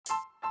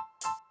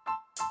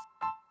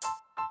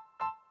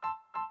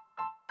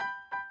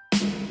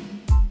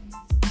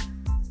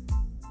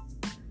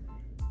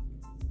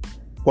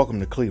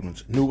Welcome to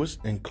Cleveland's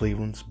newest and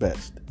Cleveland's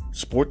best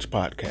sports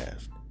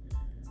podcast.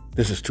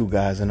 This is Two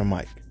Guys and a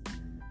Mic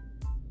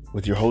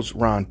with your hosts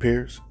Ron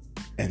Pierce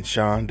and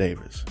Sean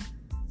Davis.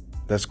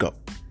 Let's go.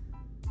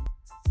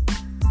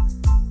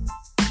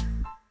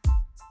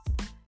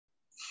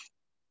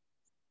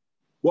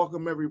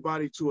 Welcome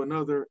everybody to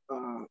another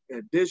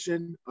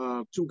edition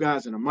of Two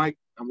Guys and a Mic.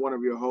 I'm one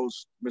of your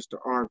hosts, Mr.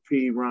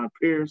 RP Ron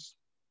Pierce.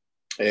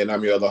 And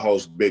I'm your other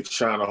host, Big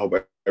Sean. I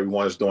hope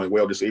everyone is doing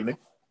well this evening.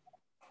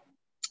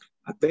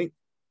 I think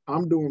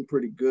I'm doing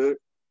pretty good.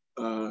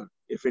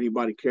 If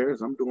anybody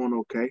cares, I'm doing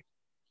okay.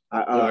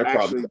 No,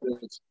 actually,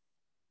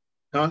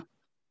 huh?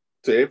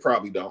 So they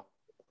probably don't.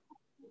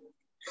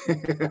 They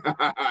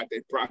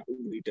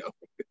probably don't.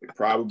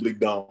 Probably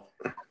don't.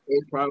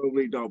 They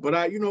probably don't.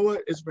 But you know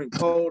what? It's been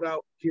cold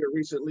out here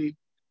recently,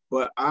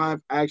 but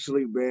I've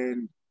actually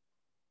been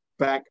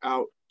back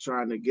out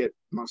trying to get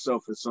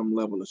myself in some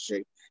level of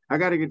shape. I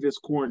got to get this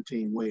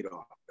quarantine weight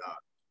off, dog.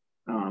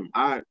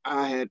 I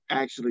had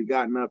actually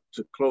gotten up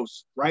to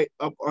right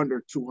up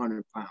under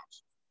 200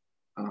 pounds,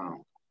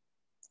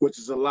 which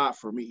is a lot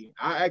for me.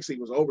 I actually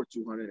was over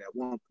 200 at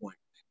one point.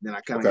 Then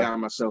I kind of got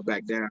myself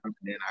back down, and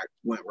then I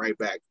went right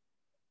back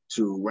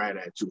to right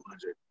at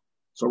 200.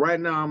 So right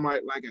now I'm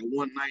like at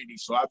 190.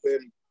 So I've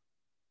been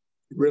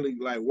really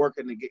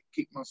working to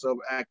keep myself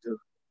active,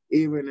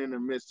 even in the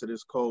midst of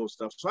this cold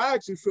stuff. So I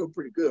actually feel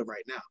pretty good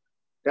right now.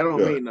 That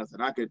don't mean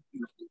nothing. I could,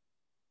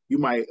 you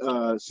might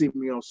see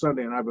me on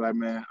Sunday and I'll be like,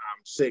 man,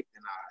 I'm sick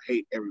and I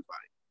hate everybody.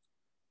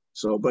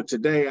 So, but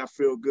today I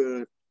feel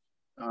good.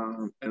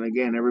 And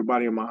again,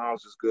 everybody in my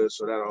house is good.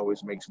 So that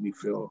always makes me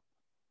feel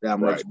that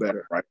much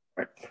better. Right.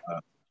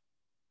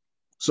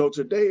 So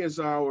today is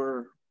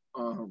our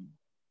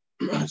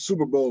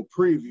Super Bowl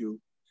preview.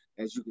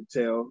 As you can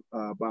tell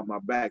by my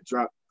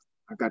backdrop,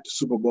 I got the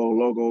Super Bowl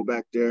logo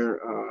back there.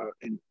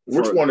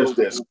 Which one is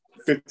this?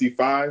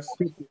 55?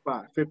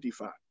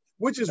 55.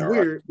 Which is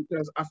weird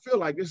because I feel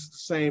like this is the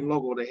same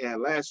logo they had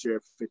last year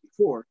at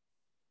 54.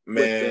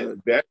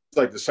 Man, that's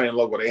like the same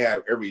logo they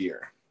have every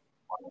year.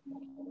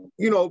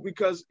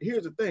 Because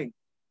here's the thing,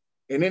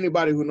 and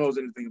anybody who knows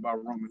anything about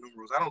Roman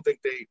numerals, I don't think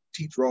they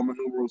teach Roman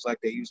numerals like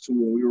they used to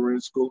when we were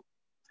in school.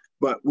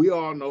 But we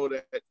all know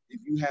that if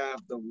you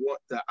have the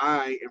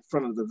I in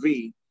front of the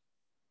V,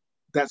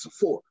 that's a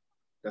 4.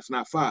 That's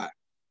not 5.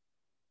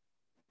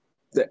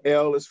 The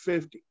L is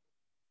 50.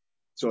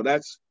 So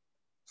that's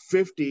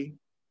 50.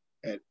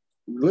 And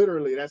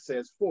literally that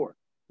says 4.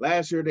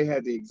 Last year they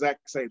had the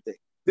exact same thing.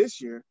 This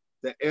year,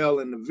 the L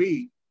and the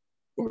V,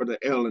 or the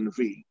L and the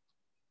V,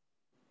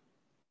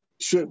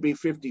 should be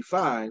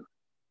 55,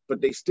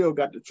 but they still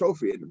got the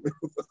trophy in the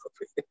middle of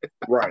it.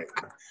 Right.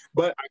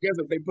 But I guess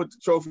if they put the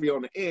trophy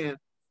on the end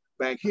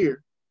back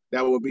here,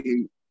 that would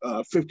be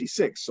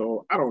 56.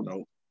 So I don't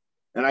know.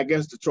 And I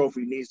guess the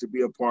trophy needs to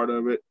be a part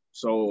of it.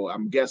 So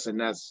I'm guessing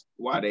that's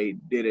why they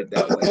did it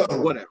that way. But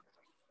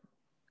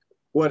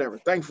whatever.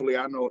 Thankfully,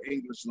 I know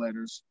English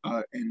letters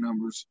and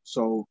numbers,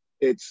 so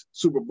it's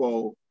Super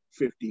Bowl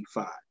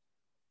 55,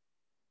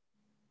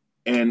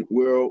 and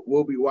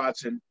we'll be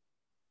watching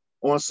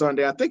on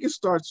Sunday. I think it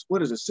starts.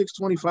 What is it?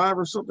 6:25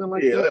 or something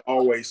like that. Yeah,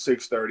 always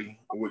 6:30.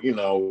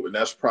 And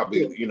that's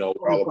probably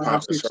all the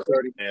pop.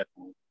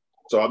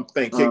 So I'm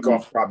thinking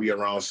kickoff probably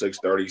around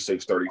 6:30,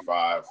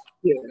 6:35.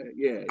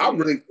 Yeah.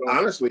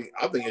 Honestly,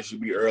 I think it should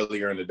be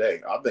earlier in the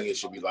day. I think it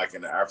should be like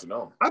in the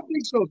afternoon. I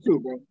think so too,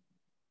 bro.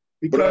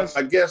 Because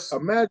I guess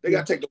they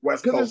got to take the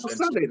West Coast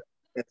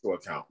into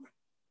account.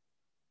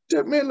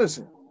 Man,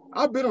 listen,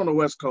 I've been on the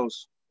West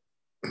Coast.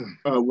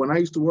 When I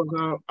used to work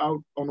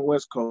out on the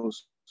West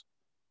Coast,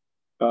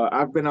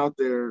 I've been out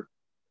there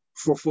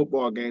for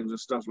football games and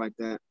stuff like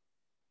that.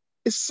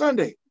 It's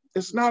Sunday.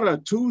 It's not a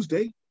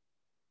Tuesday.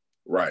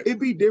 Right. It'd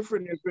be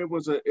different if it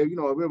was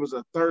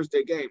a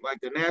Thursday game. Like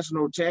the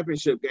national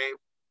championship game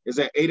is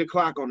at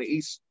 8:00 on the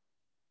East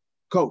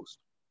Coast,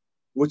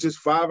 which is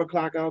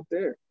 5:00 out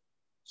there.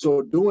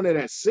 So doing it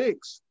at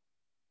 6,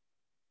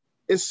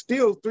 it's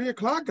still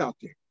 3:00 out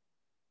there.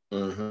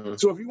 Mm-hmm.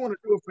 So if you want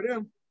to do it for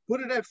them, put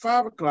it at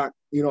 5:00,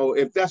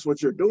 if that's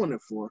what you're doing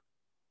it for.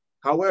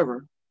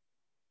 However,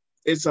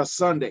 it's a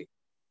Sunday.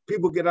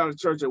 People get out of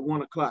church at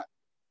 1:00.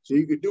 So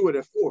you could do it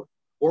at 4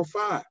 or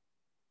 5.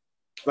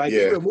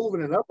 Even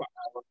moving it up an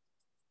hour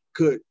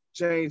could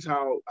change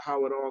how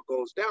it all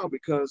goes down,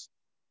 because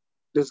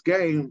this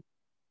game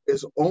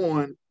is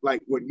on, when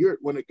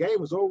the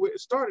game is over,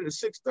 it started at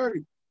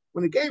 6:30.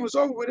 When the game is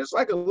over with, it's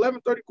like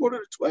 11:30, quarter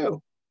to 12.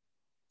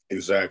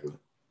 Exactly.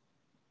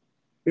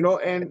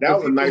 And that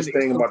was a nice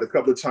thing about the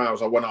couple of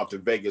times I went out to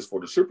Vegas for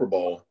the Super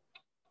Bowl.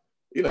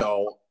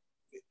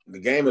 The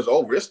game is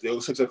over. It's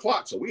still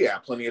 6:00. So we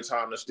have plenty of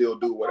time to still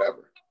do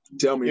whatever.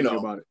 Tell me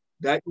about it.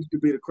 That used to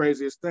be the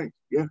craziest thing.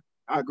 Yeah,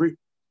 I agree.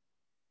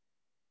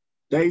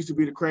 That used to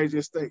be the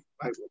craziest thing.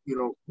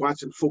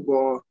 Watching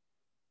football,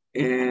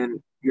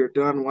 and you're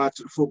done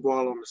watching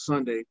football on the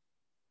Sunday.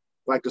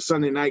 Like the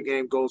Sunday night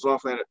game goes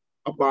off at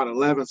about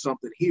 11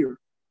 something here.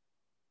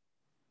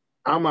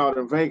 I'm out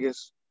in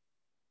Vegas.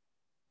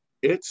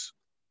 It's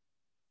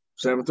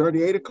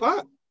 7:30,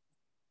 8:00.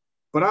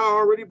 but I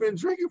already been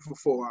drinking for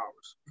 4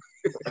 hours.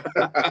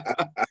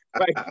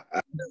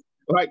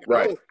 like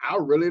right. I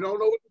really don't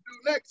know what to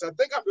do next. I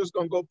think I'm just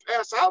gonna go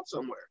pass out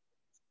somewhere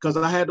because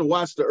I had to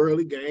watch the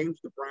early games,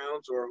 the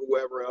Browns or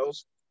whoever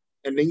else,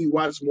 and then you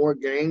watch more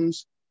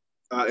games.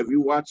 If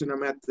you're watching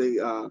them at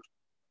the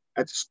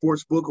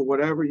sports book or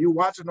whatever, you're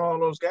watching all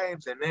those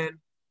games, and then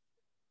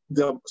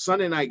the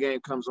Sunday night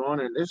game comes on,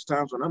 and there's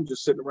times when I'm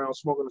just sitting around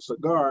smoking a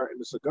cigar in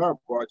the cigar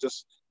bar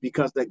just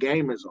because the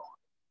game is on.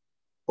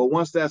 But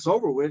once that's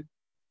over with,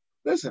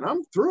 listen,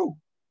 I'm through.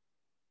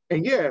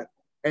 And yeah,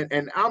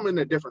 and I'm in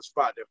a different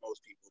spot than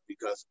most people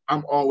because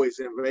I'm always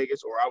in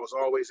Vegas, or I was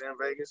always in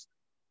Vegas.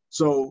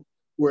 So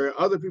where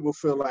other people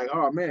feel like,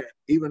 oh man,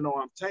 even though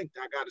I'm tanked,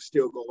 I got to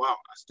still go out.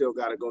 I still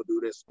got to go do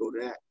this, go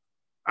do that.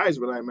 I just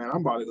be like, man,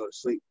 I'm about to go to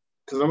sleep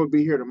because I'm gonna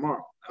be here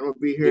tomorrow. I'm gonna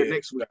be here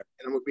next week,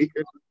 and I'm gonna be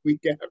here the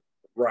week after.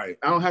 Right.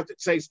 I don't have to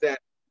chase that.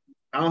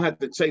 I don't have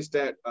to chase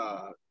that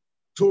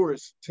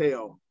tourist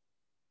tail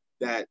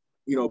that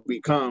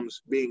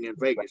becomes being in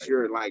Vegas. Right.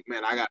 You're like,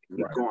 man, I got to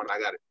keep going. I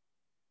got it.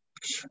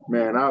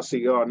 Man, I'll see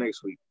y'all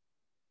next week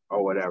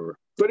or whatever.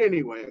 But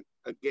anyway,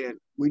 again,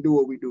 we do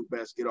what we do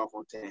best. Get off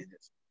on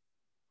tangents.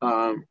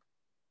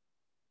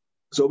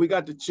 So we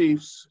got the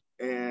Chiefs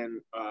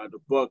and the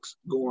Bucks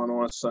going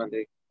on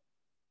Sunday.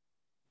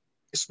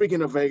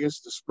 Speaking of Vegas,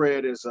 the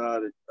spread is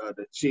the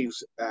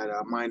Chiefs at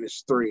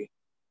 -3.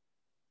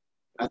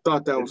 I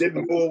thought that was. It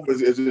didn't move.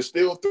 Is it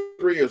still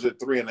 3 or is it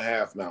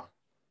 3.5 now?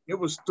 It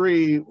was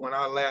 3 when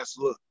I last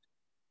looked,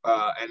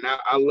 and now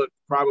I looked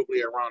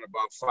probably around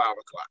about 5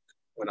 o'clock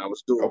when I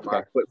was doing putting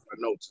my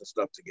notes and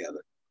stuff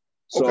together.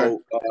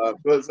 So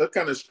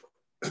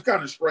it's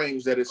kind of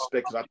strange that it's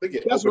because I think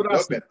it opened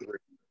up at 3.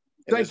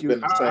 And thank you. Been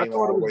the same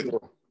all the way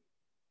through.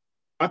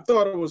 I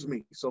thought it was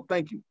me. So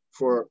thank you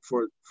for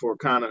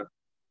kind of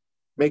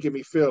making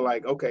me feel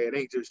like, okay, it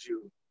ain't just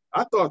you.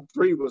 I thought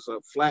 3 was a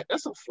flat.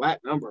 That's a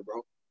flat number,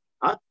 bro.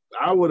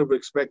 I would have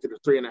expected a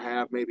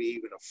 3.5, maybe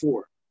even a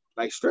 4.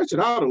 Like stretch it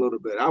out a little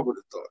bit. I would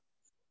have thought.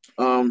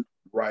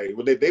 Right.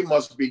 Well, they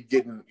must be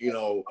getting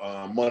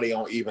money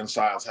on even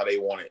sides how they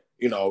want it.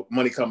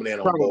 Money coming in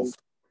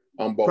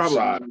on both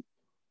sides.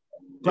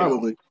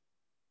 Probably.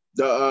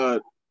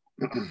 The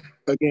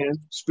again,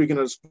 speaking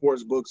of the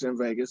sports books in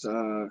Vegas,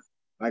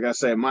 like I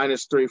said,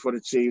 -3 for the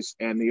Chiefs,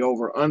 and the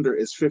over/under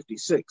is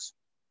 56,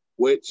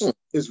 which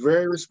is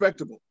very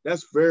respectable.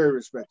 That's very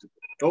respectable.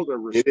 Those are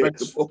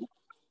respectable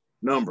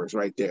numbers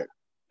right there.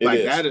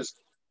 That is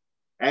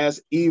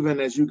as even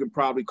as you can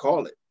probably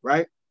call it,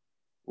 right?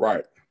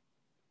 Right.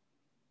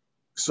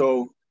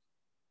 So,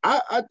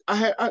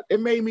 it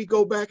made me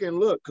go back and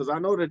look because I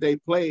know that they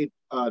played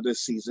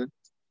this season,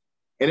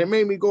 and it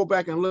made me go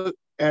back and look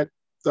at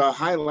the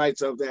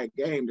highlights of that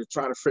game to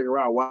try to figure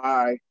out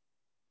why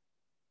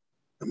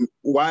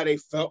they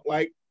felt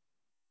like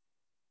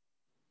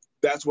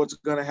that's what's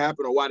going to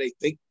happen, or why they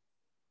think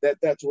that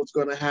that's what's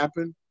going to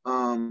happen.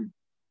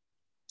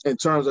 In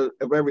terms of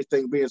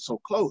everything being so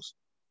close,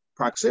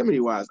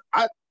 proximity-wise,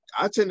 I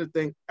tend to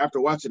think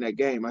after watching that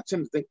game, I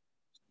tend to think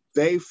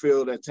they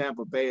feel that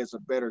Tampa Bay is a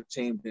better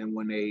team than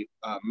when they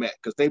met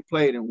because they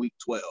played in Week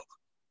 12.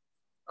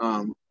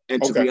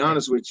 And to be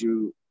honest with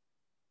you,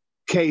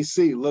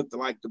 KC looked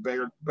like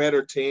the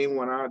better team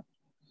when I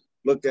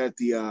looked at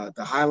the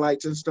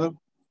highlights and stuff.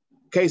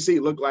 KC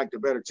looked like the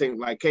better team.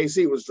 Like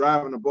KC was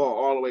driving the ball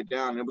all the way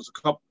down. It was a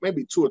couple,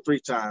 maybe 2 or 3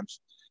 times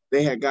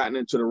they had gotten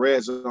into the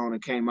red zone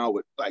and came out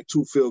with like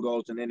 2 field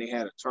goals, and then they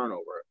had a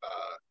turnover.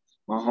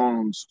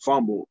 Mahomes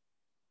fumbled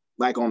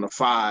like on the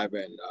 5,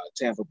 and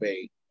Tampa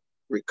Bay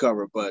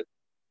recovered. But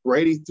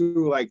Brady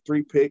threw like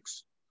 3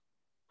 picks.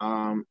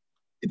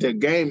 The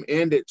game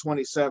ended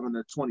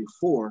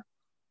 27-24.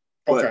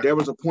 But there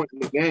was a point in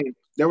the game.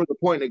 There was a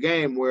point in the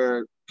game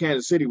where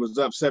Kansas City was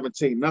up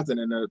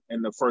 17-0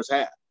 in the first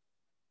half.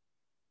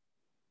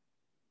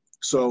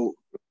 So,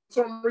 for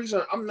some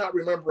reason, I'm not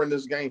remembering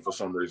this game. For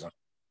some reason,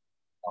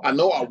 I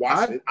know I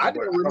watched it. I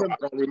didn't remember. I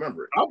don't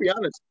remember it. I'll be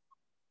honest.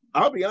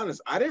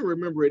 I didn't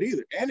remember it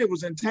either, and it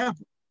was in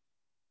Tampa,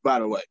 by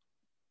the way.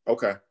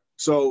 Okay.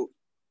 So,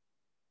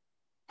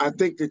 I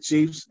think the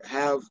Chiefs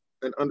have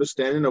an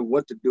understanding of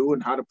what to do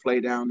and how to play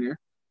down there.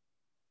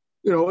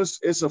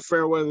 It's a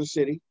fair weather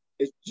city.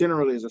 It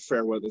generally is a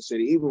fair weather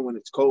city. Even when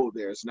it's cold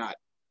there, it's not.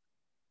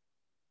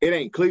 It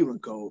ain't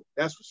Cleveland cold,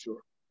 that's for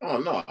sure. Oh,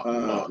 no.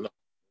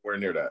 We're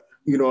near that.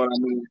 You know what I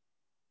mean?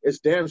 It's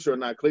damn sure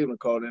not Cleveland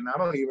cold. And I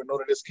don't even know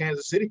that it's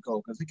Kansas City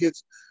cold because it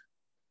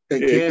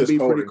can be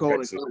pretty cold in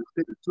Kansas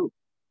City too.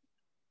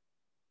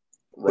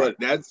 Right.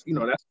 But that's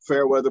a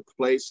fair weather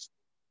place.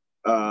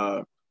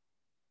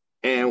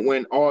 And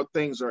when all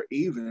things are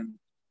even,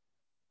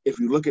 if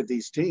you look at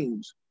these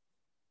teams,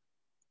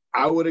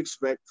 I would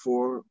expect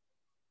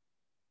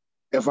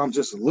if I'm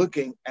just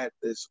looking at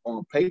this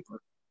on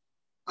paper,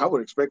 I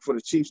would expect for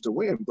the Chiefs to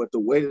win. But the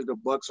way that the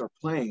Bucks are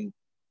playing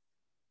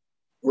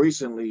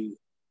recently,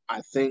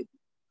 I think,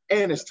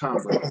 and it's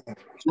Tom Brady,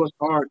 so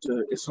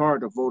it's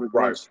hard to vote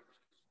against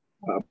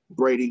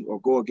Brady or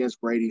go against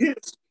Brady.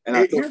 And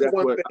I think that's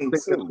what I think.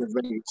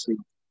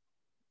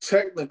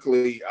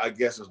 technically, I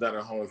guess it's not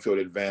a home field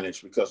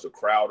advantage because the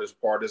crowd is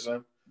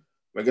partisan.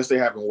 I guess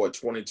they're having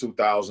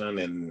 22,000,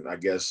 and I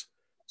guess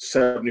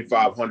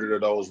 7,500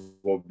 of those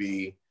will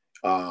be,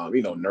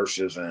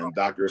 nurses and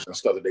doctors and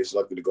stuff that they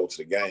selected to go to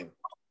the game.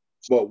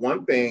 But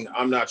one thing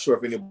I'm not sure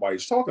if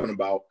anybody's talking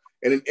about,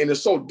 and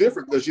it's so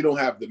different because you don't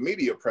have the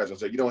media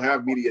presence, or you don't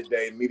have media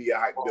day, media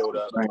hype build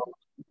up,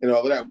 and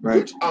all of that,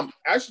 which I'm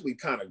actually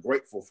kind of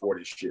grateful for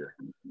this year.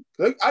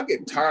 I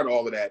get tired of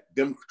all of that,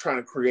 them trying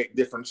to create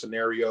different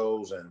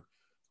scenarios and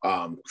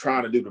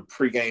trying to do the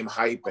pregame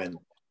hype and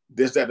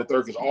this, that, the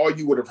third, because all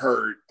you would have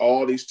heard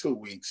all these 2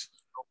 weeks,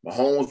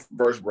 Mahomes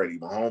versus Brady,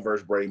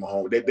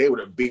 Mahomes. They would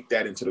have beat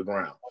that into the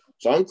ground.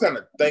 So I'm kind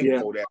of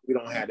thankful that we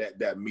don't have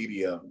that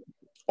media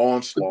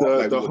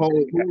onslaught. The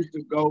whole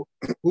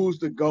who's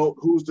the GOAT,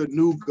 who's the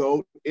new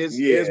GOAT, is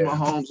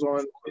Mahomes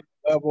on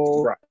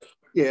level. Right.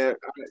 Yeah,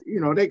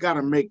 they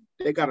gotta make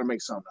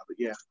something of it.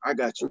 Yeah, I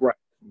got you. Right.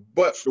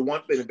 But the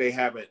one thing that they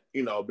haven't,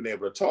 been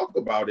able to talk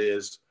about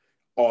is,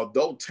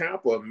 although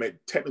Tampa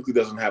technically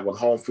doesn't have a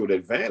home field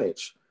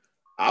advantage,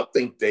 I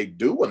think they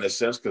do in a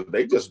sense because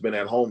they just been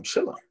at home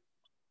chilling.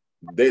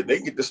 They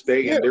get to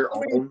stay in their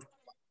own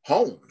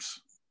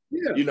homes.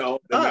 Yeah. They're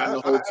not in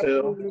a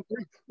hotel.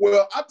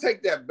 Well, I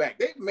take that back.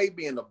 They may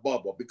be in the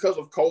bubble because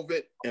of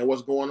COVID and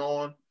what's going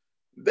on.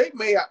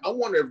 I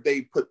wonder if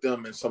they put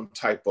them in some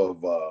type of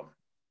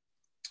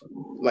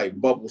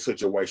bubble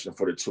situation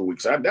for the 2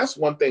 weeks. That's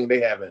one thing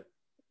they haven't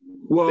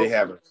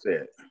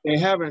said. They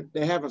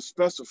haven't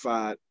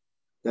specified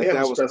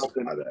that was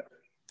something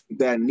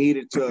that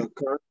needed to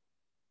occur.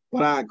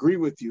 But I agree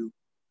with you.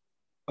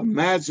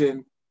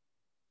 Imagine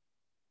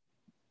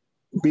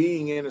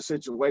being in a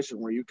situation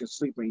where you can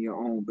sleep in your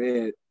own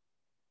bed,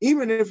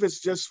 even if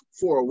it's just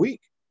for a week.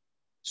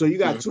 So you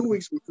got 2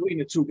 weeks between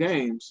the two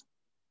games.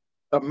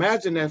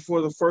 Imagine that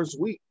for the first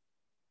week,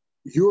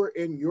 you're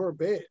in your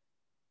bed.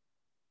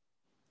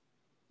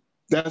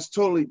 That's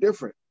totally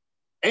different.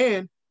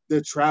 And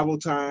the travel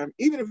time,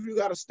 even if you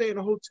got to stay in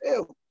a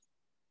hotel,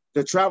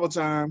 the travel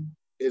time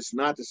is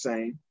not the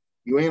same.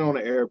 You ain't on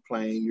an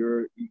airplane.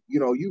 You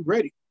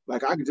ready.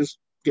 Like, I could just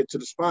get to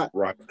the spot.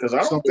 Right. Because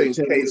I don't think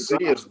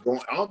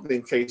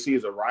KC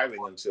is arriving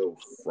until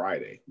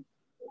Friday.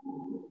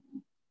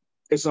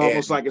 It's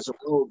almost like it's a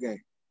road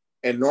game.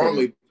 And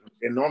normally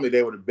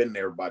they would have been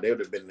there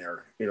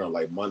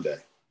like Monday.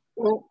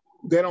 Well,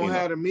 they don't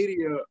have the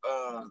media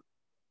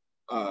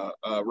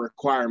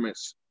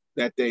requirements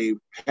that they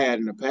had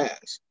in the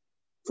past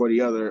for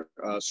the other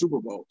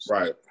Super Bowls.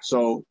 Right.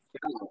 So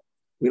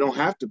we don't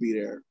have to be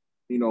there,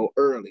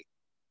 early.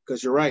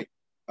 Because you're right.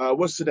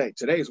 What's today?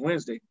 Today's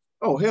Wednesday.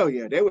 Oh, hell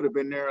yeah. They would have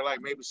been there like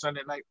maybe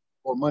Sunday night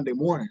or Monday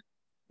morning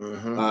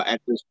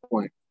at this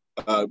point.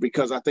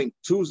 Because I think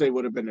Tuesday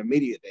would have been the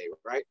media day,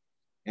 right?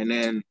 And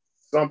then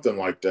something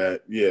like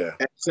that, yeah.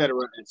 Et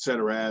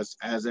cetera,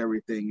 as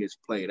everything is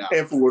played out.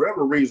 And for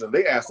whatever reason,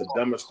 they ask the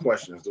dumbest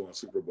questions during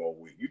Super Bowl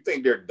week. You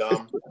think they're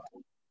dumb,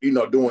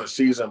 during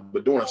season,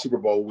 but during Super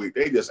Bowl week,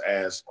 they just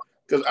ask.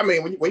 Because,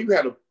 when you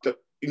have to,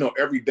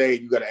 every day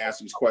you got to ask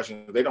these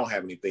questions, they don't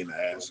have anything to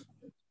ask.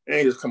 And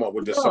they just come up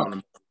with just some of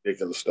the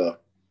ridiculous stuff.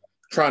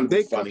 Trying to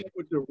be funny.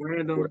 With the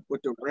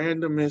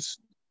randomest,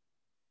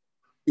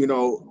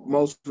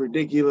 most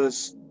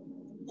ridiculous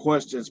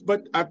questions.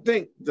 But I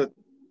think that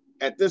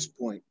at this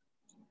point,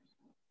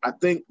 I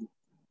think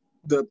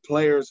the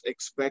players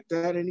expect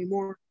that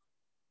anymore.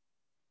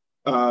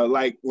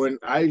 Like when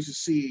I used to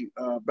see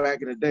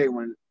back in the day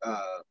when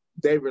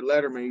David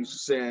Letterman used to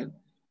send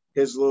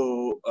his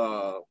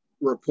little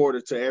reporter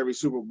to every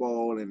Super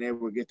Bowl, and they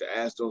would get to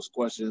ask those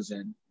questions.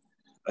 And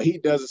he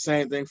does the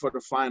same thing for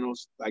the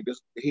finals. Like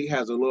this, he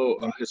has a little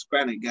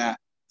Hispanic guy,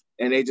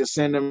 and they just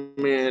send him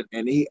in,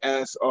 and he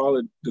asks all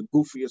of the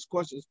goofiest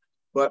questions.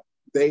 But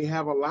they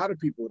have a lot of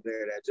people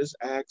there that just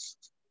ask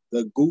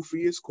the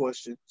goofiest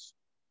questions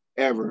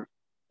ever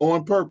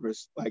on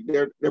purpose. Like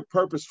they're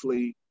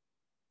purposefully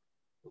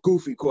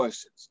goofy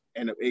questions,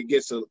 and it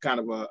gets a kind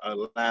of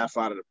a laugh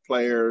out of the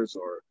players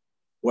or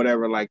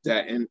whatever like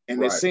that. And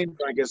It seems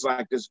like it's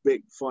like this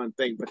big fun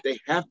thing, but they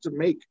have to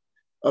make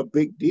a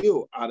big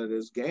deal out of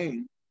this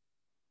game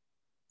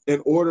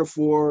in order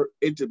for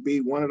it to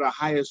be one of the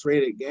highest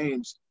rated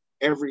games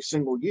every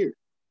single year.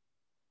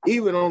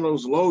 Even on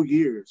those low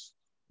years,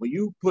 when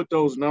you put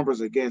those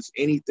numbers against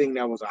anything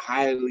that was a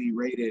highly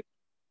rated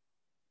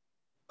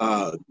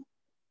a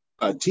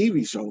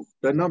TV show,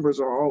 the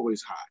numbers are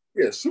always high.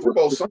 Yeah, Super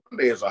Bowl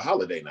Sunday is a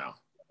holiday now.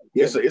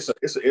 Yeah.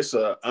 It's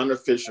a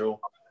unofficial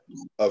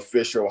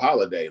official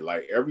holiday.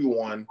 Like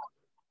everyone.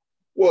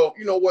 Well,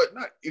 you know what?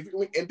 Not if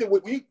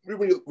we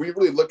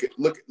really look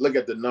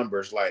at the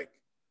numbers. Like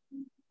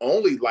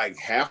only like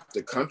half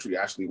the country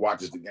actually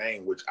watches the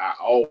game, which I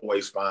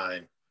always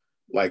find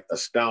like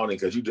astounding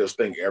because you just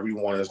think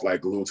everyone is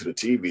like glued to the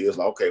TV. It's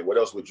like, okay, what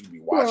else would you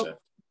be watching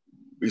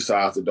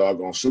besides the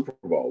doggone Super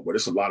Bowl? But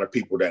it's a lot of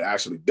people that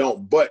actually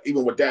don't. But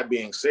even with that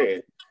being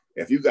said,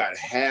 if you got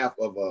half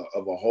of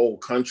a whole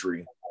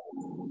country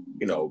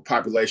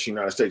population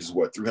United States is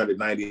what,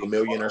 390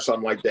 million or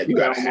something like that. You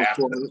got half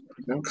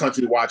the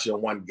country watching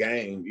one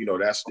game.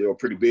 That's still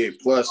pretty big.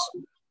 Plus,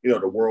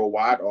 the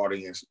worldwide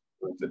audience,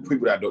 the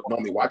people that don't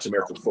normally watch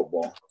American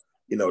football,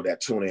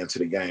 that tune into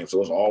the game.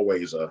 So it's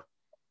always a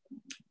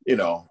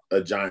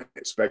giant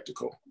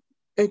spectacle.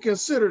 And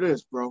consider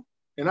this, bro.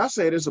 And I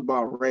say this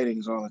about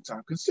ratings all the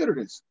time. Consider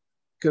this.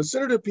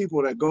 Consider the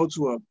people that go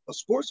to a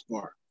sports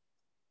bar.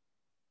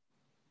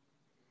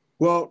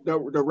 Well, the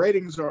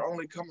ratings are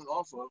only coming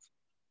off of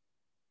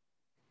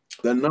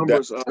the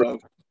numbers of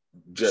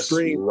just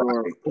stream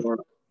or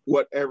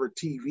whatever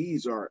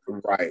TVs are.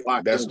 Right.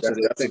 That's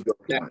a good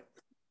point.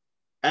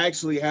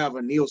 Actually have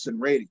a Nielsen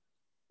rating.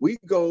 We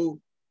go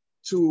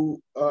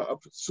to a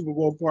Super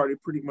Bowl party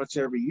pretty much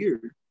every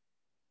year.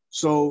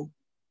 So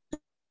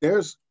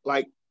there's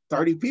like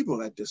 30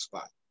 people at this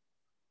spot,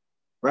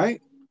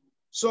 right?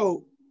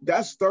 So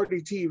that's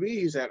 30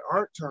 TVs that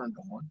aren't turned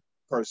on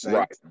per se.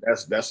 Right.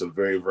 That's a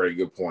very, very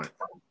good point.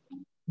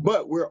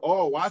 But we're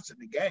all watching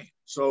the game.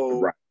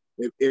 So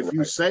if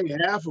you say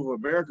half of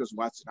America's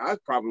watching,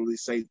 I'd probably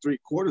say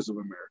 3/4 of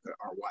America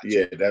are watching.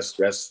 Yeah, that's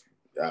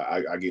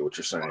I get what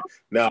you're saying.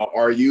 Now,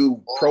 are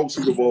you pro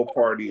Super Bowl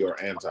party or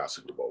anti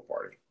Super Bowl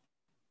party?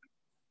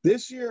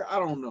 This year, I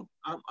don't know.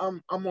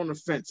 I'm on the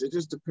fence. It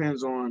just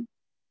depends on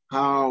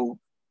how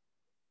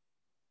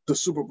the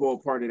Super Bowl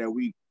party that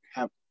we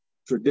have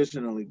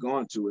traditionally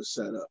gone to is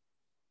set up.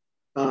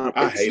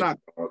 I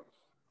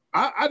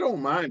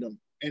don't mind them.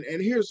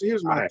 And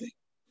here's my thing.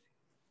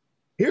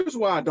 Here's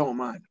why I don't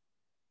mind them.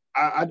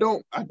 I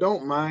don't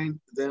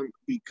mind them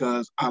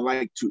because I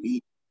like to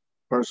eat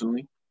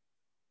personally.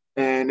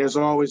 And there's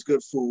always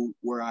good food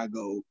where I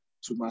go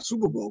to my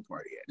Super Bowl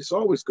party at. It's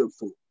always good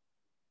food.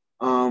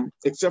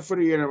 Except for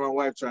the year that my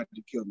wife tried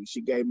to kill me.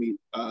 She gave me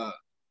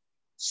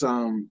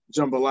some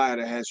jambalaya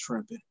that has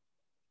shrimp in it.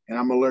 And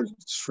I'm allergic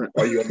to shrimp.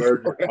 Are you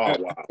allergic? Oh,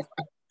 wow.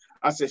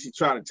 I said she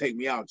tried to take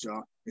me out,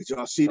 y'all. Did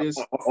y'all see this?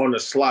 On the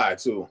slide,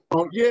 too.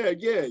 Oh, yeah.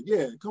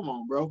 Come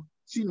on, bro.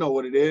 She know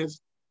what it is.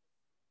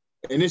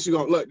 And then she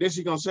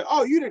gonna say,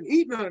 "Oh, you didn't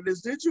eat none of this,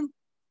 did you?"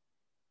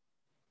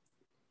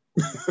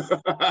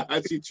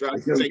 She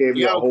tried to take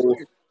me out.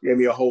 Gave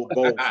me a whole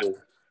bowl full.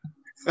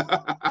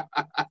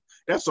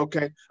 That's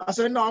okay. I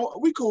said, "No,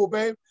 we cool,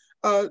 babe.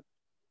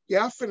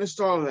 Yeah, I finished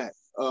all of that.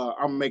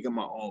 I'm making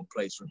my own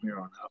plates from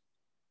here on out.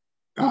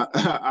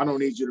 I don't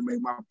need you to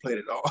make my plate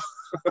at all."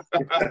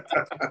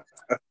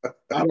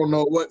 I don't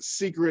know what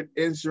secret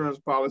insurance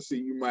policy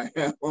you might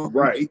have on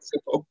me,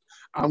 so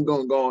I'm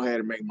gonna go ahead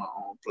and make my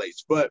own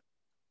plates. But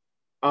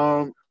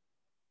I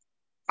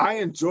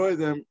enjoy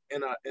them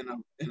in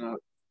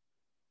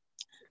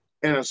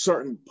a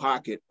certain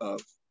pocket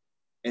of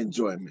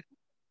enjoyment.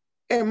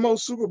 And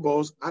most Super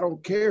Bowls, I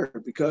don't care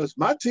because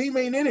my team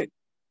ain't in it.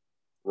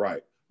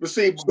 Right. But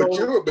see,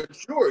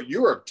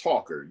 you're a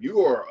talker.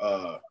 You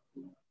are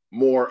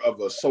more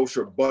of a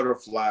social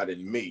butterfly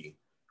than me.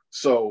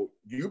 So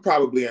you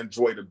probably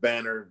enjoy the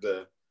banner,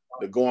 the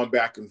going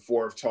back and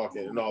forth,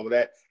 talking and all of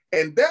that.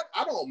 And that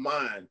I don't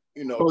mind,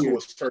 to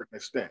a certain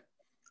extent.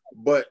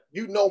 But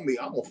you know me,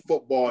 I'm a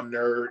football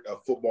nerd, a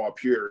football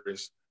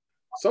purist.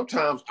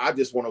 Sometimes I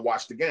just want to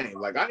watch the game.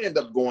 Like I end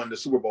up going to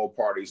Super Bowl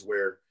parties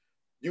where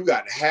you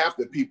got half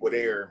the people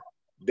there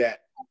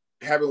that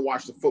haven't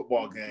watched a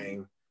football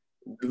game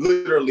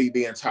literally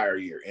the entire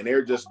year. And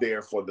they're just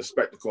there for the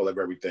spectacle of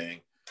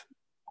everything,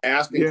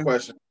 asking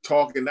questions,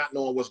 talking, not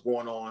knowing what's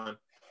going on.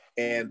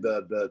 And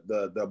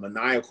the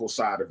maniacal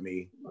side of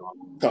me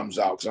comes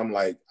out because I'm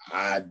like,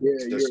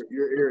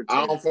 you're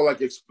I don't feel like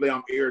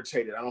I'm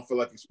irritated. I don't feel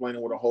like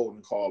explaining what a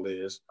holding call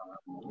is.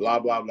 Blah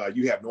blah blah.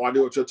 You have no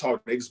idea what you're talking.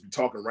 They just be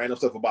talking random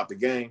stuff about the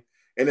game,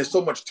 and there's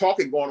so much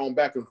talking going on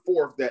back and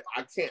forth that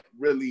I can't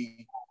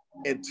really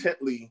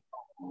intently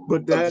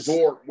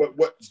absorb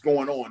what's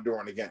going on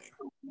during the game.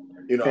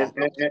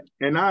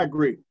 And I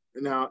agree.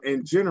 Now,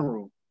 in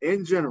general.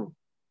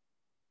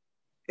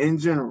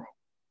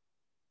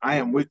 I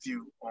am with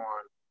you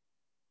on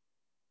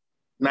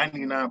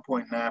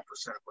 99.9% of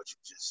what you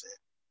just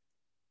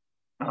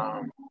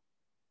said.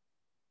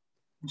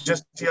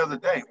 Just the other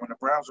day when the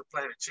Browns were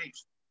playing the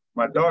Chiefs,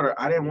 my daughter,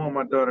 I didn't want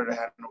my daughter to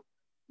have no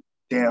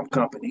damn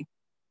company,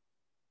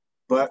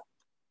 but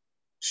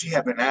she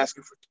had been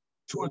asking for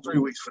 2 or 3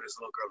 weeks for this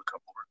little girl to come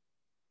over.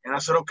 And I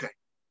said, okay,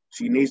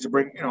 she needs to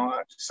bring,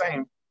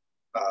 same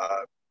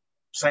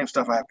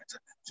stuff I have to.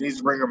 She needs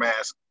to bring her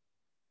mask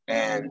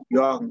and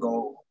y'all can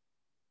go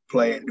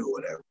play and do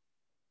whatever.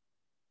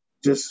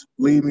 Just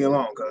leave me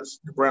alone because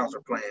the Browns are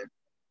playing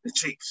the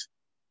Chiefs.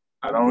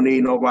 I don't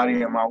need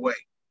nobody in my way.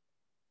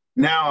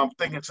 Now I'm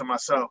thinking to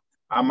myself,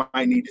 I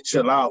might need to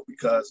chill out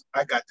because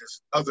I got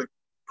this other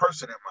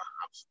person in my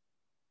house.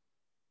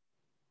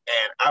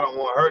 And I don't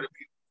want her to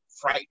be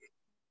frightened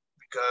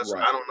because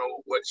I don't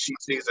know what she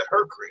sees at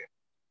her crib.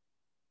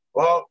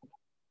 Well,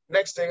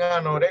 next thing I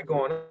know, they're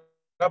going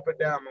up and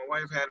down. My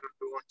wife had them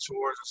doing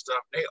chores and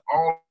stuff. They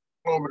all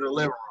over the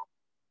living room.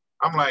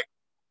 I'm like,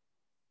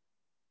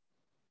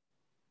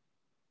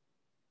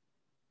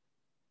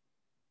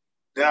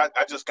 Then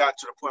I just got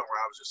to the point where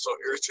I was just so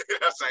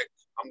irritated. I was like,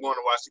 I'm going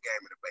to watch the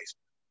game in the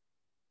basement.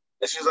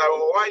 And she's like,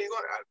 well, why are you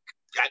going?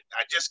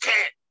 I just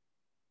can't.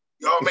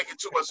 Y'all making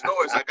too much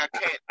noise. Like I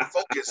can't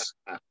focus.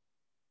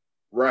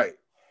 Right.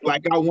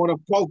 Like I want to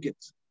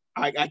focus.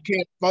 I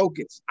can't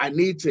focus. I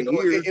need to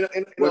hear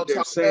what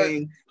they're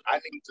saying. I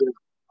need to.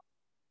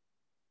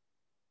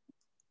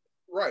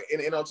 Right.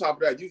 And on top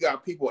of that, you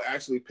got people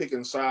actually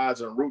picking sides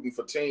and rooting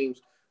for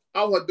teams.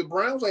 I was like, the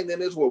Browns ain't in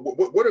this.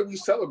 What are we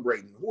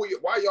celebrating? Why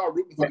are y'all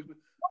rooting for?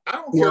 I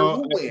don't care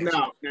who wins.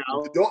 Now,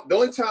 the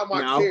only time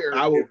I care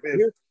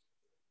if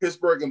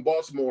Pittsburgh and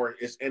Baltimore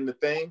is in the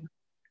thing,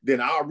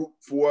 then I'll root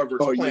for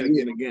whoever's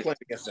playing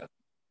against them.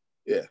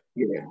 Yeah.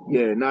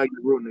 Now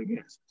you're rooting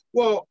against.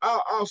 Well,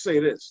 I'll say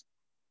this,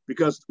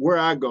 because where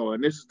I go,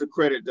 and this is the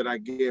credit that I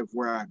give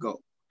where I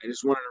go, and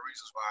it's one of the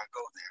reasons why I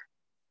go there.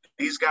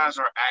 These guys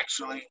are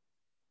actually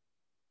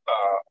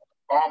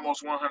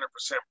almost 100%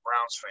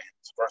 Browns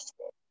fans. First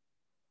of all,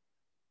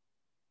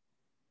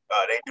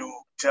 they do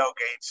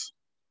tailgates.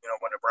 You know,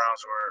 when the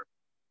Browns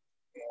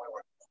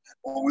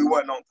we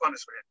wasn't on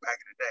punishment back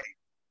in the day.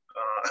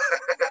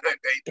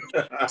 They do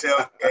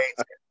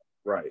tailgates.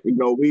 Right. You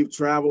know, we've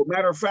traveled.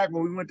 Matter of fact,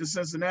 when we went to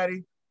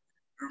Cincinnati,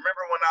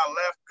 remember when I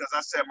left because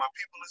I said my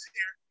people is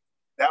here?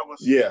 That was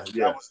them.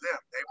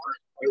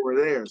 They were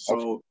there.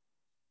 So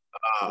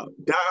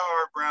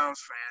diehard Browns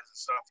fans and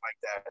stuff like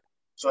that.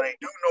 So they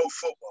do know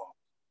football.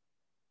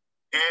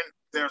 And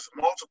there's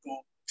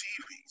multiple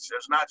TVs.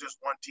 There's not just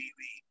one TV.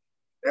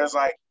 There's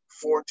like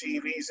 4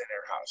 TVs in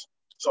their house.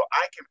 So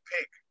I can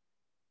pick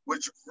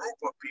which group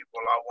of people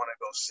I want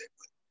to go sit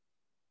with.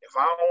 If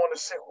I don't want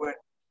to sit with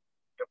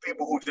the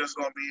people who just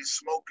going to be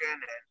smoking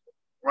and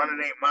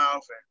running their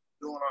mouth and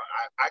doing all,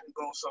 I can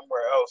go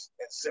somewhere else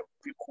and sit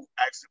with people who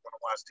actually want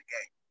to watch the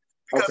game.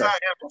 Because I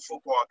am a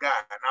football guy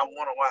and I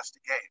want to watch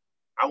the game.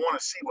 I want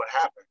to see what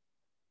happened.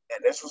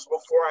 And this was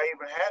before I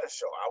even had a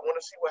show. I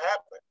want to see what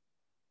happened.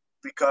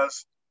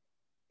 Because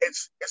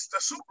it's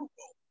the Super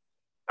Bowl.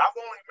 I've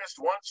only missed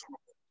one Super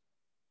Bowl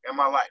in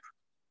my life.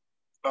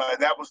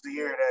 That was the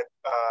year that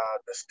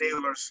the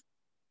Steelers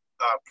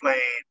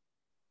played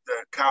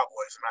the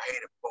Cowboys, and I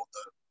hated both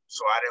of them,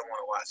 so I didn't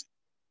want to watch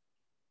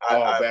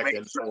it. Back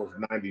in so it was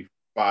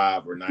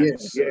 95 or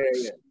 96.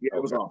 Yeah.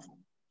 It was awful.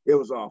 It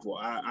was awful.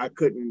 I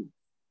couldn't.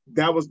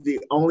 That was the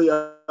only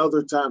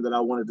other time that I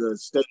wanted the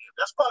stadium.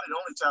 That's probably the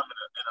only time in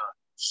a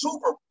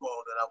Super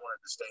Bowl that I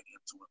wanted the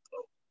stadium to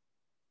implode.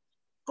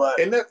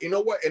 But and that, you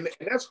know what, and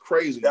that's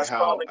crazy. That's how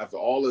probably, after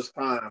all this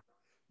time,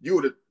 you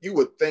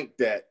would think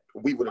that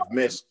we would have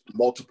missed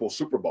multiple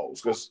Super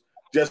Bowls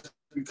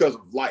because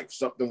of life,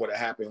 something would have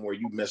happened where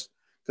you missed.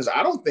 Because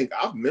I don't think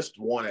I've missed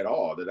one at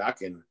all that I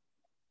can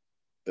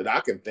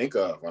think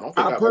of. I don't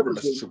think I've ever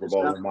missed a Super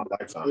Bowl in my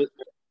lifetime.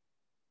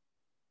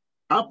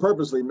 I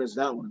purposely missed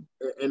that one,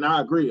 and I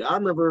agree. I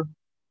remember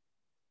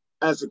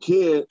as a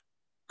kid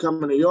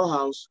coming to your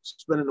house,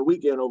 spending the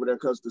weekend over there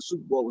because the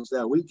Super Bowl was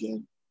that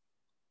weekend.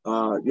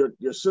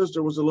 Your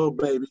sister was a little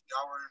baby.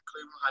 Y'all were in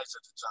Cleveland Heights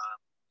at the time,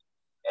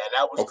 and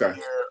that was the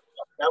year.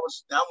 That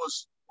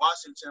was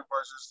Washington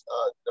versus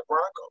the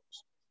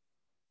Broncos,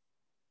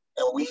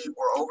 and we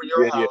were over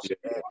your house,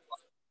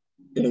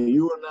 and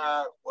you and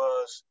I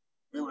was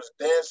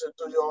dancing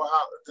through your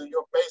house, through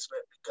your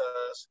basement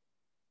because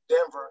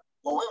Denver.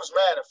 Well, we was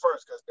mad at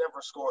first because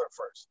Denver scored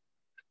first,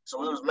 so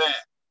we was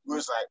mad. We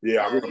was like,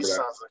 I remember these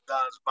sons of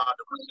guns about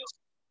to bring us,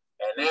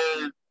 and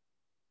then.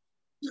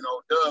 You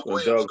know, Doug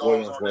Williams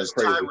goes on this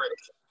tirade.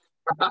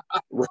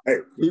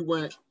 Right. He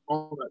went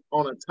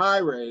on a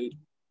tirade.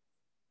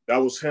 That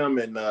was him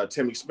and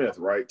Timmy Smith,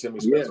 right? Timmy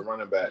Smith, the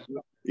running back.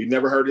 You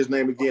never heard his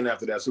name again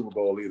after that Super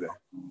Bowl either.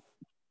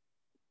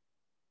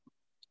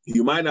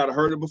 You might not have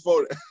heard it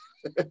before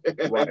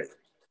that. Right.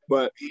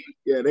 But,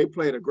 they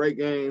played a great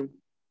game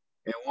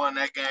and won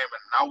that game.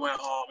 And I went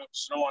home. It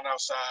was snowing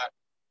outside.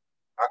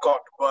 I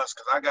caught the bus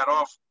because I got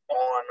off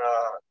on,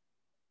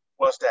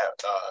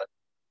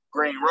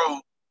 Green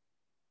Road.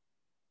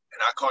 And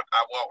I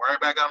walked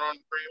right back out on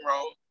the Green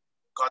Road,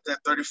 caught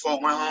that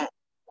 34, went home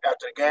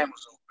after the game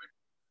was over.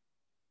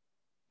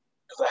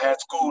 Because I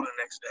had school the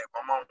next day.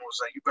 My mom was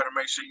like, you better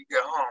make sure you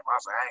get home. I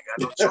was like, I ain't got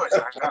no choice.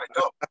 I got to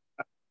go.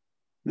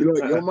 You know,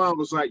 your mom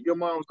was like, you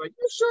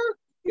sure?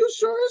 You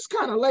sure? It's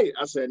kind of late.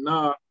 I said,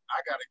 nah,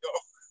 I got to go.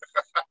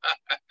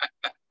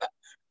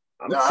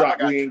 I'm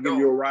shocked we didn't give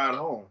you a ride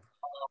home.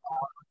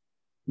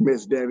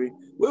 Miss Debbie.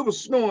 It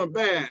was snowing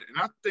bad, and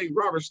I think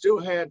Robert still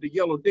had the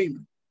yellow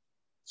demon.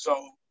 So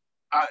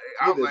I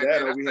was like,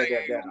 that or we had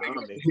that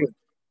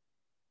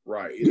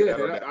right.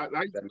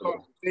 I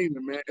caught the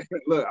demon, man.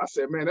 Look, I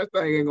said, man, that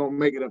thing ain't gonna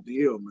make it up the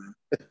hill, man.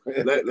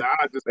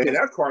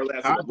 That car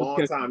lasted a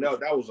long time.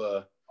 That was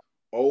I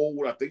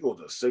think it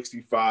was a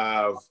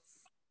 65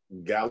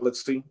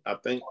 Galaxy, I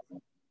think.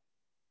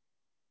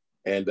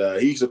 And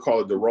he used to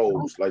call it the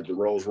Rolls, like the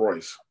Rolls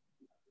Royce.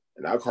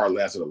 And our car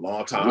lasted a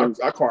long time.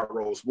 Our car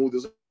rolled smooth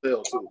as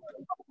hell too.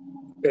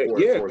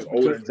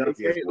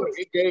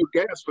 It gave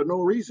gas for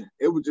no reason.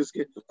 It would just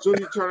get as soon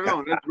as you turn it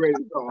on, it's ready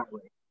to go.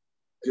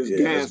 Just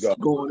gas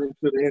going into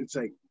the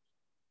intake.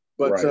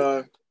 But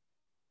Right.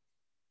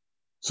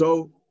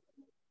 So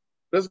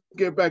let's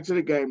get back to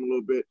the game a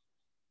little bit.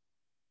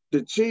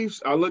 The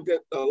Chiefs, I looked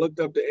up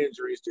the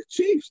injuries. The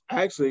Chiefs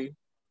actually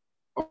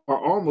are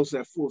almost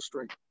at full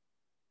strength.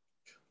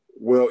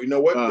 Well, you know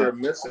what? They're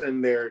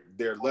missing their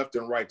left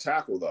and right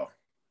tackle though.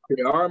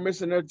 They are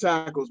missing their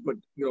tackles, but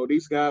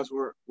these guys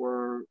were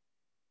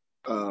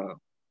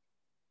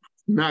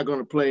not going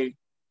to play.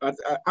 I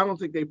don't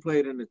think they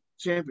played in the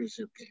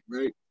championship game,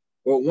 right?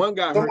 Well, one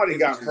guy somebody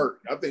got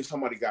hurt. I think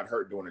somebody got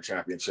hurt during the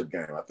championship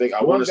game. I think I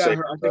one want to guy say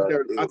hurt. I think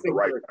their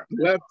right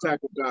left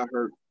tackle got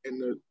hurt in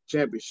the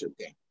championship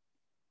game.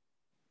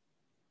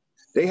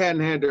 They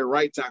hadn't had their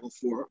right tackle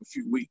for a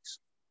few weeks,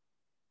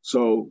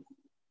 so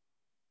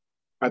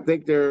I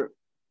think they're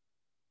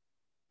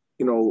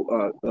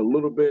a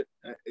little bit.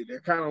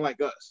 They're kind of like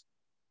us,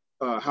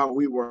 how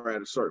we were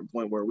at a certain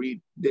point where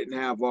we didn't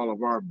have all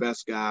of our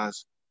best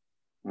guys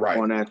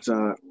on that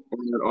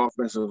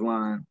offensive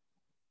line.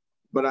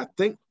 But I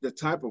think the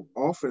type of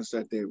offense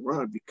that they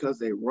run, because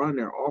they run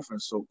their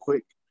offense so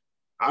quick,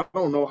 I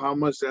don't know how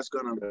much that's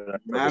going to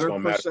matter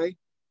per se.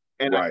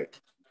 And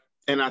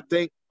I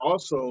think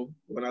also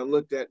when I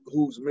looked at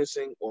who's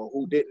missing or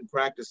who didn't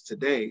practice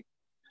today,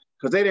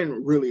 because they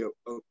didn't really,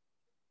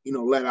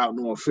 let out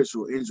no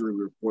official injury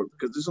report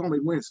because it's only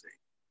Wednesday.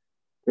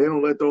 They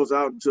don't let those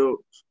out until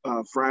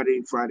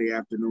Friday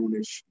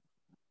afternoon-ish.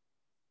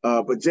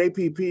 But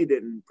JPP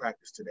didn't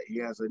practice today. He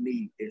has a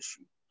knee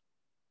issue.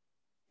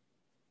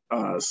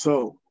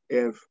 So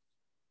if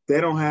they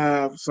don't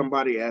have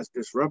somebody as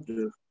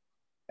disruptive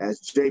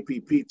as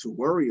JPP to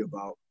worry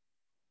about,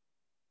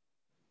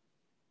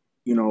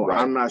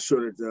 I'm not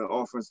sure that the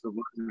offensive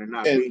line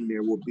not being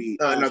there will be.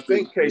 And I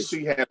think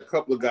KC had a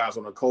couple of guys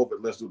on the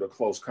COVID list due to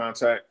close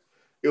contact.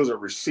 It was a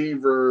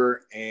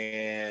receiver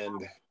and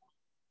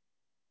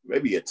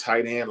maybe a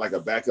tight end, like a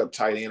backup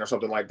tight end or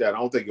something like that. I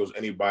don't think it was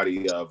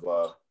anybody of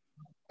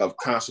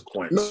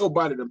consequence.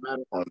 Nobody that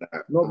matters on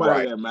that.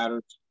 Nobody that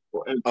matters.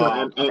 And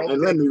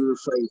let me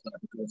rephrase that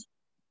because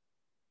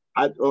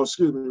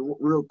excuse me,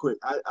 real quick.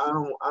 I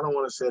don't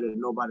want to say that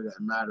nobody that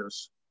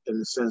matters in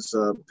the sense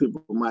of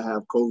people might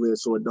have COVID,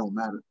 so it don't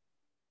matter.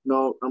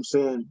 No, I'm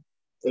saying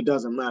it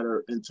doesn't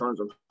matter in terms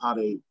of how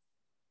they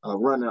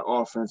run their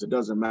offense. It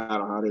doesn't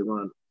matter how they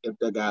run if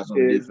that guy's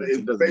on defense.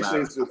 It doesn't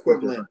matter. It's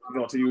equivalent,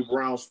 to you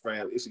Browns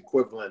fans, it's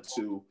equivalent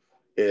to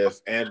if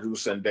Andrew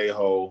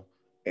Sandejo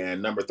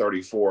and number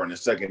 34 in the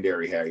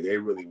secondary they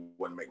really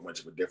wouldn't make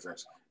much of a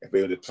difference if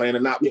they were playing or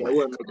not playing.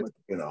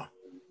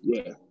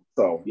 Yeah.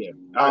 So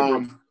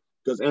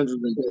because Andrew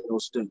Sandejo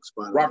stinks.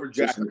 By Robert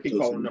Jackson, he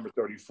called him number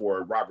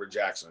 34. Robert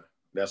Jackson.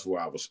 That's where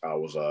I was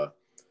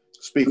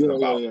speaking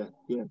about.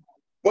 Yeah.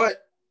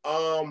 But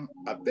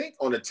I think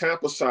on the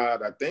Tampa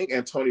side, I think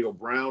Antonio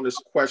Brown is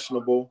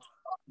questionable.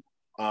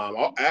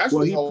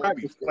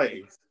 He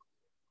played.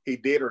 He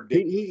did or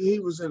didn't? He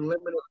was in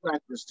limited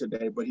practice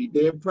today, but he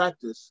did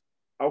practice.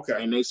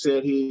 Okay. And they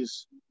said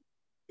he's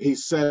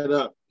set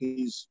up.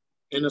 He's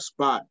in a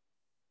spot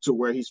to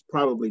where he's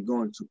probably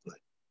going to play.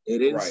 They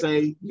didn't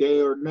say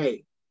yay or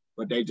nay,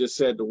 but they just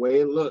said the way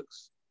it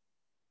looks.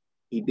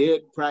 He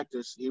did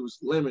practice. He was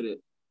limited.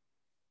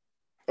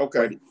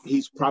 Okay. But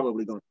he's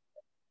probably going to.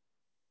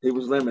 He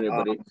was limited,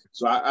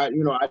 so I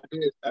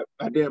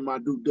did my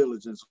due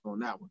diligence on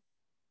that one.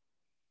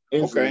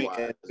 Okay,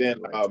 and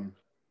then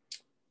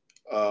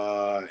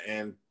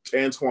and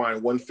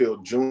Antoine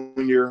Winfield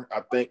Jr.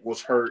 I think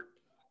was hurt.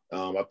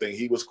 I think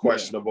he was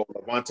questionable.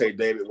 Lavonte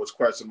David was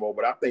questionable,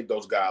 but I think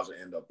those guys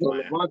will end up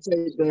playing.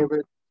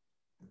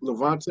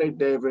 Lavonte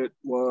David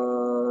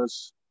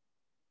was.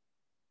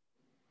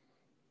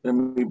 Let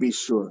me be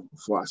sure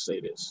before I say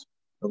this.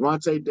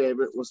 Lavonte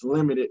David was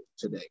limited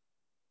today.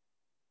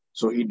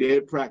 So he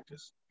did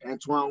practice.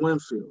 Antoine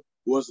Winfield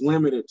was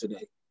limited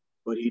today,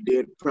 but he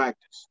did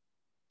practice.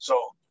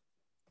 So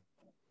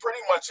pretty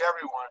much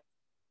everyone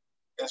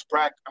is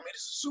practice. I mean,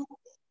 it's a Super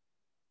Bowl.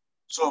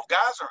 So if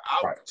guys are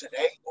out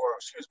today,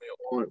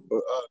 or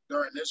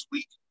during this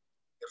week,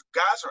 if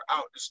guys are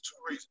out, there's two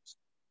reasons.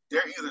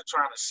 They're either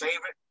trying to save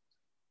it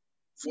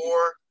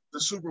for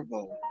the Super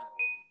Bowl,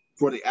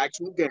 for the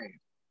actual game,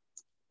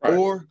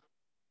 or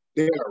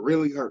they are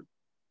really hurt.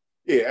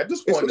 Yeah, at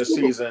this point in the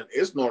season,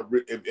 it's no.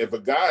 If a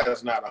guy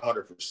is not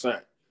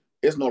 100%,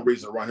 there's no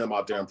reason to run him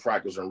out there in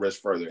practice and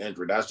risk further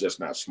injury. That's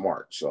just not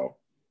smart. So,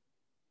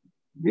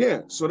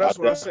 so that's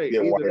what I say.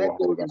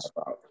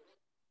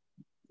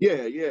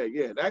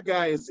 That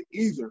guy is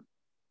either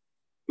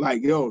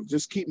like,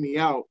 just keep me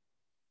out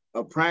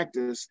of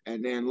practice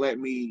and then let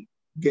me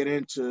get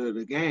into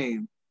the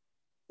game,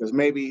 because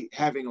maybe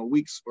having a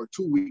week's or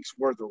 2 weeks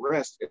worth of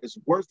rest is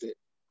worth it.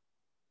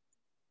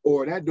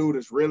 Or that dude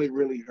is really,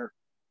 really hurt.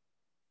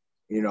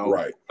 We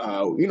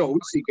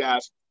see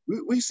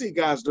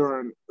guys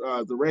during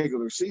the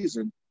regular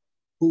season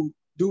who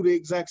do the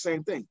exact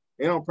same thing.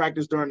 They don't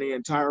practice during the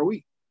entire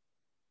week.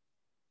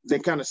 They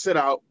kind of sit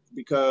out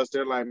because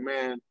they're like,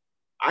 man,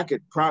 I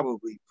could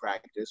probably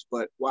practice,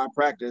 but why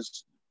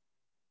practice?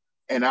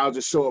 And I'll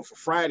just show up for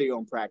Friday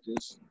on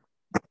practice.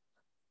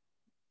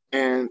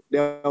 and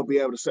they'll be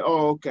able to say,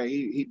 "Oh, okay,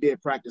 he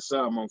did practice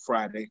some on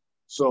Friday,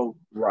 so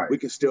Right. we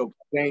can still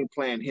game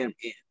plan him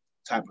in,"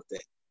 type of thing.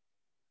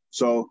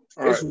 So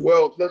All it's right.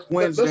 Well, let's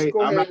Wednesday.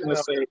 go I'm ahead not and going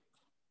to say.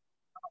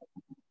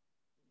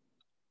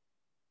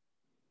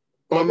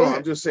 Oh no, no, go I'm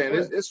ahead. just saying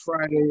it's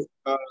Friday.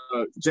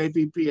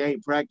 JPP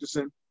ain't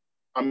practicing.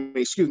 I mean,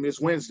 excuse me, it's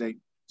Wednesday.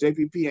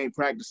 JPP ain't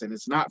practicing.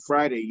 It's not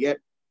Friday yet.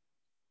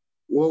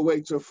 We'll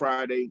wait till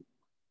Friday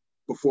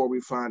before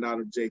we find out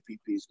if JPP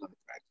is going to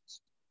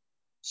practice.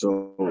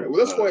 So All right. Well,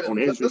 let's go ahead on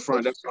and the injury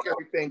front, let's that's break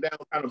everything down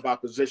kind of by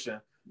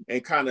position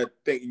and kind of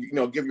think,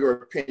 give your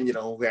opinion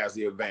on who has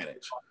the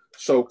advantage.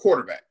 So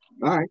quarterback.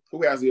 all right.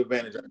 Who has the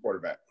advantage at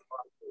quarterback?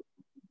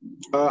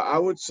 I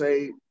would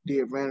say the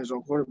advantage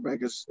on quarterback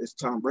is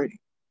Tom Brady.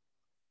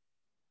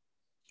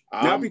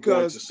 I'm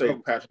going to say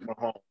Patrick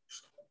Mahomes.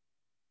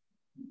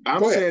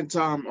 I'm saying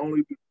Tom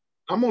only.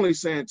 I'm only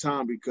saying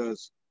Tom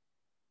because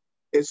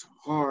it's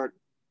hard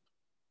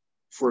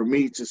for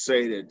me to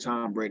say that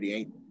Tom Brady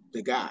ain't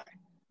the guy.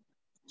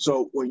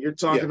 So when you're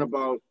talking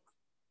about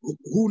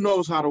who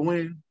knows how to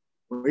win,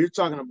 when you're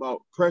talking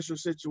about pressure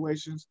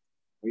situations,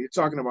 when you're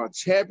talking about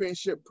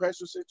championship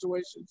pressure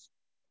situations,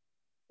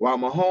 while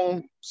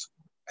Mahomes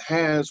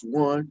has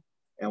won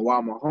and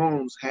while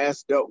Mahomes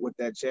has dealt with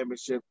that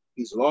championship,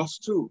 he's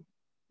lost too.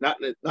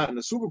 Not in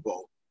the Super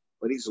Bowl,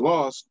 but he's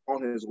lost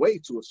on his way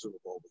to a Super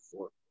Bowl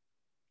before.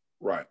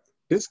 Right.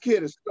 This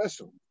kid is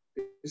special.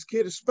 This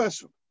kid is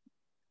special.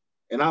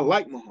 And I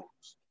like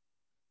Mahomes.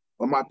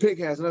 But my pick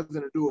has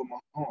nothing to do with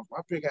Mahomes.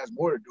 My pick has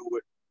more to do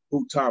with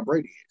who Tom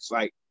Brady is.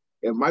 Like,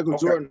 if Michael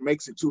Jordan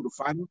makes it to the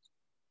finals,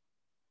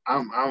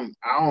 I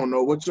don't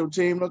know what your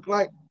team look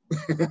like.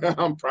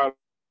 I'm probably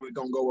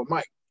gonna go with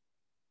Mike.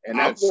 And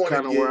that's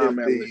kind of where I'm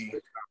at with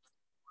it.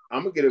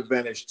 I'm gonna get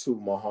advantage to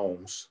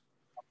Mahomes.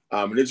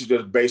 And this is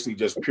just basically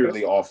just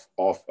purely off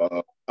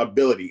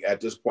ability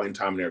at this point in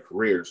time in their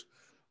careers.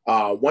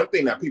 One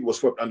thing that people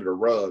swept under the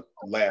rug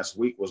last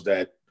week was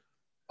that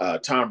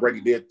Tom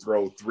Brady did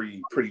throw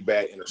 3 pretty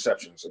bad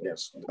interceptions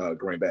against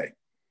Green Bay.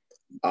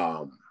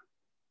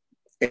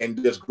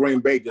 And just Green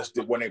Bay just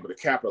weren't able to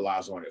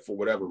capitalize on it for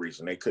whatever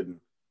reason. They couldn't,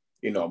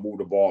 move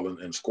the ball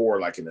and score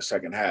like in the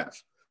second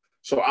half.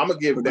 So I'm going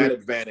to give that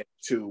advantage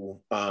to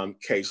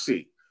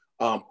KC.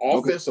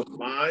 Offensive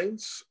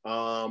lines,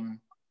 I'm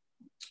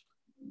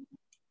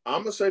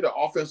going to say the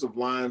offensive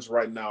lines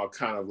right now are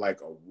kind of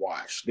like a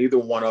wash. Neither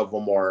one of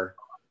them are,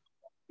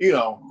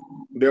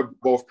 they're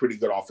both pretty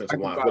good offensive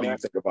lines. What do you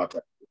think about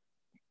that?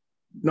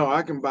 No,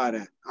 I can buy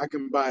that.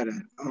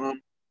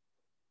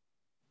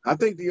 I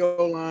think the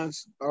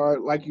O-lines are,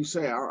 like you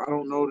say, I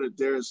don't know that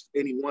there's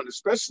anyone,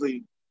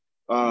 especially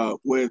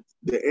with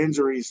the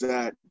injuries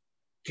that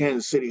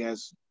Kansas City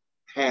has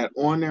had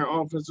on their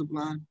offensive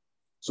line.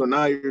 So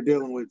now you're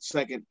dealing with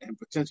second and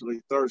potentially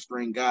third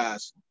string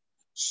guys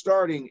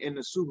starting in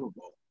the Super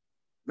Bowl,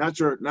 not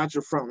your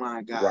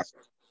frontline guys.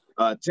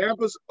 Right.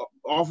 Tampa's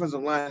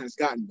offensive line has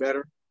gotten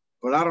better,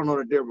 but I don't know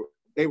that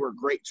they were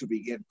great to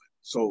begin with.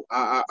 So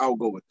I'll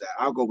go with that.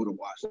 I'll go with a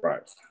wash.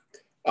 Right.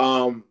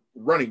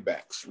 Running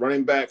backs.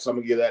 I'm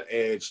gonna give that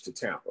edge to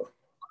Tampa.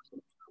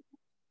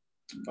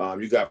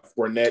 You got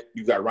Fournette.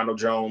 You got Ronald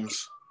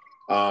Jones.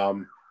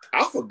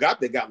 I forgot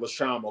they got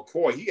LaShawn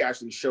McCoy. He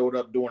actually showed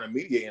up during a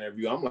media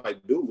interview. I'm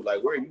like, dude,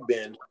 like, where have you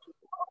been,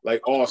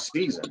 like, all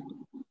season?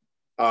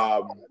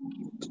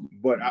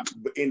 But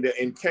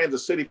in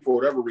Kansas City, for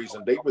whatever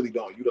reason, they really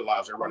don't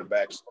utilize their running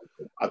backs.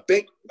 I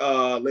think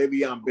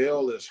Le'Veon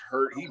Bell is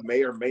hurt. He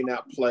may or may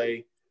not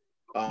play.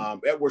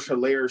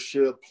 Edwards-Helaire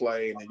should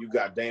play, and then you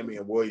got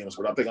Damian Williams.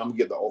 But I think I'm going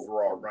to give the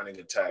overall running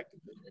attack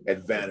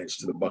advantage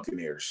to the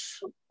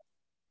Buccaneers.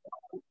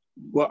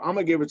 Well, I'm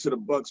going to give it to the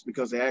Bucs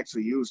because they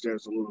actually use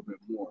theirs a little bit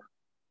more.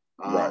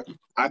 Right.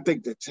 I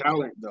think the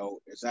talent,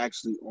 though, is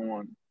actually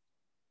on,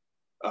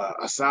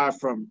 aside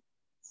from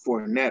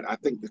Fournette, I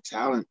think the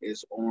talent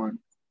is on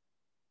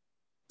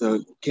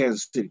the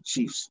Kansas City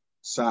Chiefs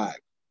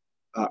side.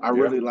 I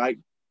really like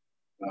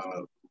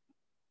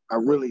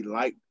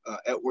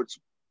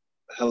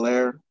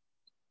Edwards-Helaire.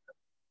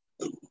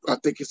 I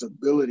think his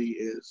ability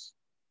is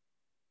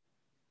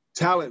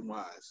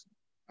talent-wise.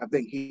 I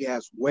think he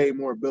has way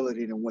more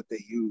ability than what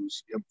they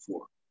use him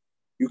for.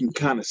 You can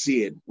kind of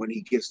see it when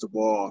he gets the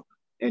ball,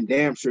 and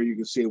damn sure you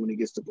can see it when he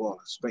gets the ball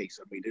in space.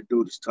 I mean, the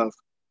dude is tough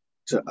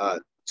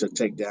to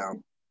take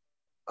down.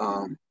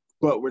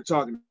 But we're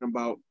talking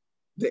about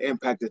the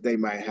impact that they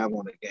might have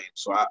on the game.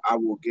 So I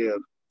will give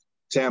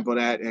Tampa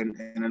that. And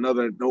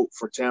another note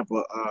for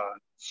Tampa,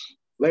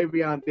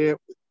 Le'Veon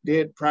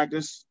did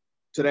practice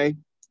today,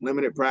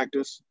 limited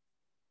practice.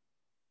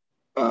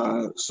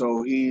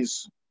 So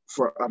he's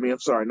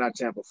not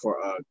Tampa, for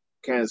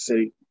Kansas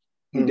City.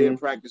 He did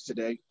practice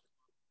today.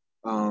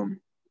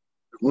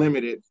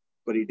 Limited,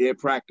 but he did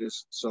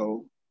practice.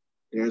 So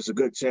there's a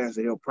good chance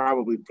that he'll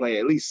probably play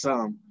at least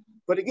some.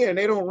 But again,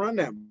 they don't run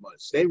that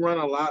much. They run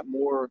a lot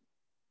more.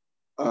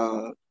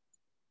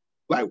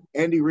 Like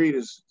Andy Reid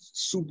is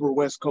super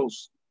West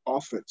Coast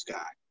offense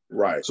guy.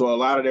 Right. So a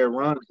lot of their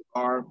runs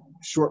are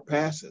short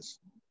passes.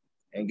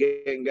 and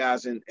getting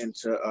guys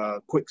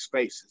into quick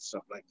space and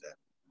stuff like that.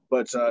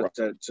 But Right.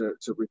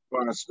 to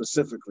respond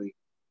specifically,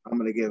 I'm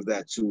going to give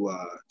that to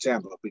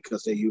Tampa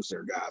because they use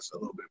their guys a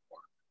little bit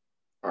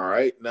more. All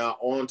right. Now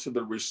on to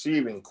the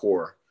receiving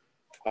core.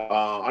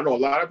 I know a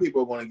lot of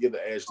people are going to give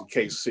the edge to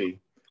KC.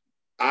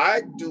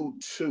 I do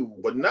too,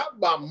 but not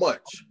by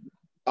much.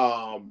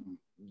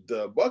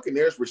 The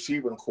Buccaneers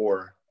receiving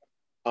core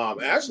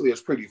actually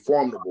is pretty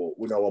formidable.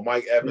 You know, with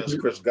Mike Evans,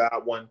 Chris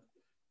Godwin,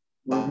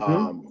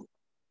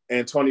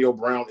 Antonio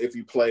Brown, if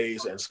he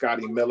plays, and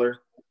Scotty Miller,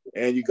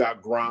 and you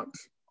got Gronk.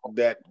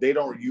 That they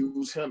don't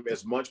use him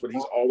as much, but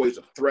he's always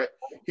a threat.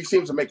 He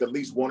seems to make at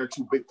least one or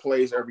two big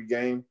plays every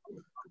game.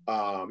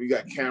 You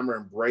got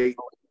Cameron Brate.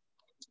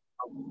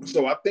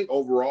 So I think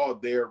overall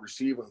their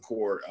receiving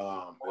core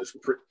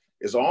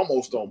is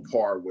almost on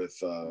par with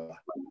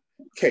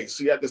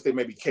KC. I just think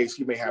maybe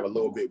KC may have a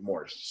little bit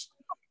more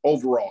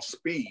overall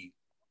speed,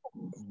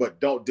 but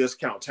don't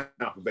discount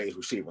Tampa Bay's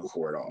receiving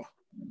core at all.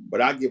 But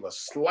I give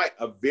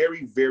a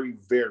very, very,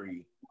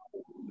 very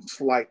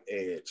slight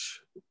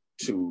edge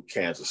to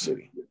Kansas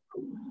City.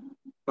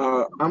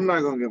 I'm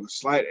not going to give a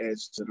slight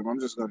edge to them. I'm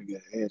just going to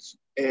get an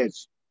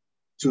edge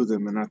to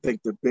them. And I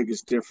think the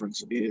biggest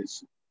difference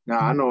is, now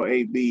I know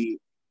AB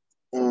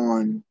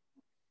on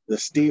the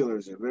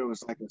Steelers, if it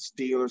was like a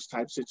Steelers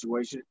type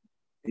situation,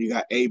 and you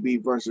got AB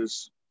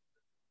versus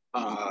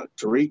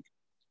Tariq,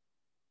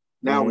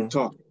 now we're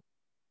talking.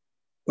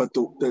 But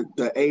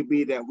the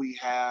AB that we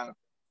have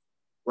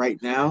right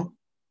now,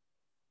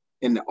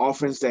 in the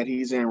offense that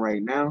he's in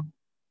right now,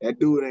 that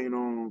dude ain't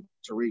on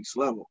Tariq's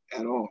level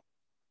at all.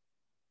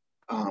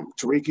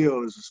 Tyreek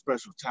Hill is a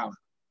special talent.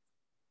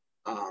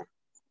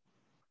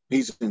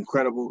 He's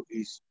incredible.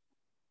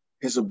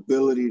 His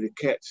ability to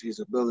catch, his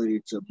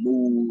ability to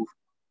move.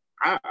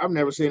 I've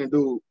never seen a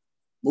dude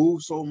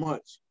move so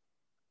much,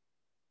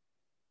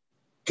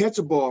 catch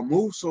a ball,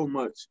 move so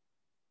much,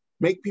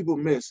 make people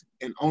miss,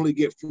 and only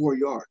get 4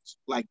 yards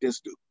like this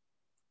dude.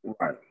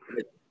 Right.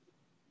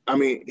 I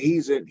mean,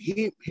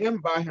 him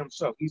by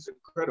himself, he's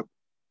incredible.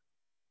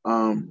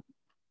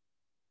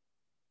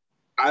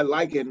 I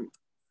liken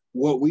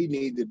what we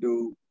need to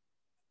do,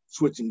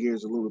 switching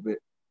gears a little bit,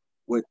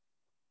 with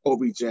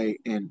OBJ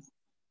and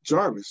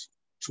Jarvis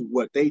to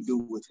what they do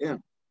with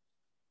him.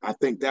 I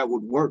think that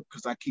would work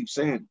because I keep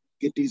saying,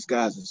 get these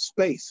guys in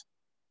space.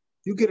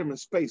 You get them in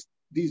space,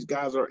 these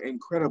guys are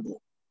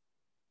incredible.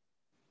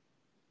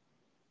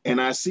 And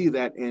I see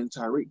that in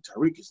Tyreek.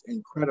 Tyreek is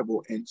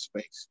incredible in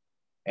space.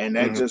 And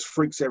that just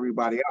freaks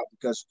everybody out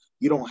because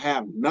you don't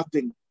have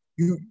nothing.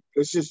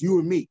 It's just you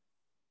and me.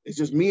 It's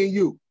just me and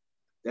you.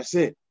 That's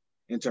it.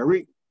 And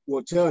Tyreek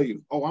will tell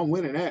you, oh, I'm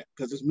winning that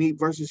because it's me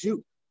versus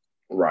you.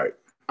 Right.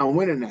 I'm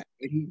winning that.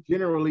 And he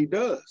generally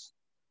does.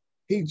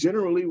 He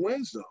generally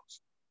wins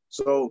those.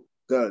 So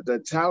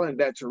the talent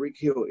that Tyreek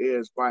Hill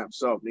is by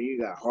himself, then you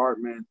got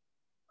Hardman,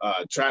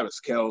 Travis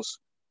Kelce.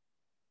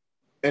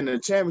 In the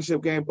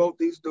championship game, both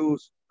these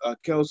dudes,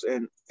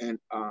 Kelce and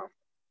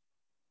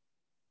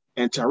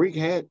Tyreek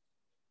had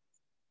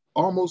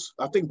almost,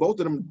 I think both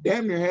of them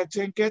damn near had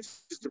 10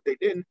 catches if they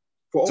didn't,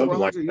 for over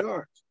 100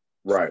 yards.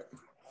 Right.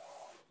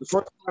 The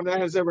first time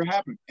that has ever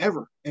happened,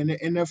 ever, in the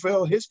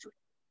NFL history.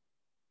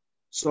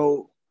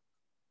 So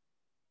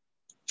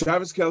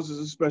Travis Kelce is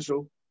a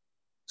special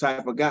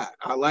type of guy.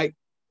 I like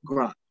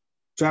Gronk.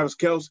 Travis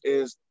Kelce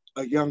is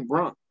a young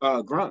Gronk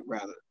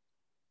rather.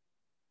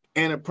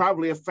 And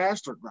probably a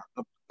faster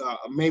Gronk,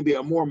 maybe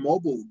a more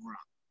mobile Gronk.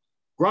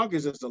 Gronk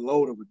is just a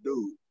load of a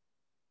dude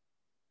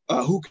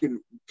who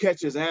can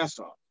catch his ass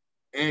off.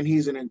 And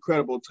he's an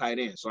incredible tight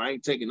end. So I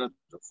ain't taking nothing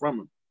from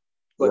him.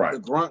 But the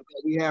Gronk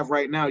that we have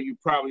right now, you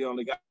probably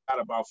only got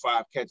about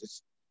 5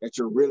 catches that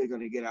you're really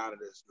going to get out of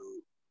this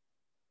dude.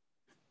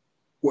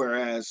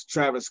 Whereas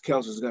Travis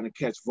Kelce is going to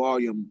catch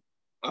volume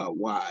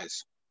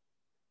wise.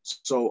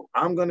 So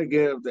I'm going to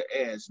give the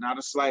edge, not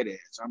a slight edge.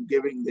 I'm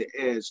giving the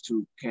edge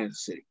to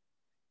Kansas City.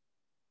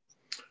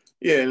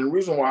 Yeah, and the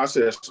reason why I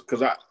said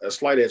a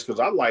slight edge because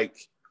I like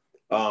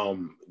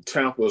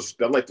Tampa's.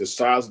 I like the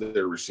size of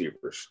their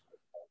receivers.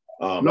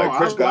 Like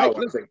Chris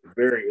Godwin, I think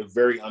is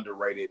very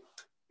underrated.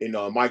 You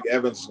know, Mike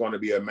Evans is going to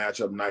be a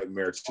matchup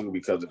nightmare too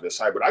because of his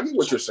height. But I get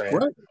what you're saying.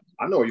 Right.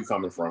 I know where you're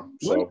coming from.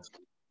 So,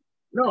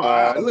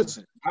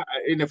 listen.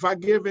 And if I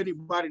give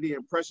anybody the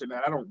impression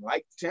that I don't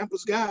like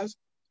Tampa's guys,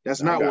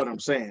 that's not what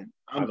I'm saying.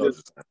 I'm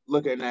just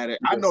looking at it.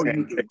 I know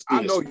you do.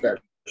 I know you.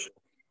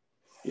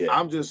 Yeah.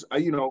 I'm just,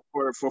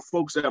 for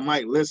folks that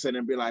might listen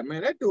and be like,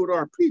 man, that dude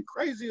RP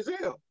crazy as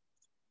hell.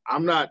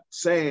 I'm not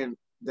saying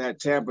that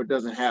Tampa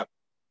doesn't have.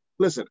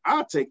 Listen,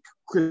 I'll take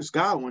Chris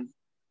Godwin.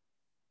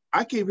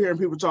 I keep hearing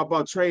people talk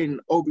about trading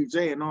OBJ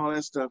and all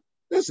that stuff.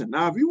 Listen,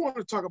 now if you want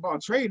to talk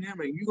about trading him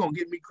and you're going to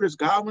get me Chris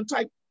Godwin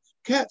type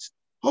cats,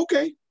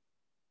 okay.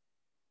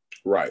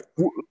 Right.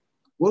 Well,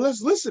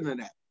 let's listen to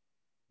that.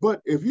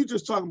 But if you're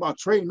just talking about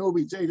trading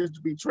OBJ just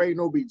to be trading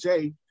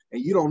OBJ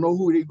and you don't know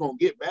who they're going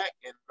to get back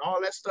and all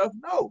that stuff,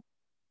 no.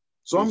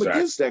 So I'm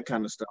against that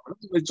kind of stuff. I'm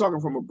really talking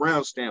from a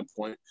Brown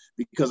standpoint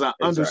because I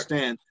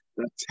understand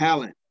the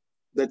talent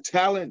the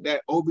talent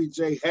that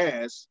OBJ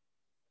has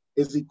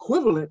is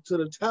equivalent to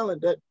the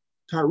talent that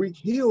Tyreek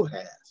Hill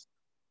has.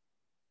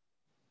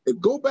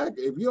 Go back,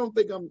 if you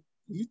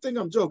think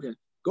I'm joking,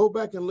 go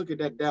back and look at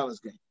that Dallas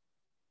game.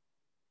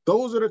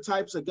 Those are the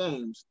types of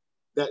games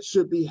that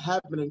should be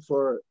happening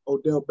for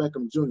Odell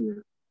Beckham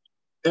Jr.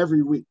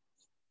 every week.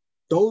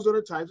 Those are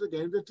the types of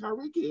games that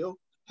Tyreek Hill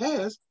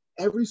has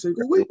every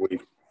single week.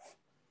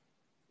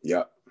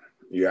 Yep,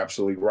 you're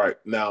absolutely right.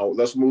 Now,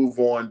 let's move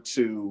on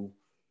to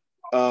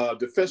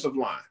defensive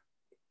line.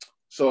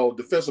 So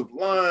defensive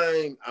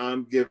line,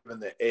 I'm giving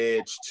the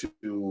edge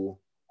to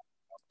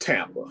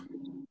Tampa.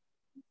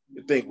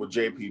 I think with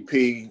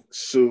JPP,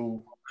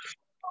 Sue,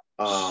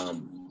 a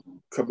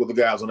couple of the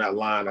guys on that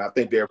line, I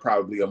think they're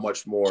probably a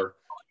much more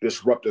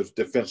disruptive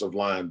defensive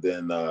line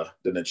than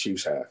the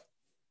Chiefs have.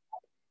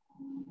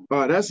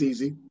 That's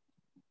easy.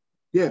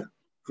 Yeah,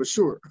 for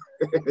sure.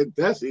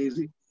 That's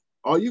easy.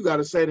 All you got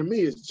to say to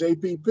me is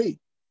JPP.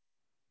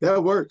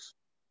 That works.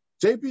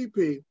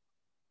 JPP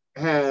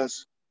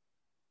has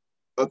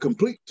a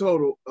complete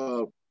total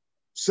of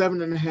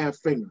 7.5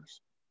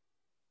 fingers.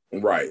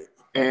 Right.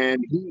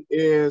 And he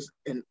is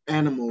an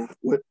animal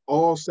with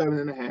all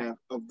 7.5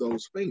 of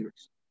those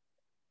fingers.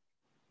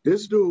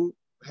 This dude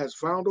has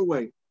found a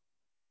way.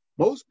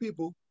 Most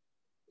people,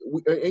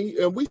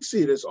 and we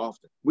see this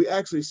often. We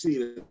actually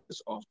see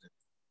this often.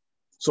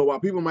 So while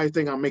people might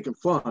think I'm making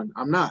fun,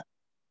 I'm not.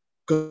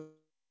 Because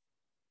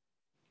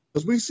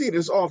we see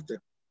this often.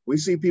 We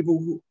see people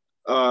who,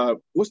 I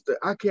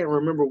can't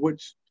remember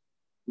which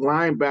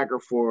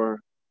linebacker for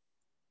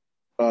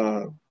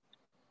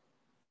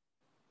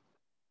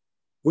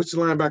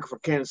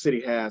Kansas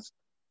City has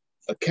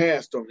a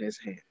cast on his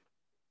hand.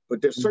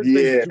 But there's certain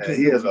things that you can't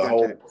he do. Has a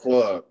whole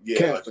club. Yeah,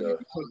 cast on you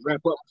can't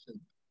wrap up.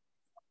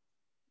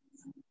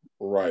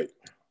 Right.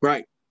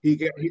 Right.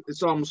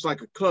 It's almost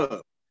like a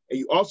club. And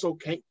you also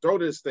can't throw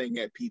this thing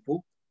at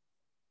people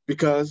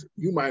because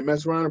you might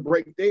mess around and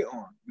break their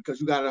arm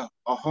because you got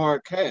a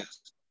hard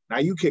cast. Now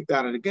you kicked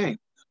out of the game.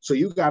 So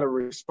you got to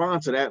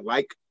respond to that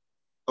like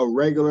a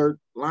regular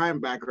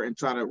linebacker and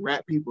try to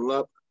wrap people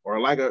up, or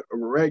like a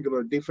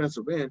regular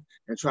defensive end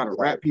and try to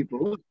wrap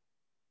people up.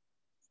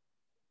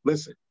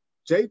 Listen,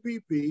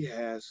 JPP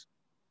has,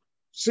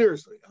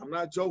 seriously, I'm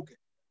not joking,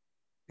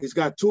 he's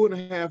got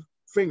 2.5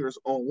 fingers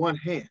on one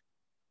hand.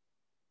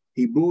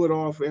 He blew it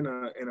off in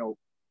a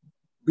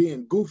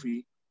being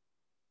goofy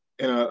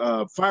in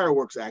a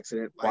fireworks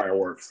accident.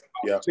 Fireworks,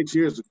 yeah. 7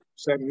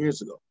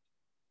 years ago.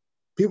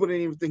 People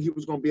didn't even think he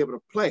was going to be able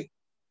to play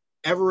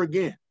ever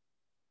again.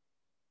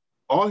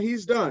 All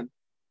he's done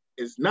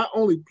is not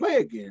only play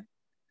again,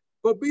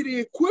 but be the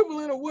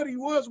equivalent of what he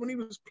was when he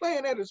was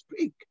playing at his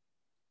peak.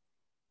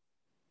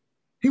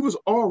 He was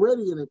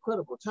already an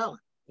incredible talent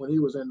when he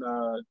was in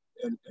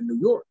New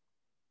York.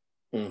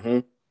 Mm-hmm.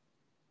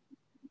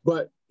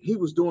 But he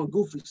was doing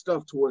goofy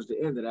stuff towards the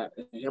end of that,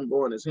 and him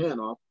blowing his hand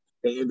off.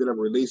 They ended up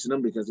releasing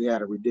him because he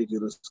had a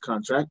ridiculous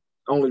contract.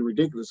 Only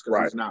ridiculous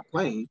because he's not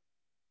playing.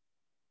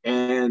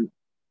 And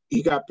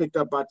he got picked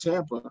up by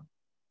Tampa,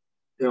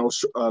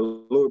 a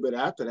little bit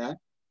after that.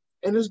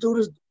 And this dude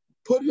has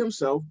put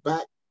himself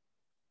back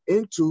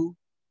into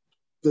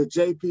the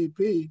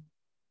JPP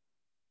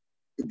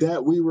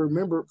that we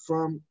remember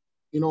from,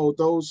 the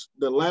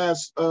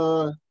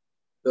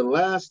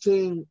last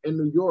team in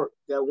New York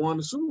that won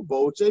the Super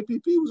Bowl.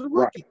 JPP was a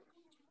rookie.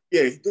 Right.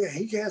 Yeah,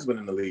 he has been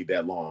in the league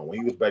that long. When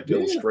he was back there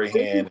with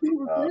Strahan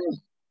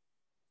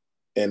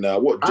and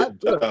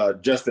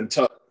Justin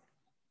Tuck.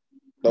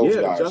 Those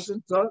guys.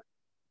 Justin Tuck.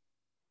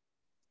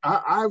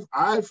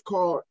 I've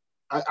called.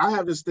 I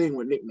have this thing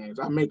with nicknames.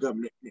 I make up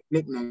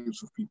nicknames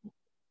for people.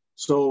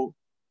 So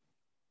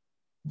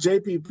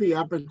JPP,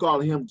 I've been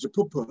calling him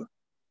Japupa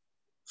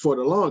for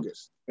the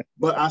longest,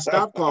 but I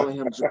stopped calling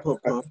him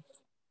Japupa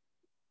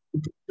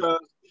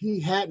because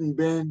he hadn't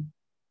been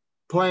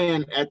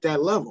playing at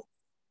that level.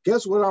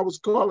 Guess what I was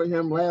calling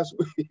him last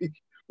week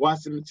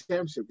watching the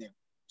championship game?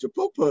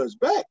 Japupa is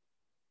back.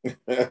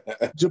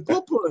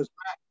 Japupa is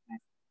back.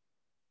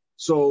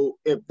 So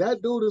if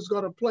that dude is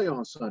going to play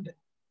on Sunday,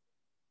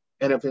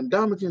 and if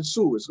Ndamukong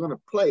Suh is going to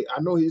play,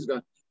 I know he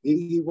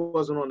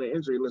wasn't on the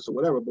injury list or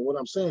whatever, but what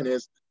I'm saying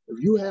is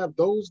if you have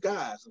those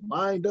guys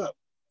lined up,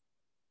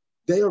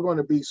 they are going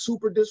to be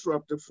super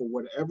disruptive for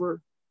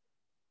whatever,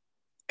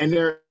 and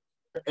their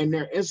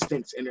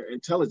instincts and their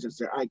intelligence,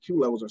 their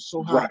IQ levels are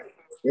so high,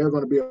 they're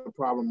going to be a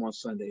problem on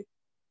Sunday.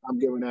 I'm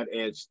giving that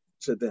edge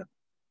to them.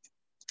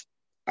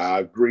 I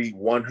agree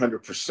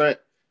 100%.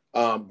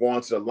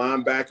 Going to the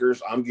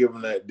linebackers, I'm giving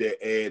the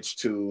edge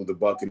to the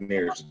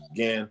Buccaneers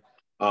again.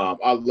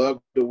 I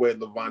love the way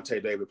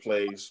Levante David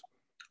plays.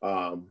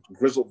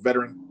 Grizzled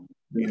veteran,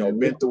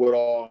 been through it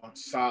all,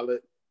 solid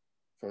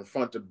from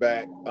front to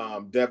back.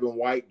 Devin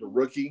White, the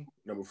rookie,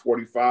 number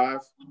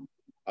 45.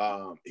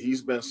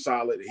 He's been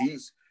solid.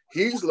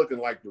 He's looking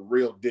like the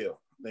real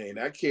deal. Man,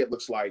 that kid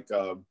looks like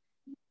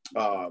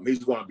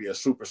he's going to be a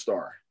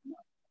superstar.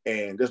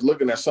 And just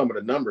looking at some of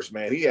the numbers,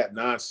 man, he had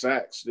 9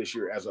 sacks this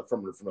year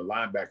from the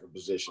linebacker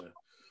position,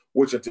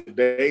 which in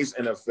today's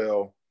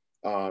NFL,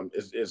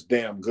 is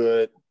damn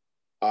good.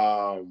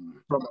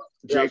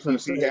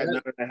 JPP had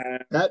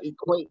 9.5. That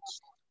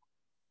equates.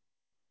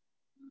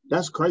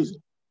 That's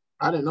crazy.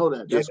 I didn't know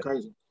that. That's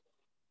crazy.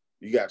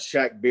 You got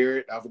Shaq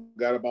Barrett. I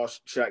forgot about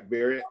Shaq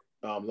Barrett,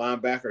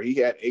 linebacker. He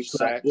had 8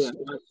 sacks. Yeah.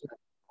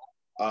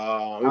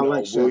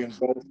 William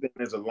Bolton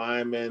is a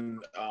lineman.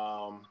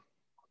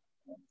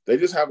 They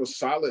just have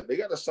they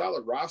got a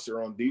solid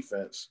roster on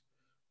defense.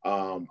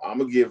 I'm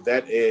gonna give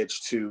that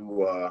edge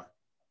to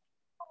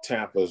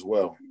Tampa as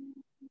well.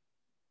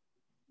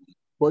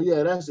 Well,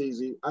 yeah, that's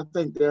easy. I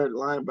think their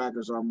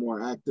linebackers are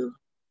more active.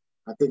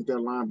 I think their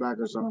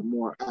linebackers are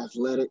more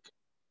athletic.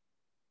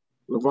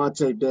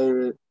 Lavonte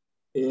David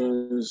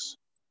is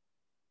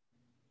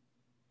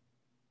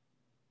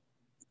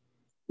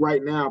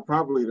right now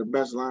probably the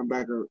best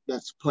linebacker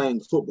that's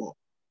playing football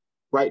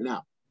right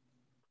now,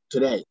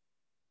 today.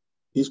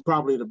 He's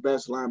probably the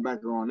best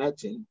linebacker on that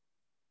team.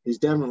 He's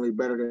definitely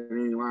better than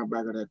any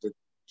linebacker that the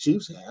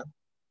Chiefs have.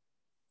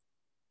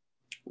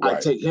 Right.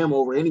 I take him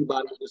over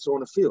anybody that's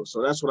on the field.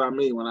 So that's what I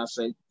mean when I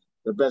say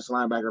the best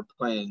linebacker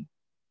playing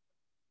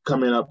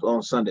coming up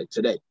on Sunday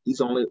today. He's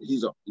one of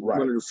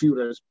the few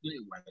that's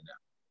playing right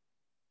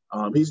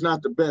now. He's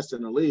not the best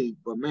in the league,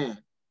 but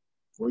man,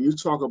 when you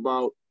talk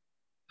about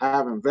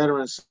having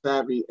veteran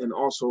savvy and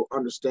also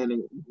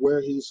understanding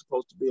where he's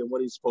supposed to be and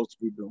what he's supposed to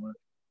be doing,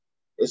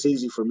 it's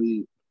easy for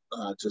me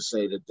to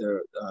say that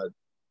they're,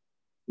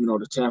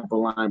 the Tampa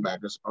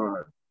linebackers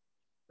are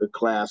the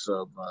class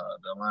of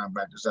the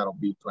linebackers that'll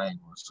be playing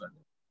on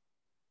Sunday.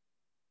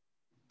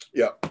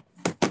 Yeah.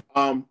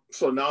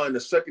 So now in the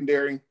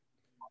secondary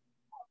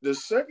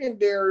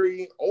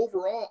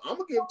overall, I'm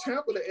gonna give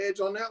Tampa the edge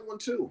on that one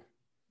too.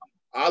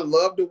 I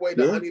love the way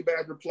the Honey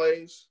Badger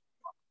plays.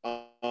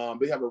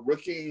 They have a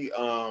rookie.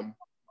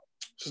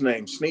 What's his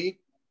name? Snead.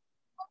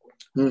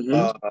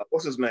 Mm-hmm.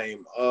 What's his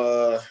name?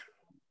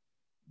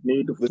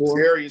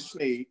 Darius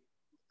Snead.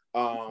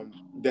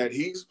 That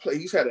he's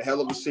had a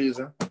hell of a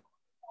season,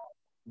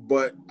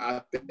 but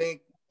I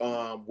think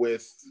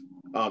with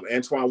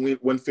Antoine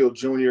Winfield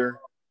Jr.,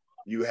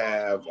 you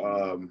have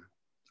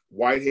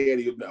Whitehead,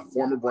 a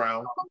former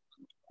Brown,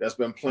 that's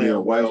been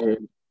playing well.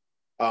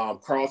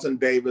 Carlton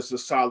Davis, a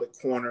solid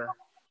corner.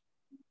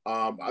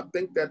 I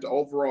think that the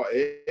overall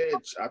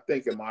edge,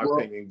 in my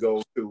opinion,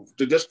 goes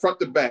to just front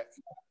to back,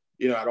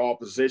 at all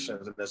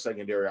positions in the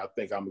secondary. I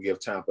think I'm going to give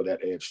Tampa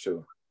that edge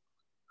too.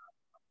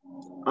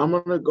 I'm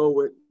going to go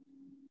with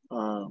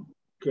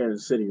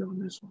Kansas City on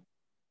this one.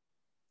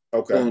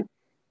 Okay. And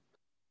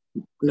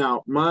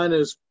now, mine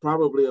is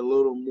probably a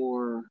little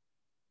more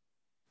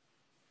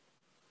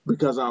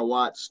because I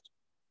watched,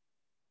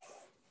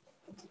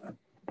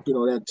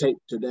 that tape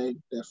today,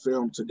 that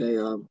film today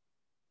of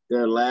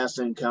their last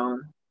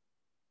encounter.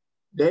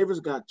 Davis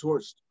got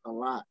torched a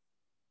lot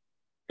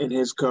in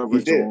his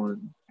coverage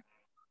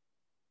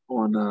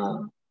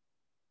on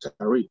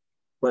Tyreek.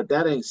 But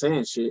that ain't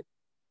saying shit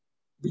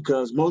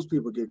because most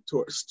people get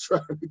torched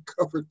trying to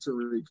cover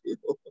Tyreek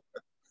Hill.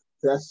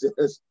 That's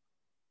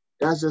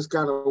just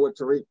kind of what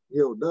Tyreek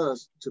Hill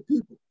does to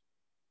people.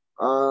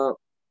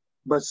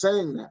 But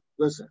saying that,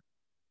 listen,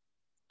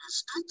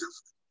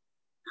 instinctively,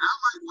 and I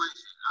like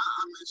Whitehead.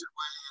 I mentioned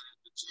Whitehead in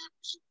the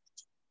championship.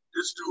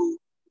 This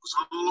dude was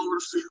all over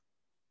the field.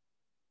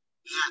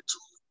 He had 2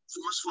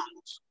 forced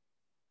fumbles.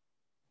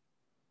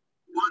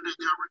 One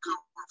that got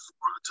recovered for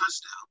a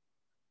touchdown.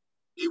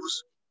 He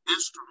was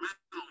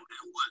instrumental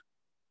in what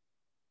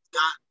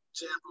got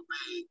Tampa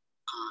Bay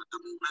the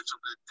momentum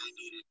that they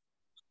needed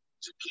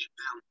to keep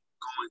them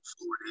going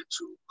forward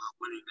into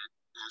winning the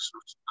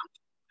national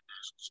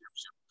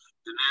championship,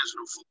 the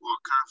National Football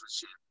Conference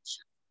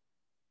championship.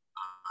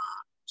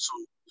 So,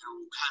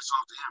 hats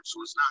off to him. So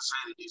it's not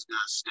saying that these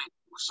guys stink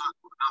or suck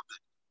or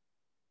nothing.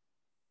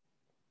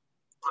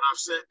 But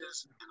I've said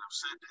this, and I've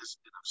said this,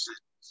 and I've said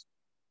this.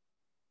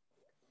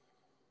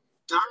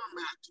 Tyrann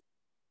Mathieu,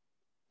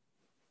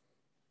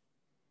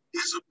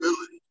 his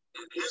ability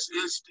and his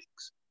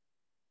instincts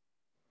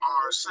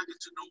are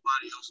second to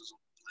nobody else's on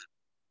the planet.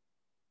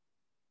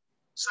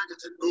 Second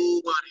to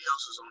nobody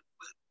else's on the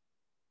planet.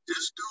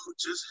 This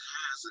dude just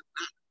has a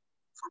knack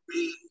for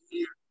being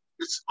here.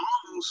 It's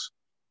almost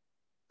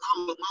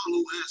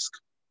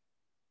Palomalu-esque.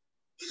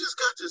 He just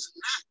got this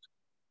knack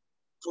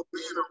for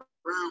being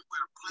around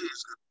where the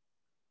players are.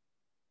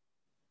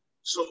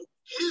 So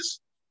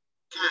his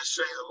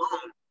cachet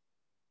alone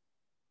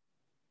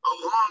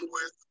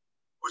with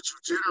what you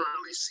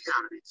generally see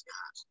out of these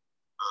guys,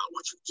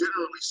 what you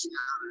generally see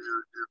out of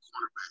their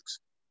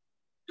cornerbacks.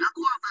 Their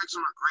cornerbacks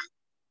aren't great,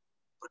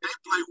 but they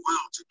play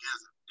well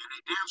together, and they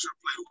damn sure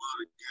play well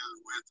together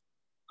with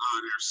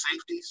their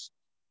safeties.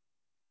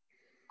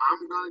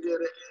 I'm going to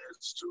get an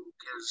edge to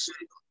Kansas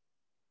City.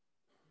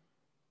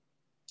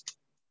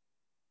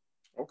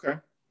 Okay.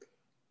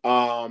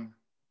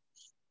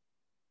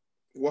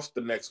 What's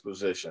the next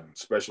position?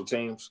 Special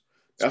teams?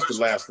 That's the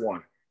last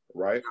one,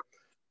 right?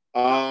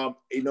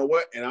 You know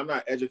what? And I'm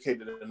not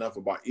educated enough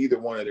about either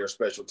one of their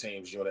special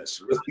teams units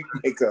to really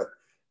make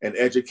an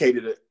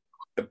educated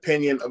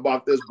opinion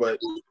about this, but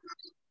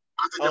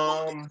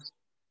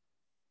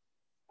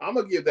I'm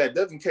gonna give that.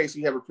 Doesn't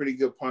Casey have a pretty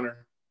good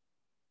punter?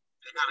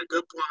 They got a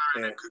good punter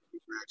and a good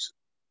action.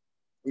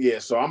 Yeah,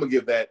 so I'm gonna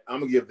give the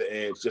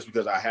edge just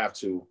because I have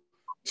to.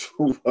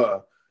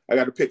 I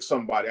got to pick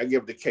somebody. I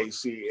give it to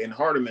KC and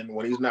Hardiman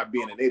when he's not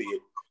being an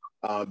idiot.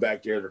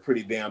 Back there, they're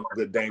pretty damn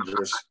good,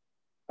 dangerous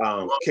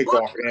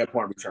kickoff and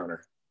punt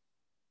returner.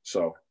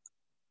 So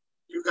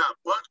you got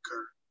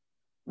Butker.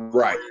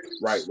 Right.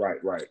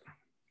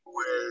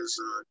 Where's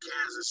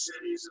Kansas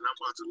City's, and I'm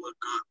about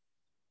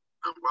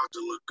to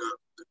look up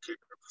the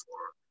kicker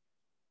for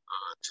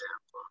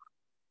Tampa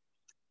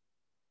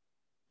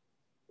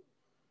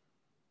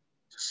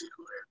to see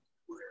who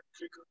their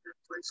kicker, their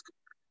place kicker.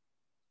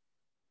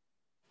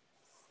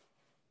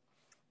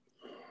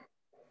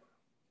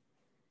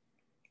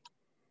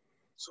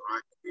 So I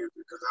can give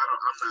because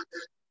I'm not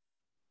that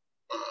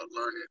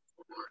learned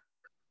on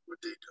what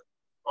they do.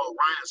 Oh,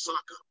 Ryan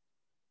Saka.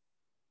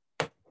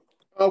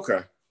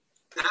 Okay.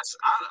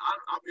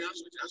 I'll be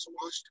honest with you, that's a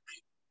wash to me.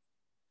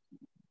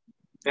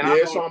 And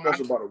it's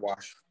almost about a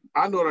wash.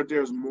 I know that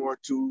there's more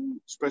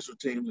to special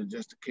teams than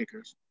just the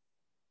kickers,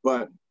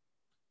 but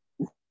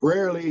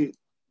rarely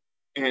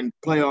in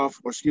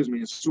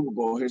in Super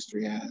Bowl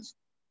history has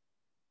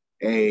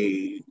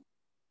a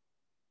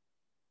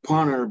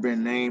punter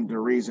been named the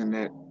reason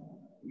that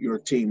your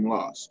team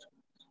lost.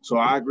 So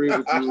I agree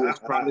with you. It's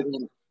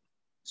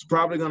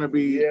probably going to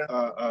be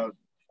a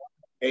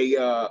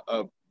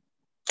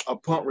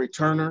punt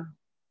returner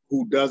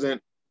who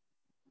doesn't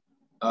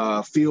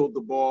field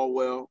the ball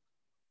well,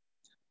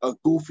 a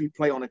goofy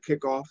play on a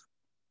kickoff,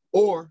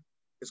 or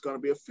it's going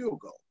to be a field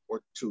goal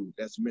or two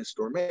that's missed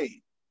or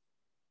made.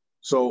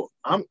 So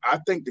I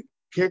think the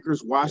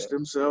kickers wash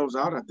themselves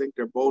out. I think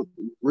they're both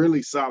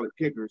really solid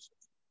kickers.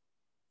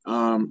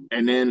 And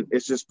then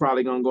it's just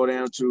probably going to go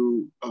down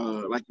to,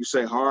 like you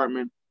say,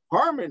 Hardman.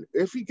 Hardman,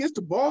 if he gets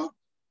the ball,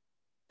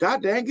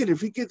 God dang it,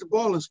 if he gets the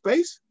ball in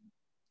space.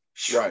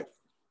 Right.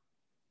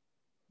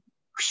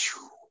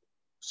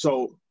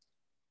 So,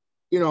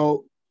 I'm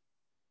going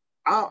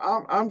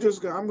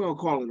to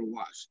call it a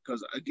wash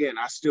because, again,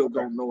 I still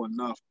don't know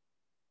enough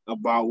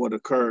about what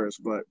occurs,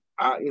 but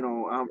I'm just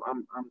going to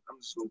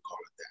call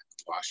it that.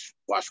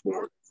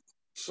 Washboard.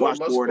 So let's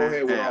go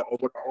ahead with our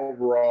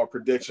overall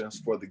predictions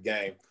for the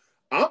game.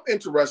 I'm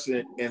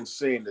interested in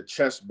seeing the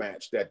chess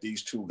match that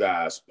these two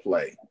guys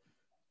play.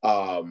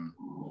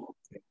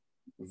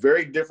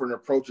 Very different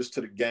approaches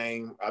to the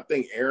game. I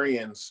think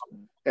Arians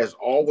has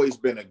always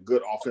been a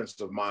good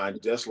offensive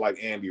mind, just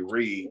like Andy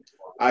Reid.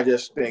 I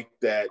just think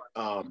that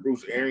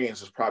Bruce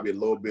Arians is probably a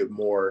little bit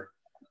more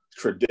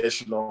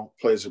traditional,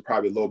 plays are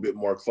probably a little bit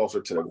more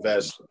closer to the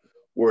vest,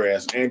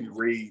 whereas Andy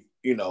Reid,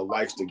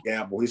 likes to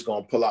gamble. He's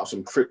going to pull out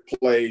some trick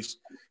plays.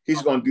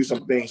 He's going to do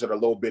some things that are a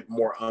little bit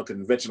more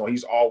unconventional.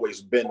 He's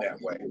always been that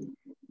way,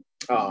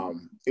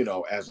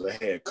 as a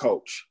head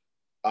coach.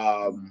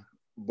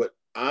 But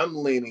I'm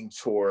leaning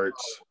towards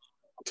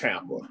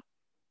Tampa.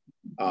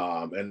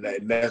 And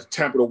that's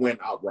Tampa to win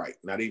outright,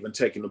 not even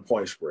taking the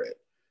point spread.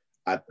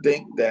 I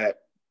think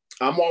that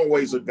I'm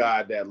always a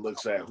guy that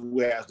looks at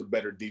who has the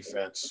better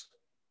defense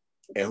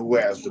and who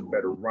has the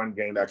better run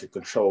game that can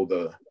control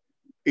the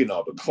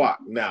clock.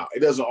 Now, it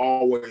doesn't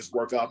always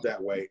work out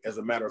that way. As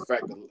a matter of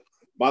fact,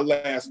 my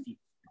last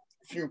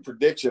few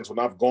predictions when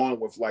I've gone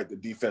with like the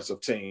defensive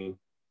team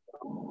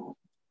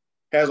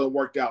hasn't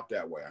worked out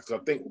that way. Because I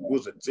think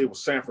it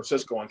was San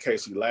Francisco and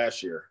KC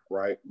last year,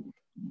 right?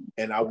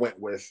 And I went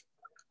with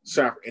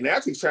San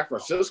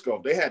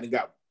Francisco, they hadn't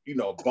got,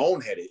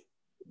 boneheaded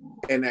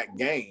in that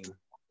game.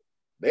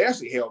 They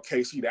actually held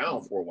KC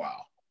down for a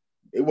while.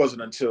 It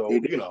wasn't until, they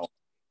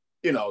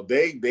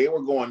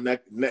were going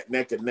neck and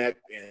neck,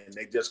 and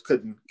they just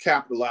couldn't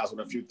capitalize on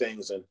a few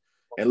things and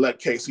let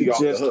KC off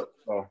the hook.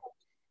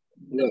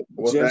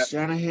 So,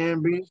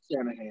 Shanahan being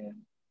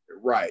Shanahan.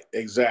 Right,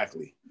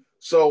 exactly.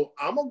 So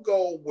I'm going to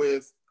go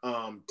with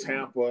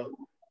Tampa.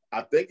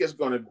 I think it's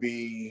going to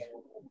be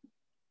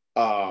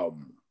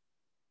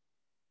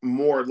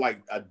more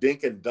like a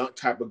dink and dunk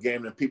type of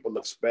game than people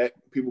expect.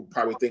 People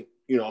probably think,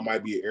 it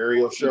might be an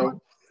aerial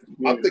show.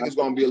 I think it's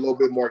going to be a little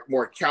bit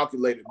more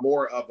calculated,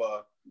 more of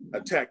a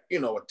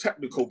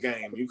technical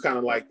game. You kind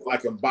of like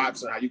in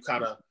boxing, how you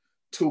kind of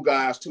two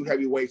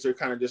heavyweights, they're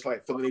kind of just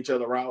like filling each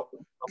other out,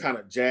 kind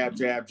of jab,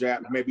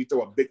 maybe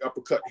throw a big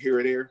uppercut here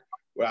or there.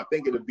 But I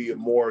think it'll be a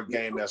more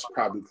game that's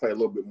probably play a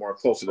little bit more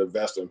closer to the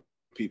vest than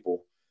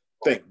people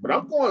think. But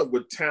I'm going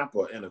with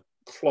Tampa in a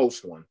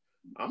close one.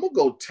 I'm going to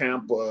go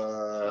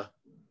Tampa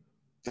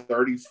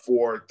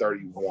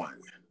 34-31.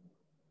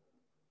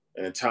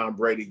 And Tom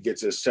Brady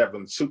gets his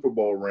 7th Super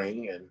Bowl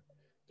ring, and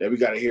then we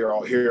got to hear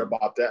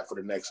about that for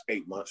the next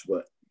 8 months,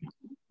 but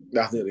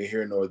nothing to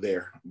here nor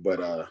there.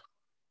 But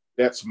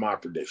that's my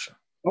prediction.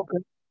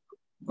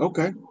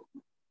 Okay.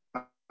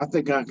 I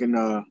think I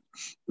can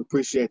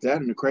appreciate that.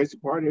 And the crazy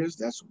part is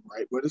that's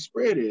right where the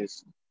spread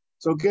is.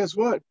 So guess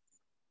what?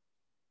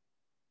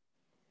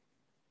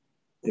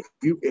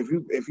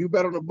 If you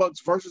bet on the Bucks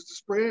versus the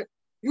spread,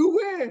 you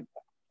win.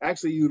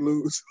 Actually, you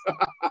lose.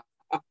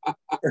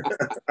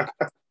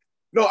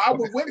 No, I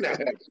would win that.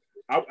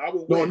 I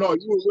would No, win. no,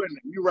 you were winning.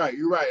 You're right.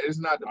 You're right. It's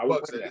not the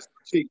Bucks. It's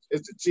the Chiefs.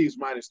 It's the Chiefs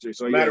 -3.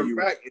 So matter yeah, of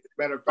fact,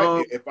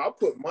 if I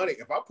put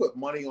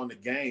money on the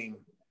game,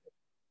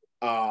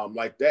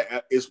 like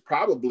that, it's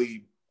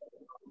probably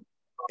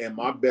in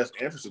my best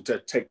interest to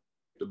take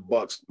the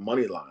Bucks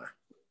money line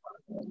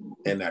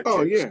in that case.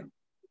 Oh yeah,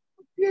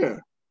 yeah.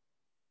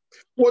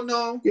 Well,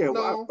 no, Yeah,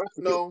 no,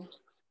 no.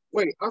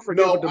 Wait, I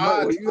forget what the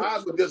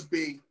odds would just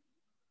be.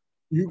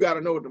 You got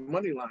to know what the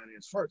money line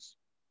is first,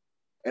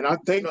 and I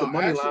think the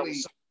money line.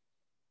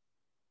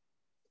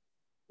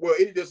 Well,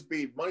 it just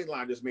be money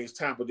line. Just means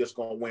Tampa just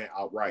gonna win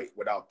outright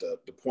without the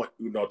point.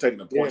 Taking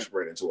the point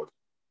spread into it.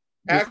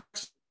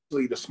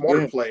 Actually, the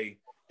smarter play,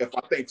 if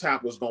I think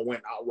Tampa is gonna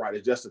win outright,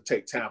 is just to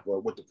take Tampa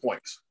with the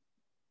points.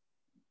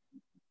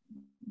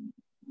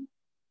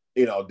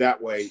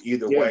 That way,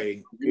 either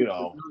way, you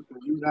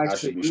would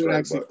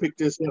actually pick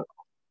this up.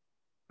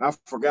 I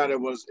forgot it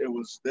was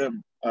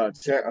them.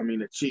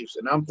 The Chiefs,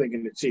 and I'm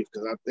thinking the Chiefs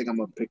because I think I'm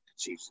gonna pick the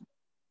Chiefs.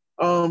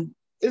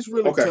 It's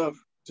really tough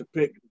to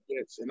pick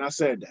against, and I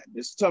said that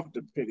it's tough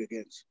to pick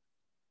against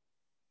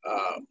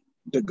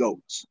the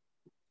GOATs.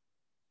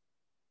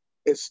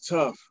 It's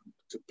tough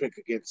to pick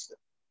against them.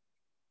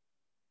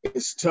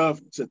 It's tough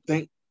to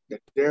think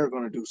that they're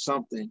going to do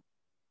something,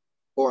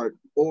 or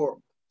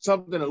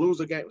something to lose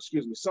a game.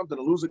 Something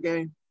to lose a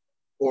game,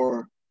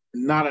 or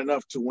not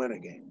enough to win a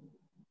game.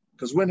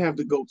 Because when have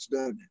the GOATs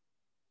done that?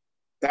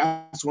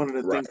 That's one of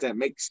the things that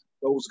makes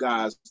those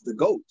guys the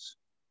GOATs.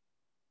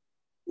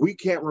 We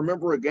can't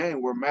remember a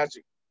game where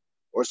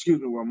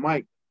where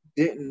Mike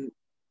didn't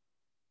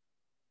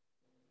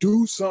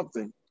do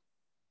something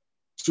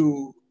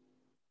to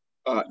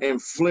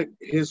inflict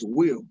his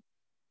will,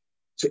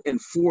 to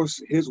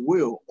enforce his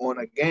will on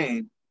a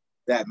game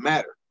that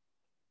mattered.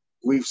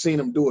 We've seen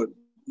him do it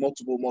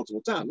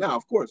multiple times. Now,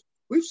 of course,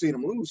 we've seen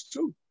him lose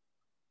too.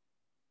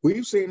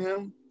 We've seen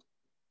him,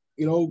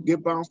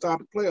 get bounced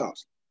out of the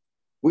playoffs.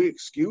 We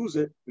excuse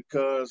it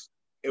because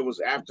it was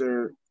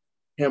after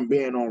him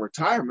being on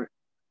retirement.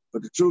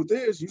 But the truth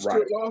is, you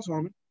still lost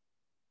on him.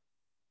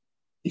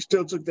 You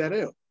still took that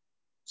L.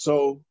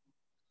 So,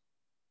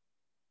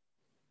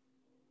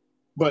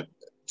 but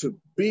to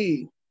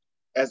be,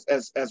 as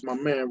my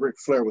man Ric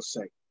Flair would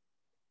say,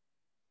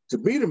 to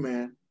be the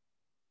man,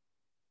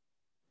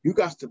 you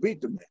got to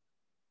beat the man.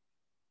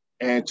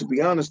 And to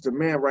be honest, the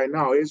man right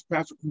now is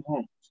Patrick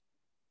Mahomes.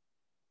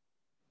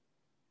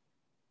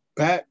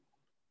 Pat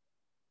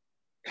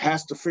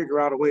has to figure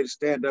out a way to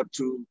stand up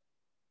to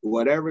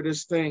whatever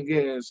this thing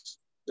is,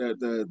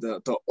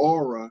 the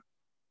aura,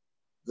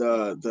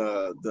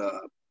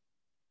 the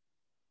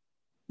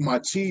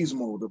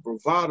machismo, the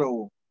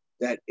bravado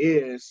that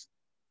is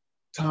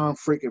Tom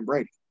freaking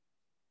Brady.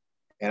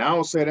 And I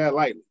don't say that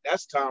lightly.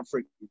 That's Tom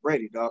freaking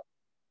Brady, dog.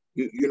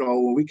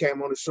 When we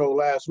came on the show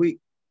last week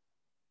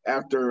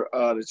after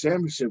the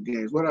championship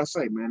games, what did I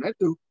say, man? That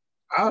dude,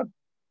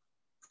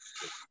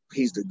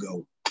 he's the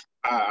GOAT.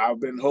 I've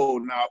been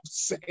holding out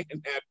saying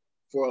that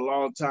for a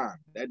long time.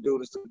 That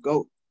dude is the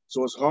GOAT.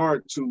 So it's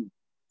hard to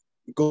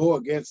go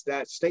against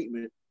that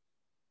statement.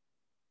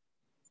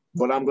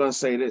 But I'm going to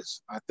say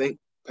this. I think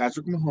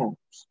Patrick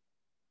Mahomes,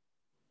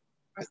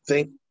 I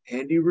think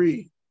Andy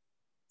Reid,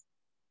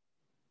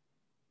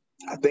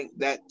 I think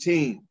that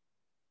team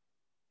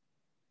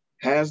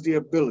has the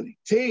ability,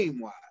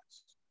 team-wise,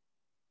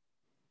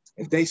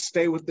 if they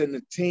stay within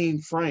the team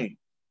frame,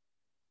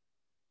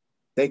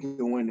 they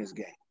can win this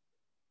game.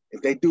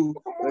 If they do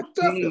a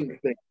team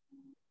thing,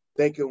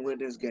 they can win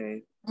this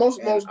game. Most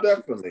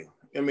definitely.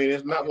 I mean,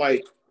 it's not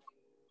like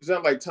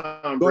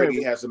Tom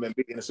Brady hasn't been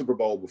beaten in the Super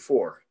Bowl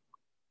before,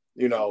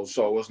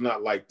 so it's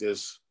not like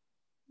this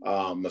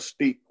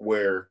mystique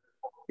where,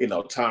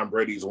 Tom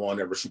Brady's won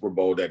every Super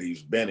Bowl that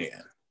he's been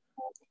in.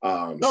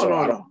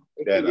 No.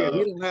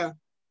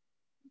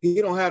 He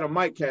don't have a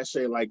Mike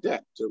cachet like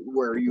that to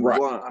where you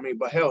won. I mean,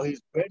 but hell,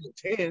 he's been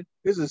to 10.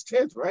 This is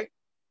 10th, right?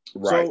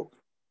 Right. So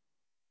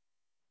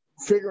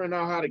figuring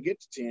out how to get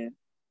to 10,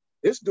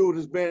 this dude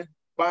has been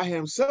by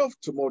himself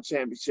to more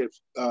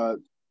championships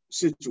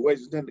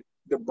situations than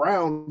the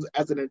Browns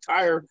as an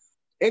entire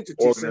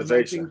entity,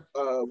 organization.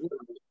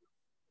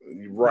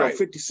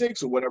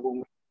 56 or whatever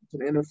to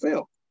the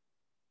NFL.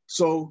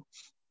 So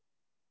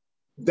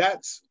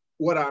that's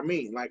what I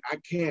mean. Like, I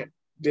can't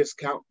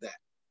discount that.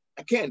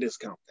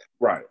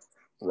 Right.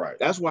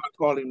 That's why I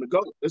call him the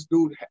GOAT. This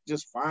dude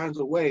just finds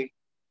a way,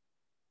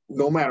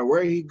 no matter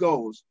where he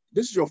goes.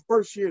 This is your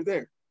first year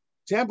there.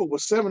 Tampa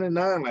was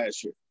 7-9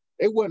 last year.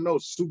 It wasn't no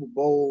Super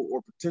Bowl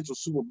or potential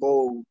Super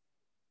Bowl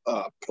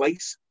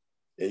place.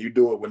 And you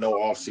do it with no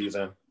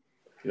offseason,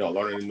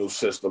 learning a new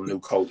system, new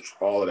coach,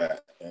 all of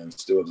that, and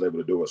still was able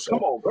to do it. So,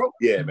 come on, bro.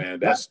 Yeah, man,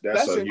 that's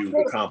a huge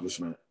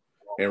accomplishment.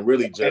 And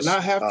really just and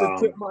I have to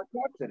tip my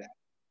cap to that.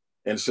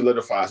 And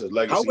solidifies his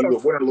legacy. You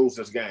would win or lose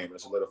this game, it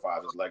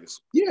solidifies his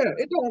legacy. Yeah,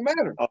 it don't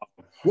matter.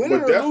 Win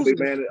or lose,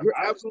 man. You're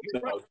absolutely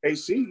right.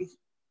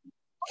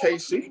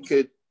 KC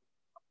could,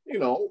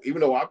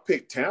 even though I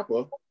picked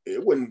Tampa,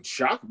 it wouldn't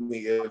shock me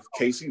if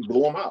KC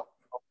blew them out.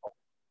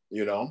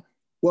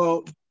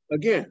 Well,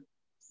 again,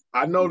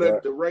 I know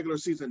that the regular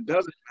season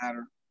doesn't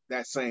matter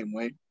that same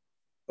way,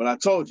 but I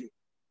told you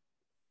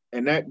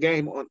in that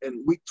game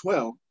in week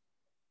 12,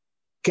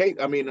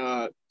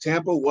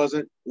 Tampa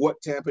wasn't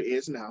what Tampa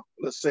is now.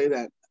 Let's say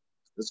that.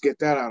 Let's get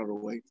that out of the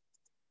way.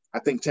 I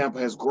think Tampa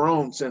has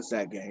grown since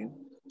that game,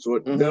 so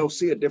they'll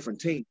see a different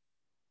team.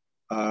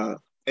 And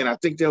I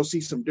think they'll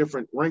see some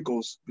different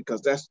wrinkles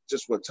because that's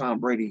just what Tom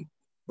Brady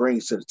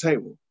brings to the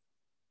table.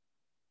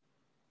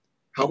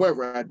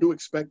 However, I do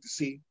expect to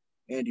see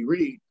Andy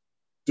Reid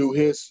do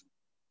his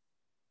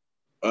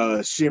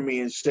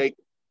shimmy and shake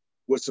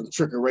with some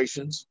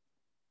trickerations.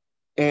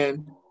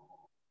 And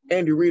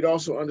Andy Reid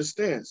also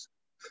understands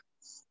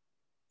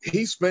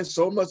he spent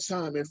so much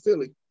time in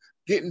Philly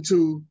getting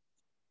to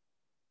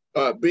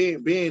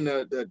being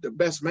the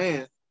best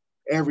man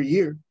every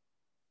year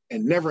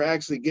and never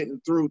actually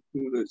getting through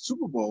to the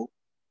Super Bowl.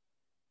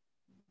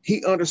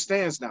 He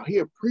understands now. He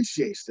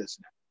appreciates this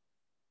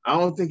now. I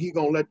don't think he's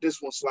gonna let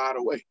this one slide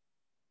away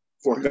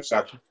for him.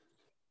 Gotcha.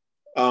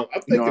 I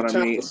think you know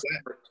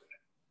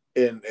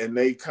and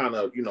they kind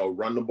of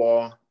run the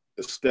ball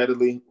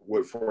steadily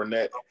with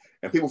Fournette,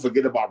 and people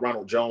forget about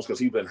Ronald Jones because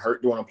he's been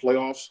hurt during the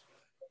playoffs.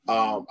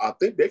 I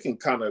think they can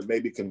kind of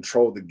maybe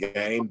control the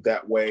game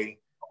that way,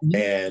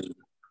 and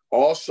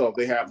also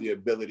they have the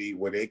ability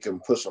where they can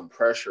put some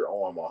pressure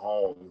on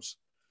Mahomes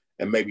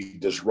and maybe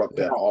disrupt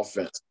that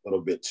offense a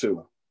little bit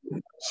too.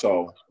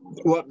 So,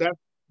 well,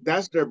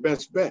 that's their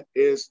best bet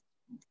is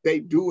they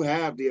do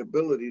have the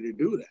ability to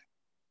do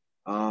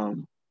that.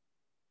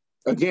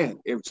 Again,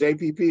 if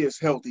JPP is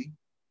healthy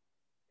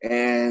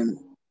and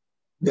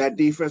that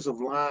defensive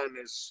line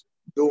is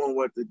doing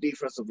what the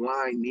defensive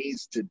line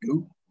needs to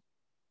do,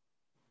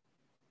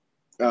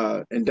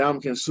 and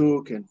Ndamukong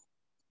Suh can,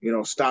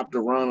 stop the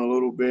run a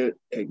little bit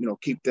and,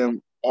 keep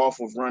them off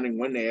of running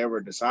when they ever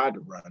decide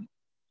to run,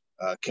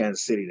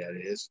 Kansas City, that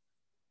is,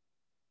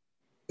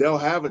 they'll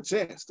have a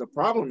chance. The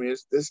problem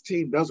is this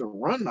team doesn't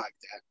run like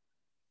that.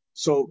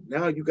 So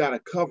now you got to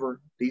cover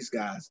these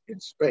guys in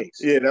space.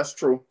 Yeah, that's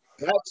true.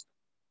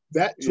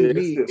 That to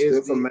me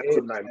is the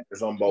mental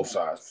nightmares on both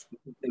sides.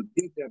 They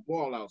get that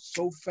ball out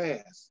so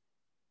fast,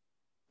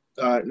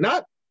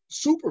 not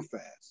super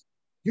fast.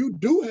 You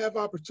do have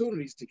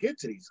opportunities to get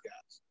to these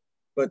guys,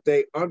 but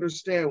they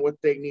understand what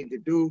they need to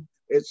do.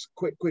 It's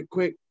quick,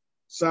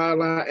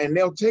 sideline, and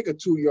they'll take a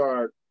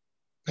 2-yard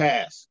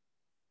pass.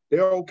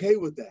 They're okay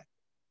with that.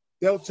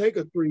 They'll take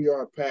a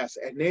 3-yard pass,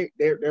 and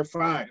they're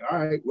fine. All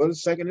right, well,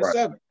 it's 2nd and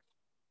 7.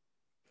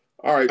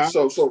 All right,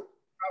 so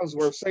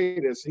Ellsworth say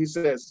this. He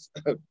says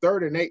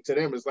 3rd and 8 to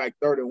them is like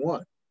 3rd and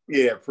 1.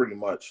 Yeah, pretty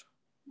much,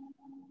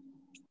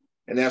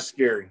 and that's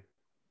scary.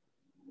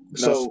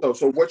 So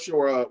what's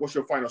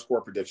your final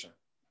score prediction?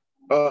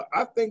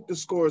 I think the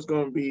score is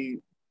going to be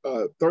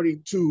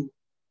 32.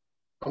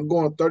 I'm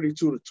going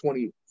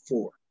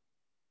 32-24.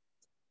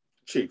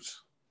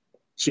 Chiefs.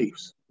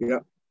 Yeah.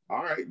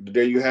 All right,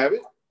 there you have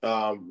it.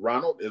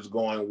 Ronald is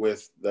going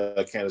with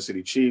the Kansas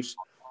City Chiefs.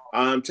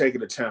 I'm taking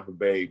the Tampa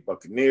Bay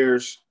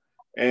Buccaneers,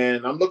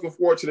 and I'm looking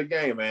forward to the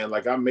game, man.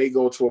 Like, I may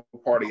go to a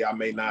party, I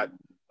may not.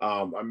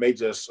 I may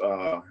just, me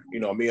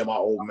and my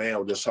old man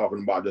were just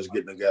talking about just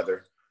getting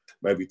together,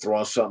 maybe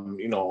throwing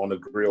something, on the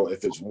grill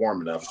if it's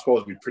warm enough. It's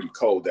supposed to be pretty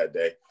cold that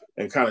day,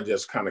 and kind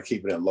of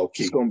keeping it low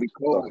key. It's going to be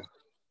cold.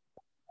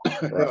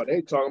 Right.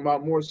 They talking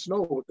about more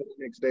snow within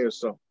the next day or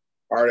so.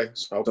 Are they?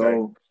 Okay.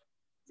 So,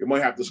 you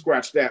might have to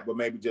scratch that, but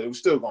maybe we're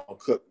still going to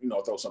cook,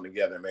 throw something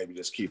together and maybe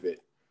just keep it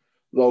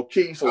low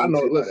key. So I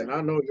know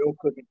your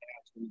cooking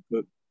ass going to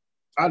cook.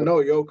 I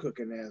know your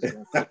cooking ass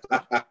going to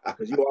cook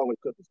because you always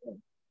cook the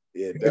same.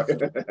 Yeah,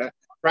 definitely.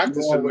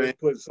 Practicing, man.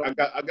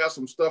 I got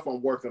some stuff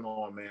I'm working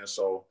on, man.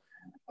 So,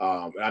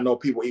 and I know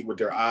people eat with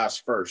their eyes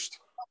first.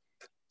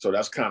 So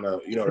that's kind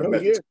of, the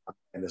method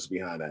and that's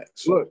behind that.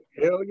 So. Look,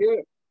 hell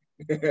yeah.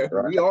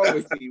 Right. We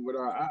always eat with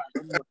our eyes.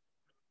 Like,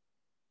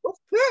 what's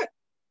that?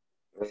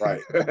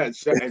 Right. And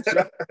for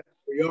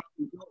y'all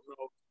who don't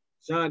know,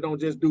 Sean don't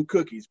just do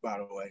cookies, by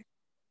the way.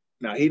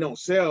 Now, he don't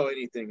sell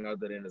anything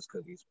other than his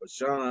cookies, but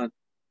Sean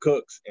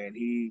cooks, and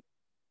he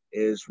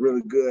is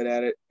really good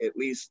at it. At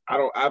least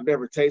I've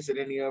never tasted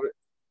any of it,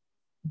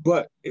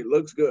 but it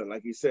looks good.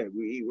 Like you said,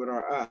 we eat with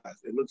our eyes.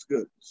 It looks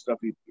good. Stuff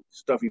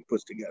he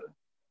puts together.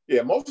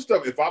 Yeah, most of the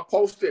stuff, if I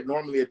post it,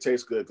 normally it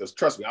tastes good because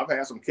trust me, I've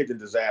had some kitchen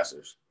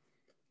disasters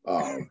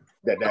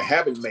that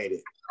haven't made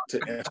it to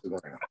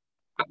Instagram.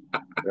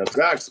 Because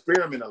I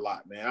experiment a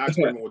lot, man. I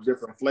experiment with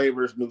different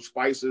flavors, new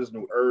spices,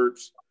 new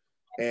herbs,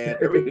 and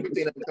everything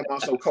doesn't come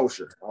out so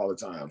kosher all the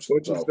time.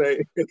 What you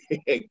say?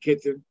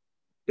 Kitchen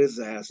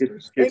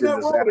disasters. Ain't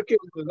nothing wrong with a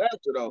kitchen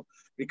disaster, though,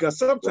 because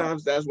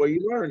sometimes that's where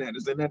you learn that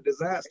is in that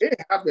disaster. It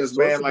happens,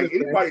 man. Like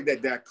anybody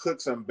that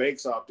cooks and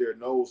bakes out there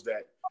knows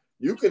that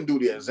you can do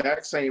the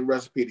exact same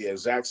recipe the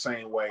exact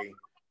same way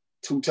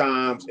 2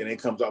 times and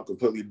it comes out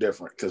completely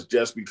different. Because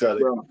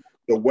the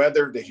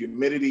weather, the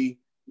humidity,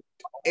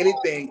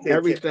 anything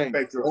can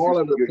affect your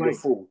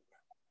food,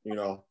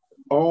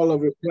 All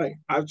of it play.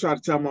 I try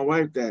to tell my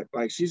wife that.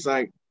 Like, she's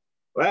like,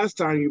 last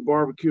time you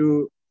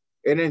barbecued,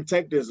 it didn't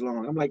take this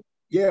long. I'm like,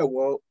 yeah,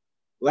 well,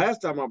 last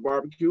time I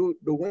barbecued,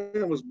 the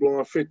wind was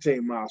blowing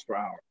 15 miles per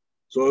hour.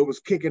 So it was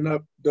kicking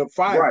up the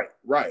fire.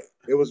 Right.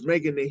 It was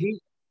making the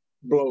heat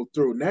blow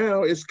through.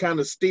 Now it's kind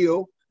of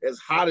still. It's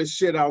hot as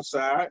shit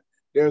outside.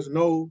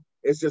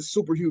 It's just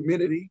super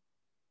humidity.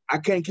 I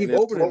can't keep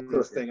opening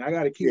this thing. I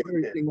got to keep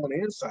everything on the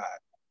inside.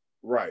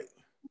 Right.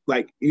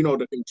 Like,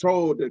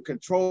 the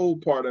control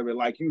part of it,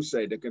 like you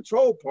say, the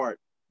control part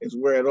is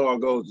where it all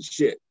goes to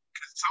shit.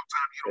 Because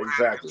sometimes you don't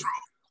have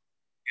control.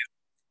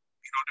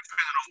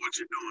 Depending on what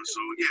you're doing.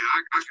 So yeah,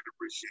 I can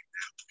appreciate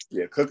that.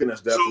 Yeah, cooking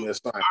is definitely a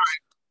science. All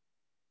right.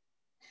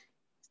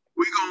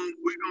 We're gonna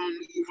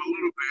move a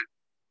little bit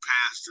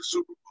past the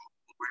Super Bowl.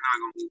 We're not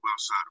gonna move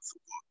outside of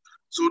football.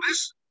 So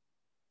this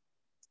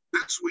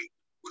week,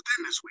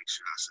 within this week,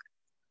 should I say,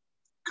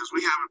 because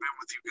we haven't been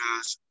with you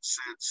guys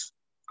since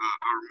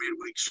our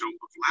midweek show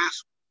of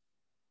last week.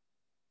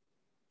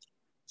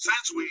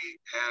 Since we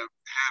have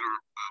had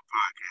our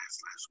podcast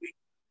last week,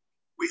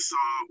 we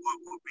saw what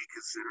would be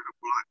considered a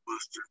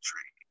blockbuster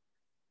trade.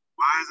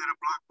 Why is it a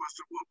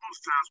blockbuster? Well,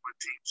 most times when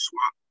teams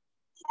swap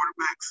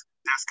quarterbacks,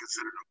 that's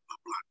considered a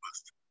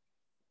blockbuster.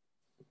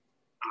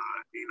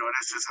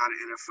 That's just how the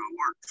NFL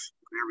works.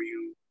 Whenever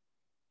you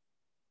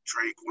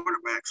trade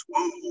quarterbacks,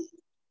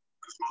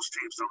 because most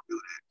teams don't do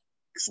that,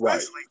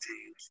 especially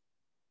teams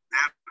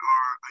that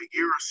are a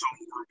year or so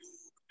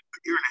removed, a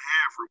year and a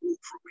half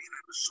removed from being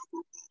in the Super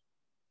Bowl.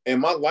 In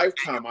my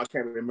lifetime, I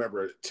can't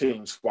remember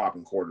teams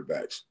swapping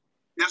quarterbacks.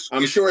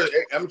 I'm sure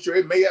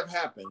it may have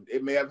happened.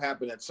 It may have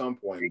happened at some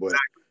point, but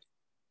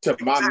to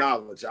my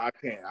knowledge, I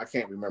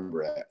can't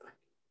remember that.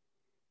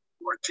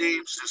 Where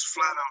teams just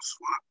flat out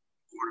swap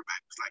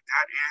quarterbacks, like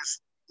that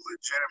is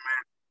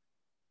legitimate.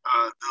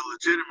 The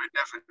legitimate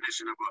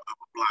definition of a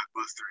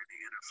blockbuster in the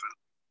NFL.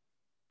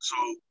 So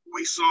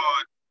we saw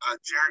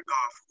Jared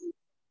Goff, who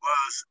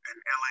was an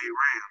LA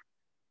Ram.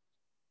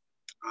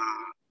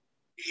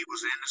 He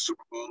was in the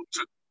Super Bowl,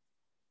 took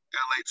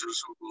LA to the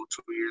Super Bowl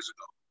 2 years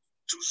ago.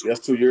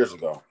 2 years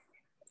ago.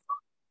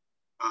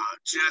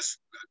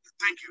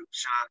 Thank you,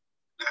 Sean.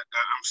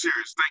 I'm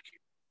serious. Thank you.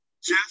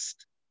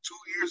 Just 2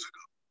 years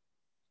ago,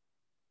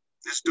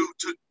 this dude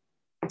took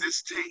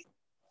this team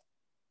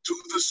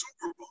to the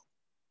Super Bowl.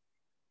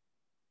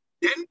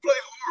 Didn't play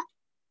horrible.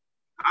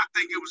 I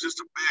think it was just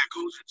a bad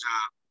coaching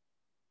job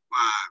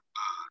by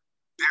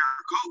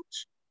their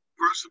coach,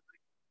 personally.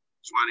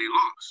 That's why they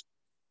lost.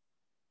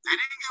 They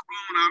didn't get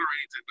blown out or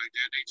anything like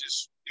that. They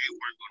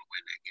weren't going to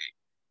win that game.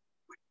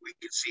 We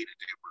could see that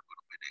they weren't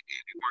going to win that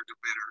game. They weren't a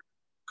better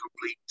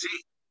complete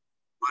team.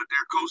 But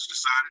their coach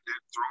decided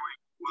that throwing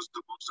was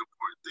the most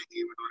important thing,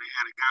 even though they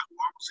had a guy who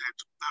almost had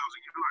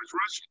 2,000 yards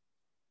rushing.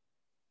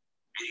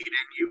 And he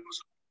didn't use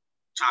him.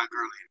 Todd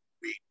Gurley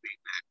beat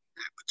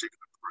that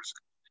particular person.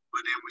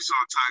 But then we saw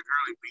Todd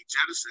Gurley beat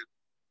Jettison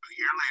a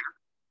year later.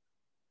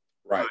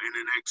 Right. In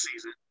the next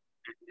season.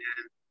 And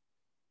then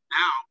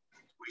now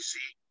we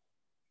see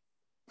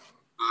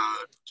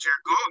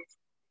Jared Goff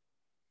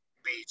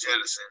beat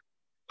Jettison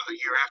a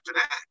year after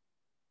that.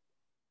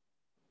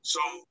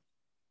 So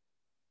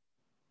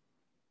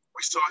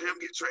we saw him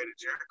get traded,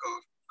 Jared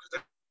Goff,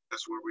 because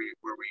that's where we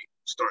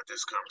start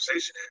this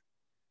conversation at,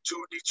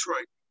 to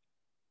Detroit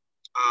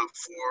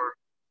for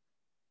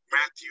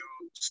Matthew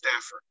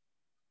Stafford.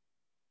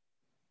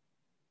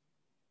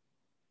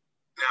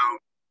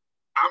 Now,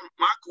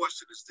 my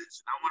question is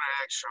this, and I want to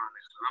ask Sean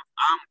this.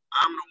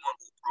 I'm the one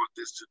who brought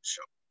this to the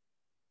show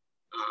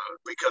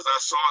because I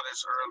saw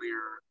this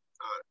earlier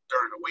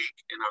during the week,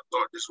 and I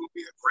thought this would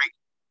be a great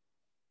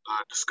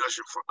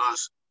discussion for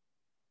us.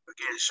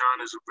 Again,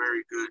 Sean is a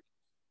very good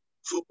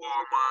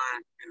football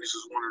mind, and this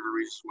is one of the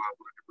reasons why I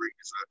wanted to bring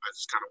this. I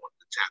just kind of wanted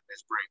to tap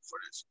his brain for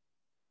this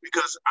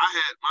because I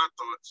had my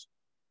thoughts.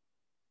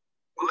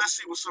 Well, let's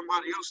see what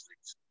somebody else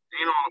thinks. It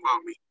ain't all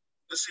about me.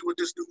 Let's see what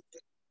this dude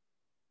thinks.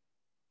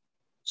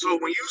 So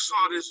when you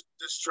saw this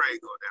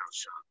trade go down,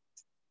 Sean,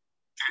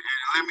 and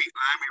let me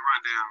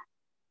run down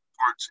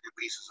parts and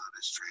pieces of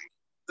this trade.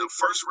 The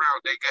first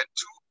round, they got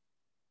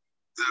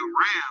the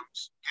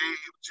Rams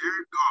gave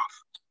Jared Goff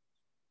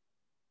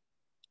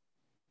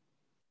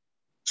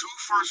 2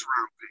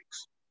 first-round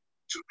picks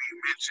to be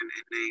mentioned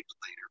and named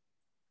later,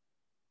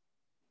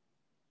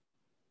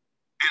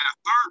 and a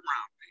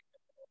 3rd-round pick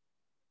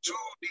to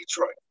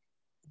Detroit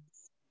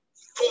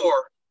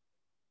for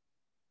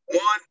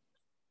one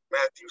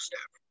Matthew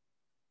Stafford.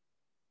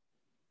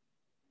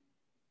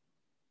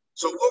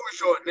 So what was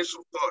your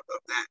initial thought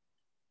of that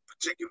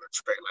particular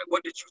trade? Like,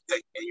 what did you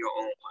think in your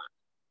own mind?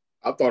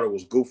 I thought it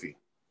was goofy.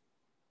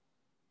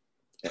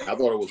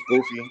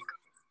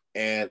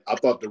 And I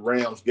thought the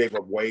Rams gave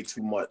up way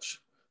too much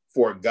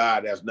for a guy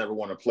that's never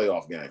won a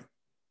playoff game.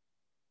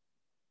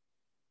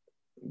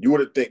 You would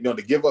have think,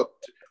 to give up,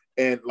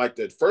 and like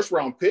the first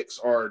round picks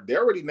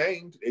they're already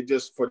named. It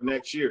just for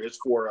next year. It's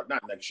for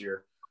not next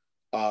year,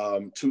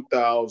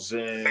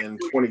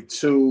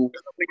 2022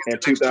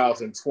 and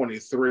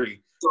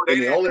 2023. So they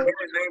didn't name them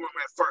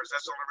at first.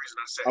 That's the only reason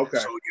I said okay.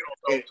 that. So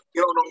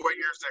you don't know what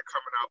years they're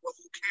coming out, but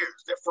who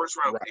cares? They're first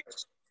round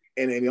picks.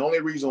 And then the only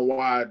reason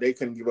why they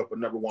couldn't give up a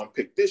number one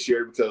pick this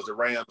year because the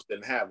Rams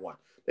didn't have one.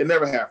 They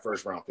never had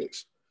first round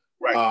picks.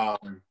 Right.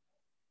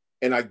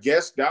 And I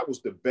guess that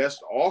was the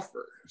best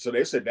offer. So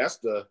they said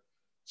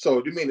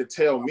so you mean to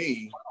tell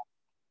me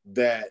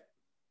that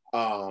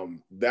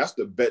that's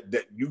the bet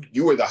that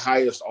you were the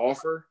highest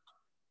offer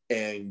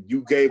and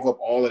you gave up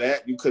all of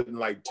that? You couldn't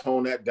like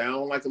tone that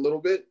down like a little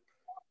bit?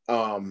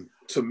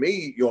 To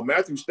me,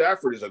 Matthew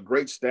Stafford is a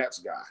great stats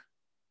guy.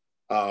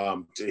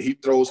 He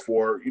throws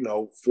for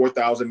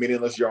 4,000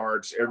 meaningless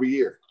yards every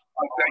year.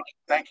 Oh,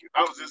 thank you.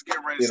 I was just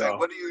getting ready to say,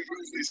 what do you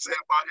usually say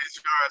about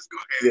his yards? Go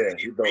ahead.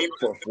 Yeah, he throws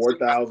for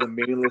 4,000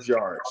 meaningless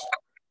yards.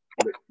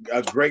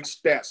 A great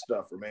stat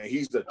stuffer, man.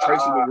 He's the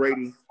Tracy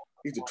McGrady.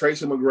 He's the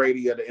Tracy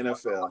McGrady of the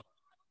NFL.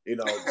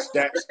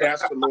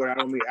 Stats for Lord. I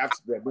don't mean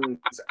that means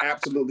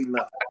absolutely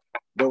nothing.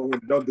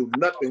 Don't do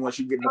nothing once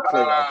you get in the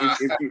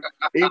playoff.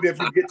 Even if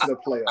you get to the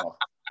playoff.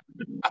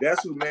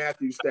 That's who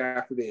Matthew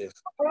Stafford is.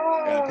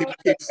 And people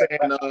keep saying,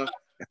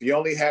 if you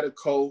only had a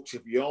coach,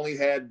 if you only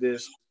had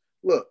this.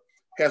 Look,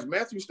 has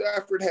Matthew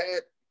Stafford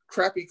had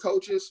crappy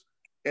coaches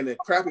and a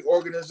crappy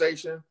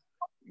organization?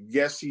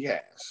 Yes, he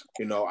has.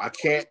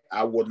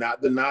 I will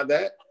not deny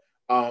that.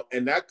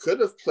 And that could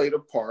have played a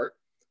part,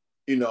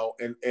 in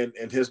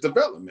his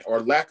development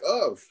or lack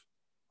of,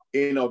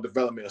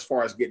 development as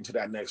far as getting to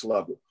that next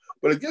level.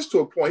 But it gets to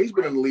a point, he's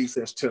been in the league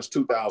since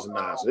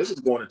 2009. So this is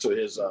going into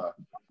his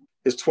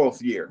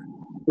 12th year.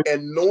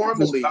 And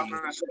normally,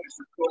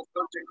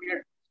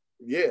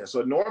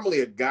 so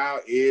normally a guy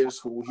is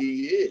who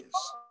he is.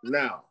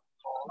 Now,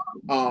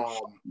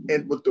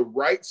 and with the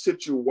right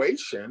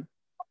situation,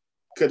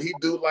 could he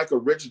do like a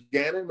Rich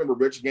Gannon? Remember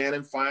Rich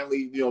Gannon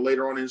finally,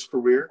 later on in his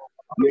career,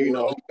 he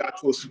got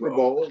to a Super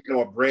Bowl,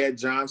 a Brad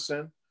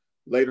Johnson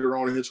later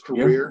on in his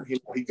career,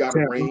 he got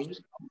a ring.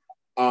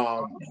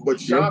 But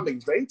Sean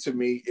McVay to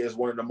me is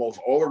one of the most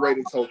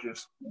overrated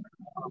coaches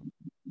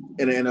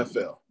in the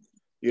NFL.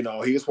 He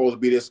was supposed to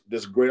be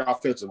this great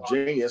offensive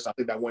genius. I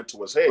think that went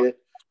to his head,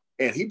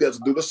 and he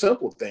doesn't do the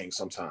simple things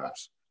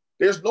sometimes.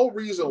 There's no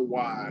reason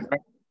why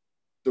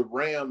the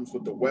Rams,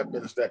 with the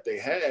weapons that they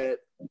had,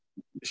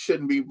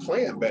 shouldn't be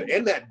playing better.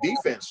 And that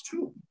defense,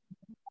 too.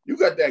 You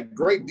got that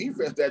great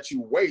defense that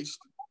you waste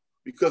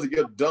because of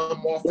your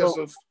dumb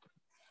offensive,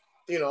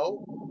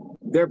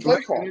 they're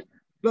blaming it.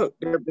 Look,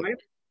 they're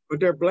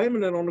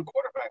blaming it on the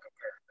quarterback,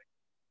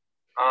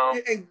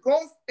 apparently.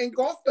 And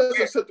Goff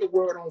doesn't set the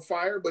world on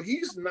fire, but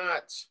he's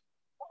not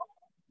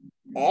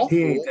awful.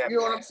 You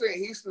know what I'm saying?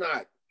 He's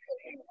not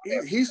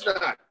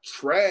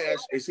trash.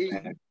 Is he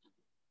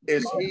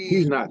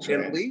He's not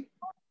trash. Elite?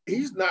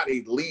 He's not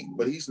elite,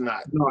 but he's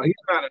not. No, he's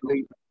not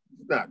elite.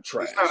 He's not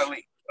trash. He's not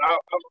elite.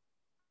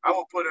 I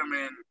will put him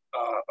in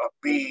a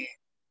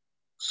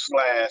B/C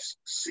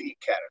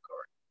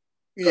category.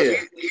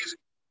 Yeah,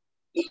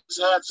 he's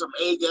had some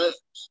A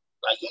games.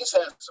 Like he's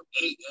had some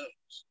A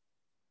games,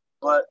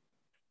 but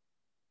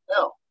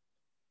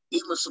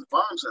even some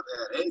bums have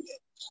had A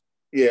games.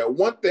 Yeah,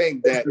 one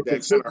thing that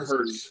kind of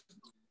hurts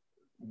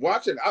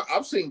watching.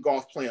 I've seen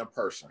Goff play in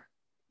person,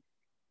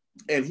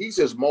 and he's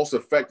his most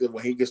effective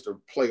when he gets to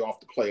play off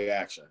the play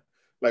action.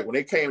 Like when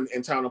they came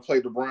in town to play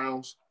the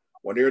Browns,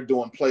 when they were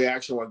doing play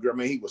action,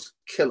 he was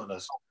killing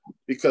us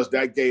because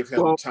that gave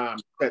him time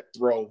to set,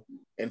 throw,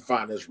 and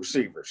find his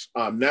receivers.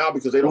 Now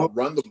because they don't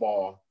run the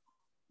ball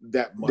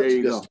that much. There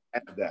you go.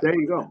 There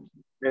you go.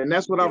 And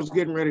that's what I was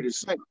getting ready to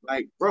say.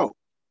 Like, bro,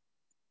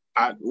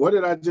 what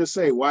did I just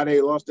say? Why they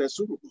lost that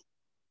Super Bowl?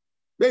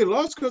 They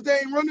lost because they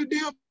ain't run the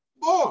damn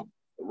ball.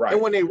 Right.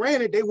 And when they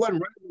ran it, they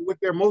wasn't running with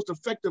their most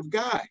effective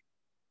guy.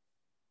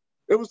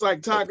 It was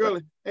like Todd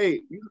Gurley.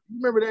 Hey, you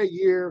remember that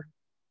year?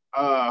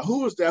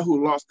 Who was that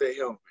who lost their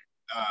helmet?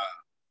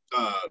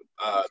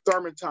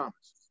 Thurman Thomas.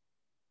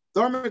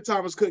 Thurman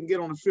Thomas couldn't get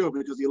on the field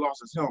because he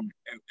lost his helmet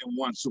and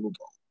won Super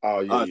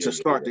Bowl to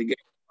start the game.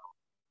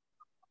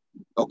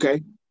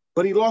 Okay?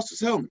 But he lost his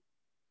helmet.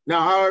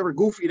 Now, however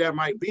goofy that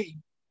might be,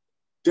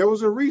 there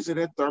was a reason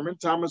that Thurman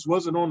Thomas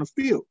wasn't on the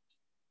field.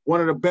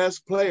 One of the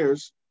best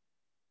players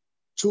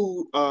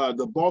to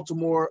the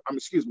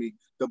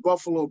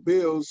Buffalo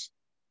Bills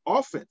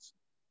offense.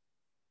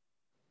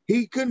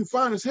 He couldn't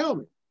find his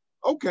helmet.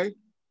 Okay.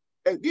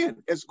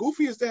 Again, as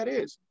goofy as that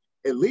is,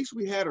 at least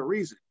we had a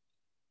reason.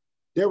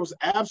 There was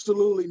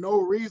absolutely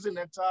no reason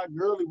that Todd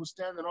Gurley was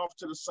standing off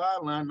to the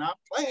sideline not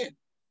playing.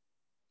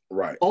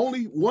 Right.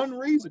 Only one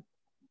reason.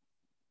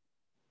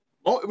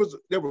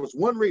 There was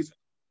one reason.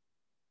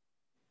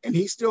 And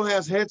he still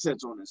has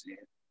headsets on his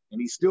head. And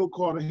he's still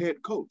called a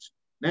head coach.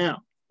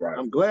 Now, right.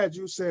 I'm glad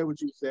you said what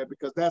you said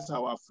because that's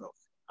how I felt.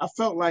 I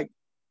felt like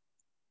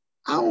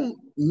I don't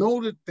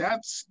know that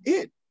that's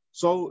it.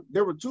 So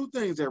there were two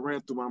things that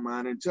ran through my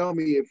mind, and tell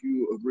me if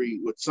you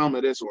agree with some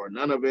of this or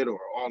none of it or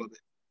all of it.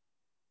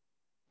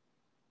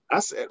 I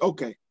said,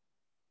 okay,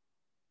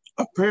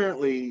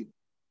 apparently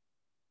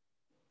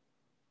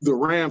the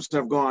Rams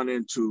have gone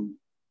into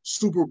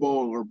Super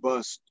Bowl or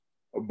bust.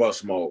 Or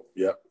bust mode,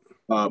 yep.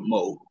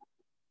 Mode.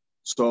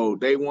 So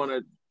they want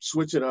to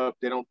switch it up.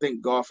 They don't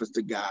think Goff is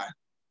the guy.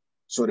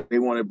 So they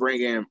want to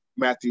bring in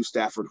Matthew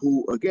Stafford,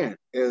 who, again,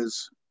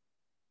 is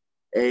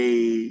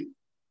a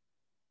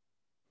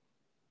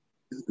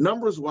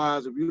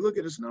numbers-wise, if you look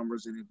at his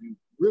numbers and if you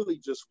really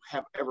just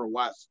have ever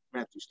watched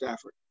Matthew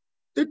Stafford,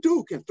 the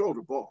dude can throw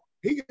the ball.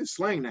 He can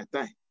sling that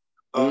thing.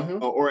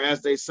 Or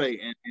as they say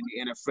in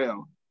the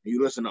NFL,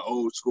 you listen to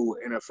old school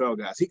NFL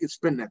guys, he can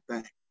spin that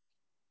thing.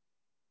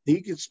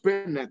 He can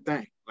spin that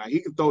thing. Like he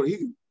can throw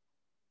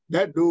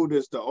that dude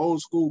is the old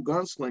school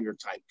gunslinger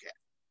type cat.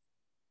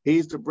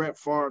 He's the Brett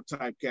Favre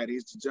type cat.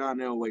 He's the John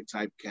Elway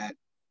type cat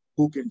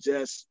who can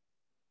just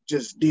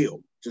deal,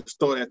 just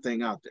throw that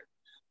thing out there.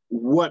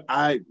 Where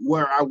I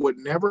would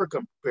never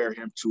compare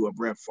him to a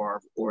Brett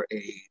Favre or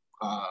a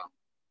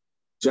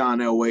John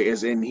Elway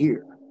is in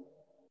here.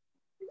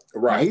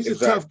 Right. Now, he's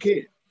a tough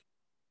kid.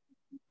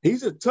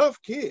 He's a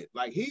tough kid.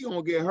 Like he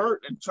gonna get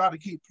hurt and try to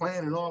keep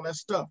playing and all that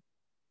stuff.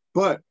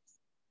 But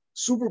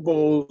Super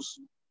Bowls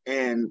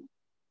and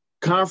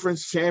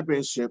conference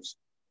championships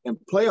and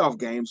playoff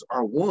games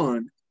are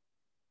won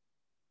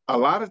a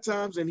lot of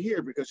times in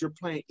here because you're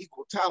playing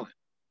equal talent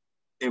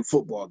in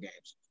football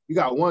games. You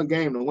got one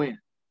game to win.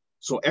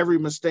 So every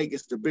mistake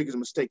is the biggest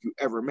mistake you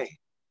ever made.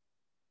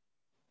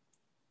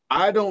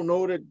 I don't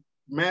know that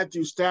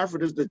Matthew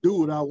Stafford is the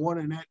dude I want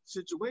in that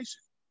situation.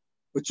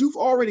 But you've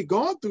already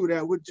gone through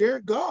that with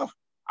Jared Goff.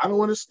 I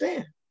don't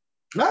understand.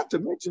 Not to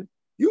mention,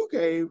 you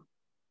gave,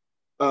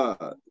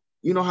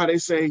 you know how they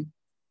say,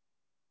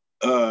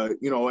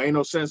 ain't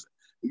no sense.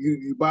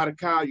 You buy the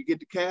cow, you get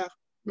the calf.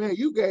 Man,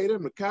 you gave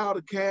them the cow,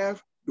 the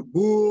calf, the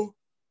bull,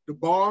 the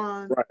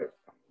barn, right,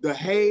 the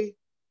hay.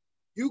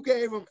 You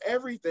gave them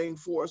everything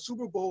for a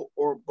Super Bowl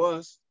or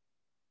bust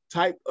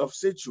type of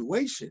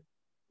situation.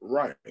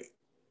 Right.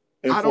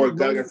 And for a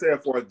guy, like I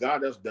said, for a guy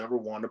that's never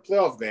won a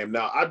playoff game.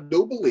 Now, I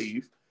do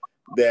believe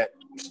that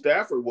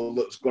Stafford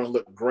is going to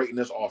look great in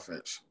this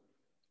offense.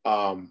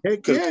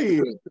 Heck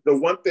yeah. The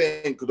one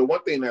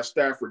thing that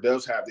Stafford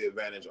does have the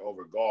advantage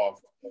over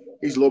Goff,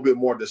 he's a little bit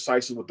more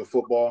decisive with the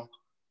football.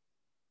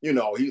 You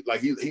know, he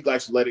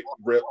likes to let it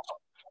rip.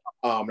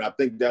 And I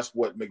think that's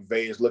what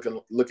McVay is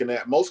looking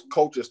at. Most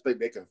coaches think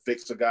they can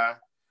fix a guy.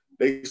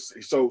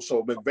 So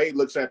McVay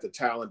looks at the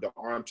talent, the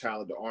arm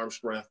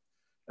strength,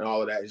 and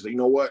all of that. He's like, you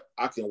know what?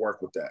 I can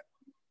work with that.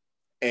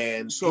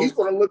 And so he's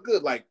going to look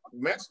good. Like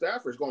Matt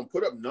Stafford's going to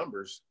put up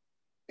numbers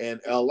in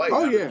LA.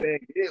 Oh, now, yeah. The thing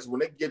is,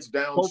 when it gets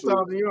down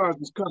 4,000 yards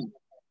is coming.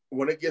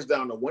 When it gets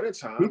down to winning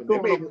time, and they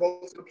may even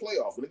go to the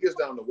playoffs. When it gets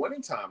down to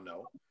winning time,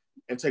 though,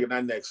 and taking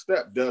that next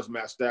step, does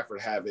Matt Stafford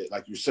have it,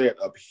 like you said,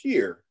 up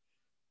here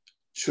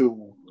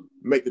to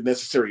make the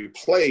necessary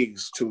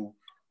plays to,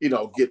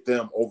 get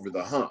them over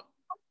the hump?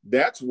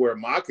 That's where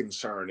my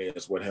concern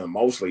is with him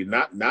mostly.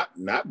 Not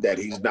that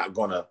he's not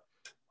gonna,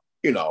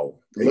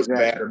 look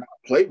bad or not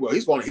play well.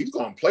 He's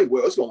gonna play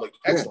well. It's gonna look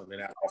excellent in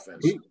that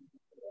offense.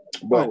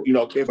 But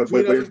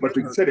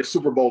you said it's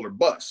Super Bowl or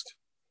bust.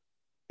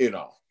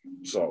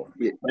 So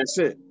yeah, that's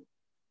it.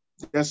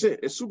 That's it.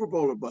 It's Super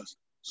Bowl or bust.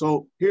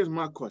 So here's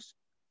my question.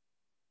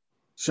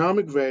 Sean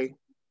McVay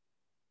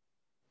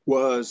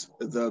was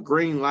the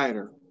green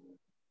lighter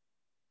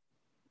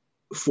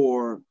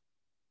for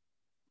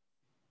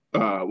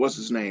what's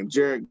his name,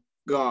 Jared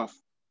Goff,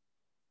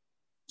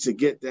 to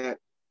get that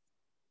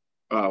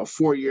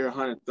 4-year,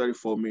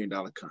 $134 million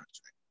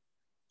contract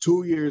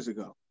 2 years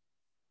ago.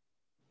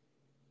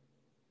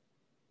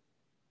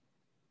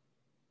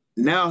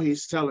 Now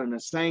he's telling the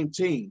same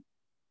team,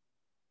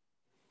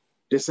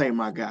 this ain't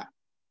my guy.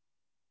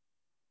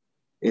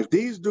 If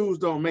these dudes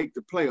don't make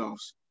the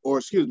playoffs,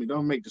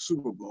 don't make the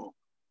Super Bowl,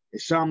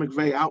 is Sean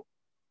McVay out?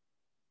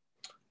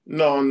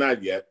 No,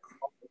 not yet.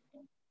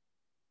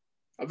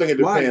 I think it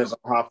depends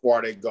on how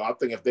far they go. I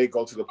think if they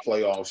go to the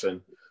playoffs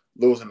and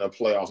lose in the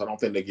playoffs, I don't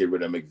think they get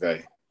rid of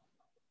McVay.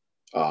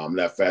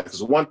 That fact.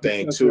 Because one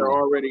thing too, they're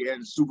already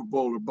in Super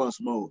Bowl or bust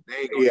mode.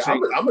 I'm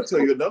gonna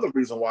tell you another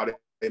reason why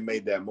they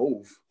made that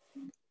move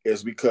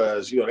is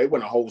because they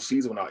went a whole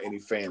season without any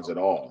fans at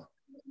all.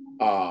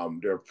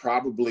 They're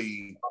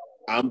probably,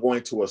 I'm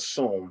going to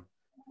assume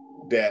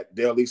that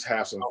they'll at least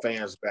have some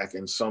fans back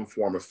in some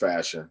form or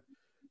fashion.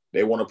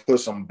 They want to put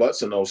some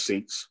butts in those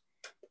seats.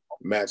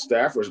 Matt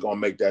Stafford is going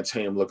to make that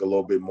team look a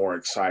little bit more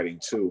exciting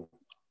too.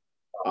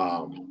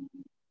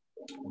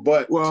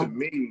 But to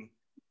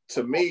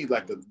me,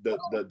 like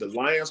the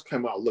Lions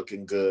come out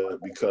looking good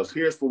because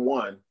here's for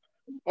one,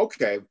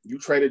 okay, you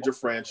traded your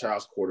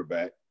franchise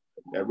quarterback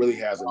that really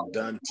hasn't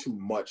done too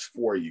much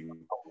for you.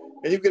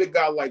 And you get a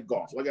guy like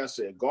Goff. Like I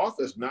said, Goff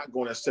is not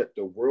going to set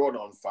the world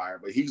on fire,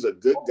 but he's a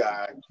good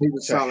guy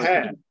to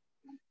have.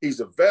 He's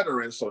a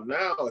veteran. So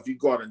now if you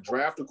go out and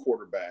draft a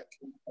quarterback,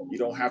 you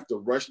don't have to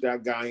rush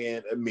that guy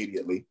in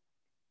immediately.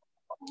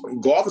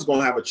 Goff is going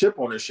to have a chip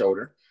on his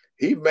shoulder.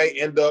 He may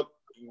end up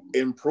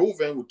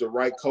improving with the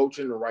right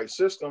coaching, the right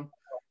system.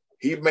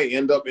 He may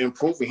end up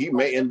improving. He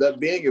may end up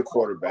being your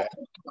quarterback.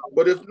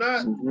 But if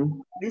not,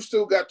 you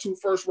still got 2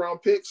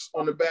 first-round picks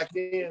on the back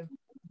end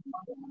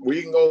where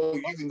you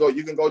can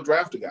go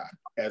draft a guy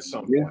at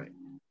some point.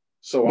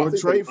 So I think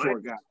trade for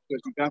a guy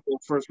because you got those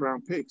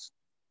first-round picks.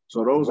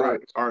 So those Right.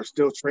 are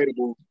still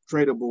tradable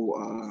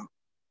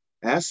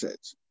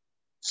assets.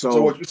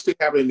 So what you see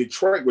happening in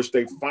Detroit, which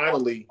they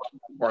finally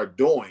are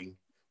doing,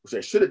 which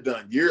they should have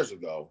done years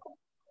ago,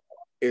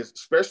 is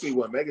especially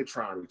when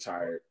Megatron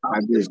retired,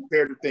 is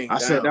tear the thing down.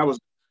 Said that was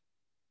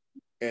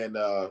and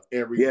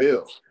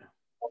rebuild.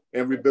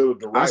 And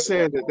rebuild the right way. I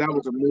said that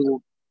was a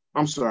move.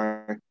 I'm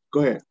sorry. Go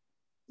ahead.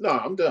 No,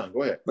 I'm done.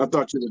 Go ahead. I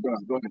thought you were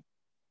done. Go ahead.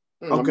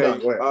 Okay. I'm done.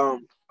 Go ahead.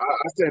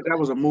 I said that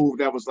was a move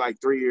that was like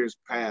 3 years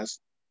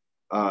past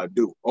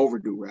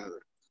overdue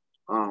rather.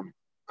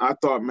 I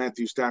thought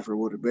Matthew Stafford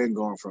would have been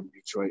gone from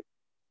Detroit.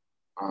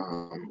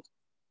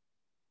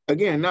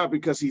 Again, not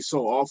because he's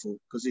so awful,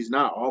 because he's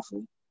not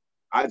awful.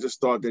 I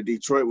just thought that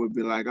Detroit would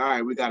be like, all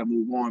right, we got to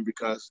move on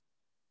because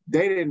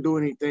they didn't do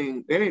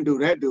anything. They didn't do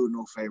that dude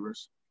no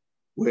favors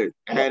with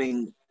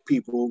adding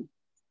people.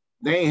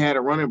 They ain't had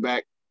a running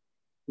back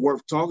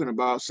worth talking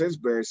about since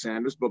Barry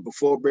Sanders, but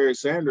before Barry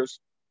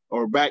Sanders,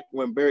 or back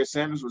when Barry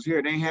Sanders was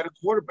here, they ain't had a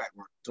quarterback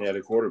worth talking about. They had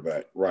a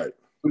quarterback, right.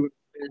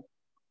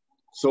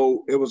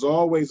 So it was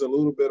always a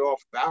little bit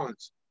off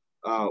balance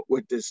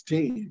with this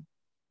team.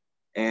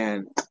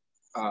 And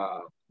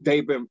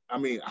they've been, I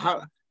mean,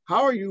 how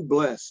are you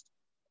blessed?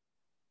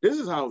 This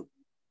is how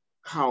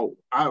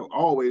I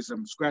always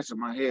am scratching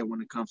my head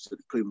when it comes to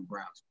the Cleveland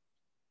Browns.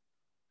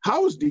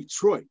 How is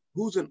Detroit,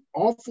 who's an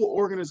awful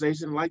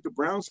organization like the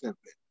Browns have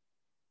been,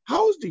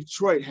 how has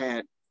Detroit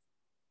had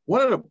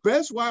one of the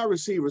best wide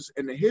receivers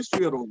in the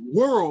history of the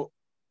world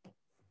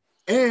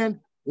and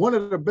one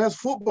of the best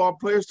football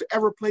players to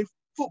ever play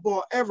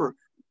football ever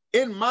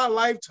in my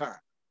lifetime?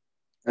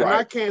 And right.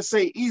 I can't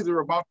say either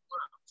about the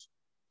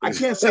Browns. I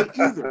can't say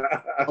either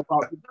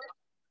about the Browns.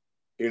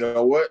 You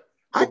know what?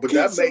 But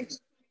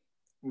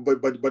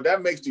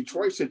that makes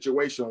Detroit's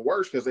situation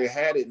worse because they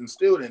had it and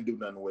still didn't do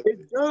nothing with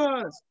it. It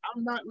does.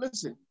 I'm not,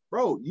 listen,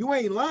 bro, you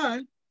ain't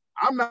lying.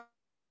 I'm not,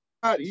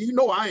 you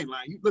know I ain't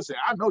lying. Listen,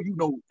 I know you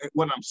know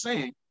what I'm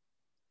saying.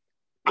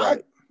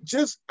 Right.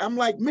 I'm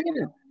like,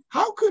 man,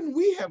 how couldn't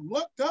we have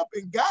looked up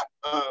and got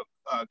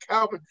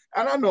Calvin?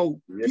 And I know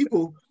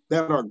people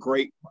that are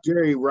great,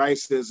 Jerry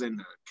Rice's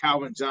and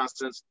Calvin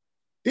Johnson's.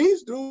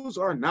 These dudes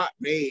are not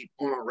made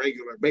on a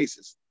regular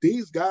basis.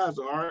 These guys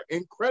are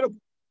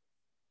incredible.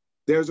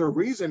 There's a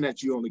reason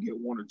that you only get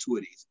one or two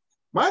of these.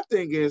 My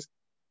thing is,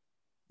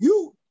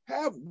 you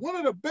have one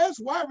of the best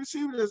wide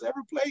receivers that's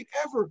ever played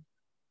ever.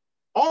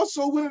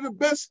 Also, one of the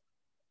best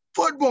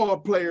football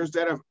players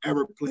that have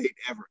ever played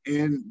ever,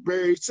 in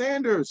Barry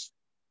Sanders.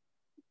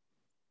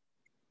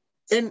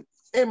 In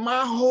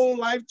my whole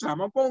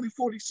lifetime, I'm only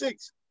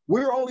 46.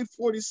 We're only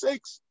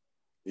 46.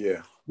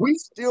 Yeah. We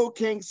still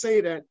can't say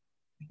that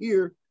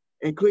here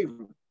in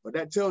Cleveland, but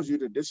that tells you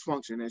the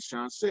dysfunction, as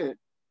Sean said,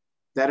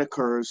 that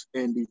occurs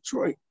in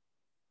Detroit.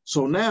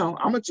 So now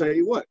I'm gonna tell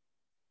you what,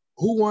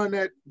 who won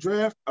that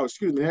draft? Oh,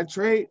 excuse me, that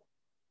trade?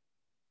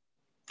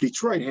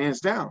 Detroit, hands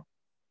down,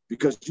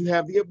 because you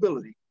have the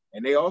ability,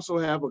 and they also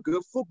have a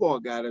good football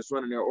guy that's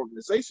running their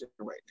organization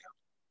right now,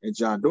 and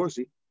John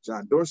Dorsey.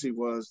 John Dorsey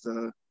was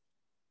the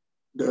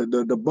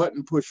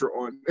button pusher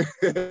on.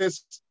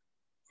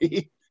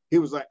 he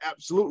was like,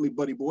 absolutely,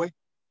 buddy boy.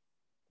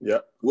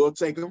 Yep. We'll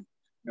take them,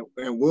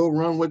 and we'll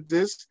run with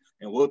this,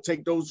 and we'll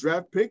take those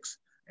draft picks,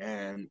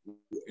 and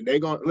they're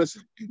going to,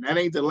 listen, and that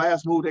ain't the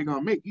last move they're going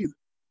to make either.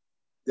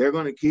 They're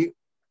going to keep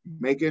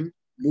making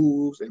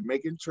moves and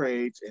making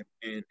trades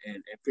and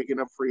picking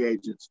up free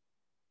agents.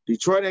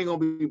 Detroit ain't going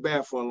to be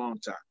bad for a long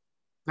time.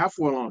 Not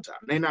for a long time.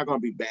 They're not going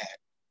to be bad.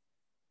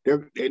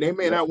 They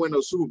may not win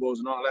those Super Bowls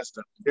and all that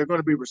stuff. They're going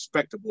to be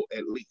respectable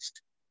at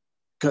least,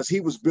 because he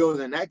was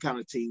building that kind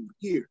of team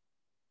here.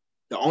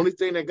 The only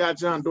thing that got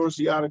John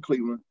Dorsey out of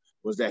Cleveland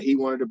was that he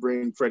wanted to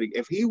bring Freddie.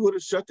 If he would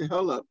have shut the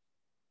hell up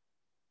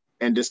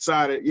and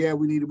decided, yeah,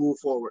 we need to move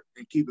forward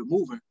and keep it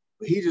moving,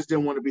 but he just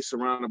didn't want to be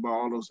surrounded by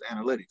all those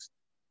analytics.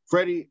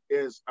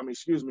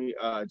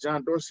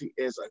 John Dorsey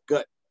is a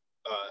gut,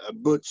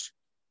 Butch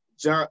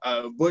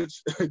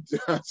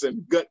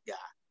Johnson gut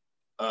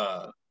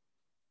guy.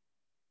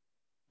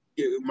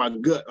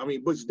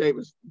 Butch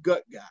Davis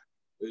gut guy.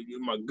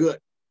 My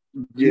gut.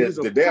 Yeah,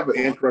 they have an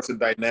interesting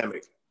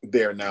dynamic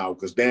there now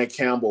because Dan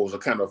Campbell is a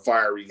kind of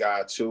fiery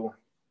guy too.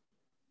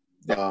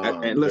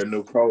 Their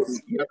new coach.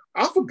 Yep.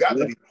 I forgot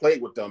that he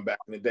played with them back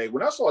in the day.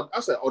 When I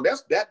said, "Oh,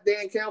 that's that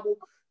Dan Campbell,"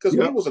 because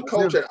when he was a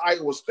coach at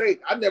Iowa State,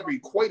 I never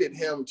equated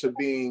him to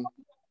being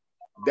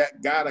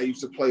that guy that used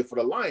to play for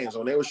the Lions.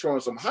 When they were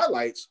showing some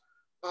highlights,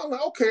 I'm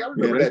like, okay, I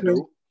remember that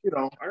dude. You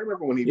know, I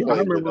remember when he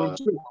played with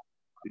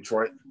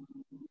Detroit.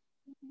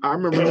 I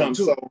remember him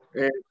too.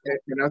 And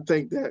I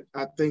think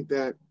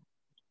that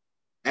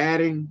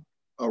adding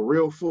a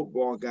real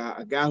football guy,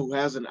 a guy who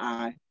has an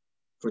eye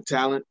for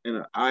talent and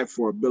an eye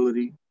for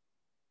ability.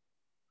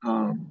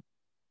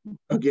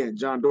 Again,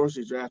 John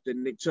Dorsey drafted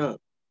Nick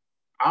Chubb.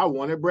 I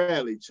wanted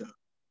Bradley Chubb.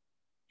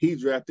 He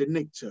drafted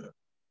Nick Chubb.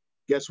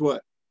 Guess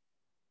what?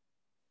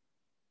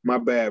 My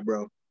bad,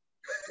 bro.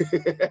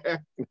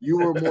 You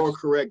were more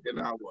correct than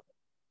I was.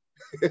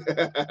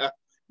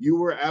 You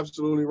were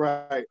absolutely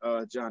right,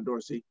 John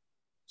Dorsey.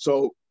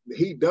 So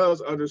he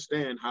does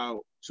understand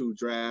how to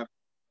draft.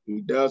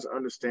 He does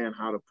understand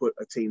how to put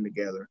a team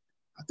together.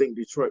 I think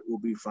Detroit will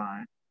be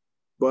fine.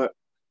 But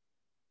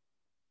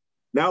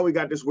now we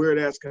got this weird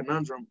ass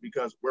conundrum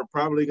because we're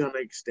probably going to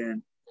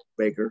extend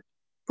Baker,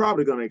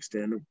 probably going to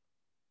extend him.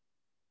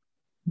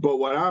 But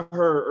what I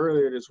heard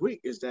earlier this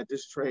week is that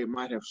this trade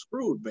might have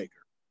screwed Baker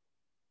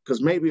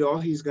because maybe all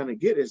he's going to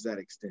get is that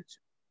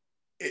extension.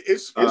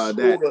 It's screwed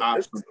up.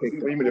 You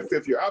mean the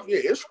 5th year option?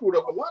 Yeah, it screwed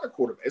up a lot of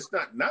quarterbacks. It's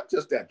not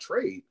just that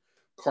trade.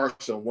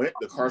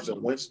 The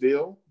Carson Wentz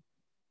deal,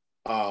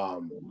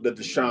 the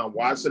Deshaun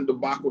Watson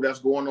debacle that's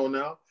going on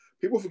now.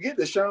 People forget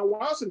that Deshaun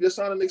Watson just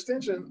signed an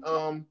extension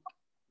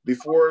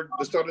before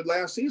the start of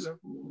last season.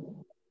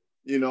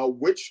 You know,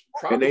 which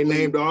probably and they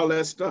named all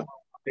that stuff.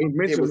 They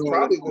mentioned it was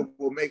probably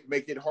will make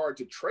it hard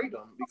to trade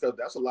him because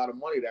that's a lot of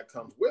money that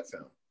comes with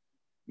him.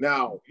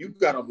 Now you've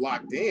got him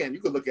locked in. You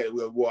could look at it.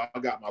 Well, I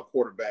got my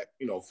quarterback,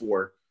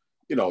 for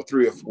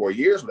 3 or 4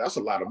 years, but that's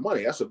a lot of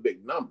money. That's a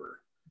big number.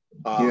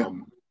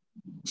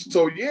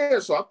 So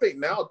I think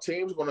now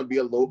teams are going to be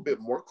a little bit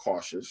more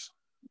cautious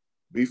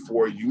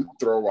before you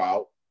throw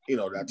out,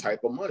 that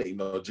type of money.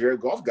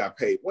 Jared Goff got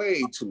paid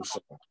way too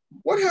soon.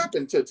 What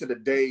happened to the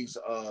days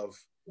of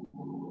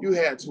you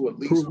had to at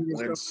least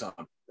win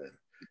something?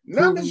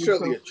 Not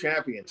necessarily a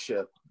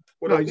championship,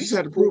 but at least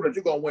prove that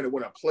you're going to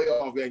win a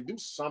playoff game. Do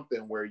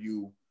something where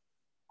you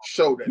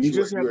show that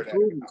you're that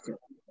guy.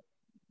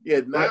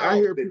 Yeah, now I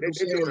hear they're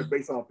doing it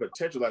based on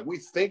potential. Like, we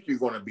think you're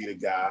going to be the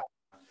guy.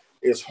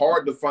 It's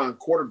hard to find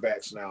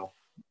quarterbacks now.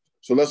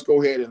 So let's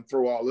go ahead and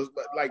throw all this.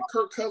 But like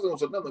Kirk Cousins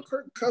was another.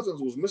 Kirk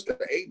Cousins was Mr.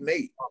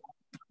 8-8.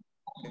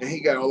 And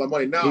he got all that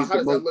money. Now, how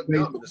does that look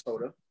now,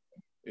 Minnesota?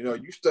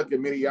 You stuck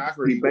in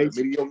mediocrity with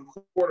a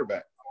mediocre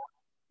quarterback.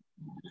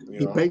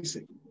 He's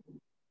basic.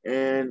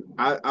 And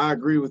I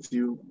agree with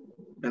you.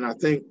 And I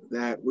think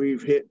that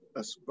we've hit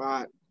a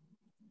spot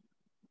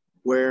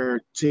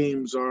where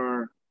teams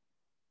are,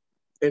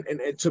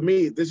 and to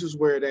me, this is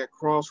where that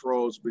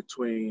crossroads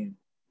between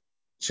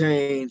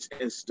change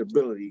and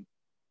stability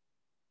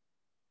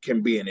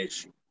can be an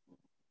issue.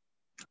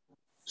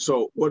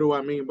 So what do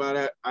I mean by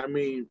that? I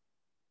mean,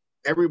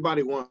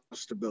 everybody wants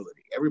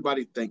stability.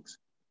 Everybody thinks,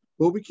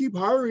 well, we keep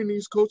hiring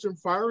these coaches and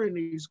firing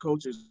these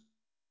coaches,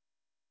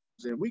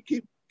 and we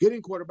keep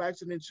getting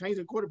quarterbacks and then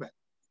changing quarterbacks.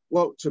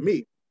 Well, to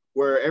me,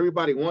 where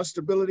everybody wants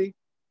stability,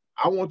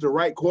 I want the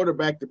right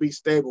quarterback to be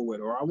stable with,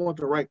 or I want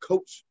the right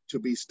coach to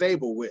be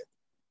stable with.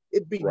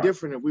 It'd be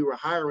different if we were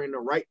hiring the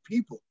right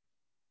people.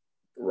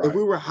 Right. If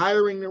we were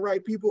hiring the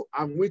right people,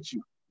 I'm with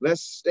you.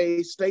 Let's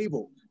stay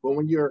stable. But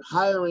when you're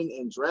hiring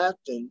and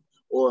drafting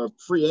or a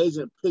free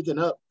agent picking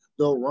up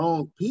the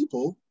wrong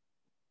people,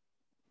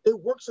 it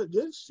works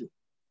against you.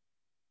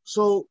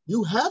 So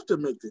you have to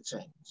make the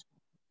change.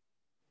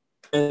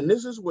 And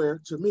this is where,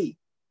 to me,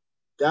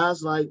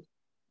 guys like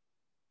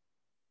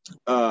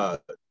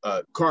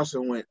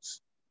Carson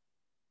Wentz,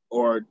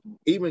 or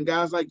even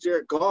guys like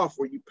Jared Goff,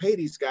 where you pay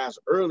these guys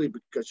early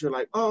because you're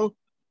like, oh,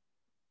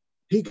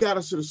 he got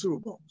us to the Super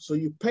Bowl. So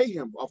you pay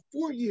him a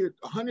 4-year,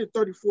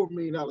 $134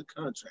 million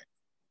contract.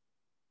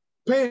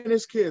 Paying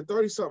this kid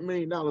 $30-something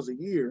million a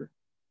year.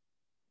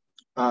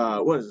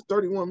 What is it?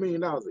 $31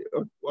 million.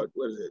 What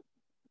is it?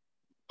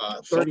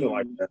 Something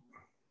like that.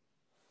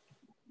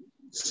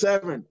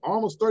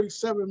 Almost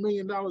 $37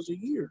 million a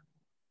year.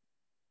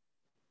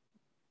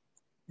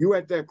 You're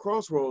at that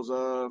crossroads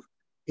of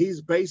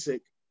he's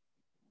basic,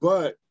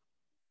 but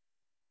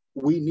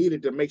we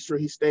needed to make sure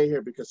he stayed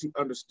here because he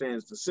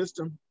understands the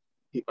system.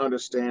 He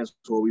understands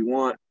what we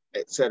want,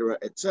 et cetera,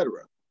 et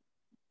cetera.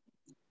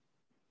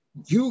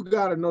 You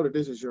got to know that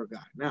this is your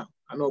guy. Now,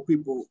 I know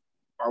people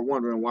are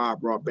wondering why I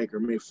brought Baker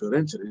Mayfield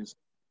into this.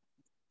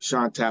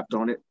 Sean tapped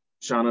on it.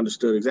 Sean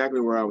understood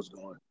exactly where I was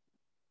going.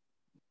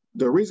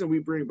 The reason we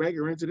bring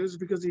Baker into this is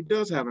because he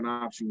does have an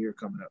option year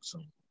coming up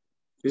soon.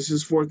 This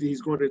is fourth year.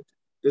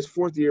 This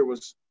 4th year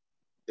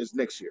is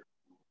next year.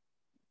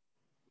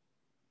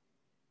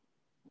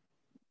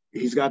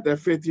 He's got that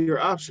 5th year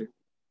option,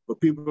 but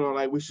people are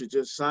like, we should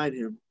just sign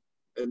him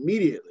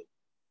immediately.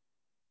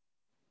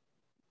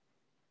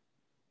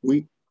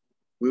 We've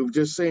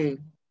just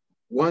seen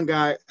one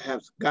guy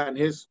has gotten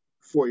his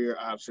 4-year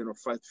option or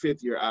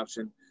 5th year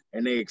option,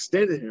 and they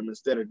extended him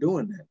instead of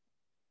doing that.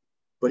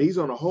 But he's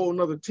on a whole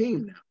nother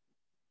team now.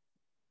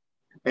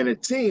 And the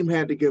team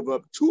had to give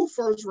up 2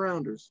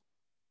 first-rounders,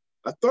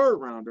 a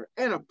 3rd-rounder,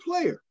 and a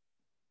player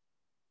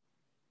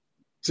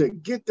to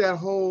get that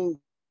whole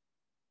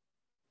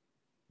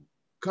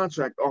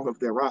contract off of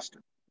their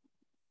roster.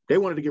 They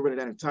wanted to get rid of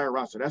that entire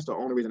roster. That's the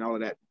only reason all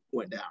of that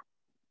went down.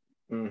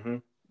 Mm-hmm.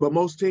 But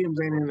most teams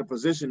ain't in a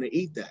position to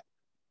eat that.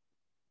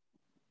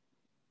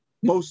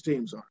 Most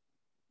teams aren't.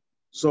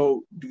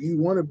 So do you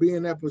want to be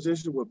in that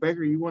position with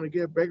Baker? You want to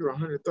give Baker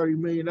 $130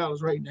 million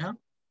right now?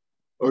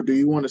 Or do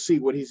you want to see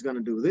what he's going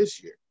to do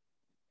this year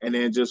and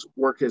then just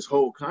work his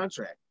whole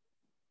contract?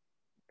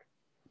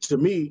 To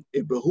me,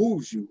 it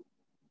behooves you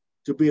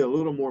to be a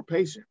little more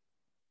patient.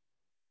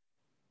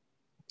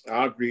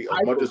 I agree.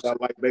 As much as I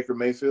like Baker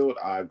Mayfield,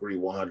 I agree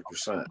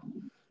 100%.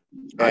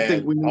 I think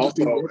And we need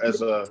to be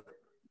also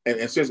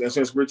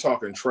since we're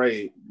talking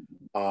trade,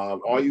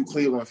 all you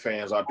Cleveland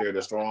fans out there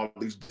that's throwing all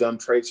these dumb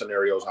trade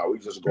scenarios, how we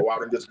just go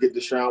out and just get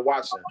Deshaun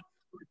Watson,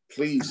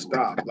 please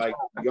stop. Like,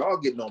 y'all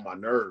getting on my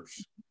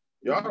nerves.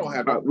 Y'all don't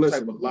have no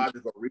type of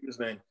logical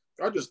reasoning.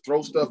 Y'all just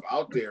throw stuff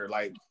out there.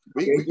 Like,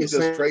 we can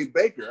just trade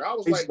Baker. I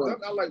was like,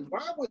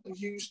 why would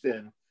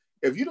Houston,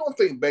 if you don't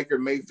think Baker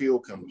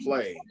Mayfield can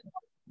play,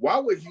 why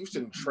would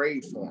Houston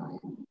trade for him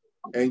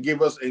and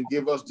give us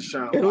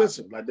Deshaun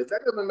Watson? Like,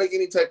 that doesn't make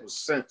any type of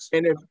sense.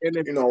 And if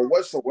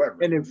whatsoever.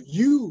 And if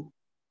you,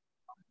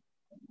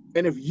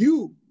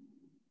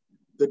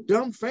 the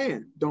dumb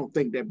fan, don't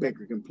think that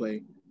Baker can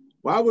play,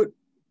 why would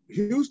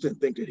Houston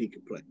think that he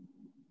can play?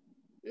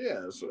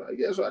 Yeah, so I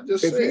guess I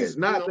just said. If he's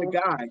not the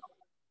guy,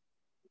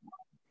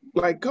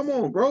 like, come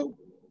on, bro.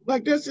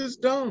 Like, that's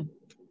just dumb.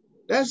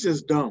 That's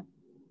just dumb.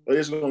 They're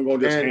just going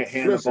to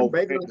hand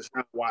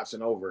Deshaun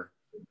Watson over,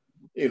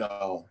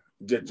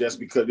 just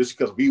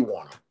because we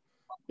want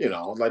him.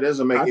 Like, that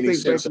doesn't make any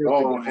sense at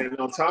all. And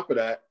on top of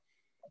that,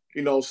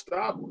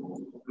 stop.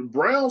 The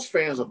Browns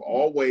fans have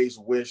always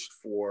wished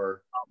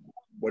for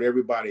what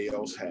everybody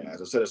else has,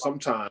 instead of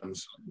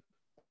sometimes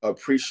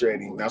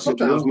appreciating. Now,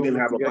 sometimes we didn't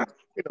have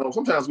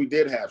sometimes we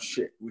did have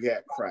shit. We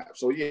had crap.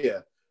 So, yeah,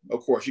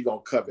 of course, you're going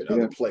to covet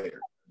other players.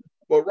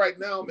 But right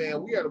now,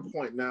 man, we at a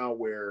point now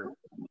where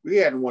we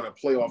hadn't won a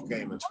playoff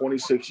game in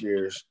 26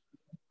 years.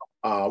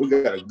 We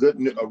got a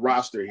good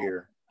roster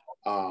here.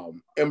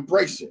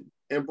 Embrace it.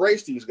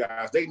 Embrace these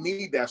guys. They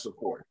need that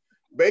support.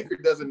 Baker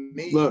doesn't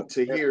need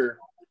to hear,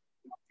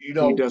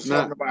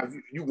 talking about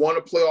you won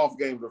a playoff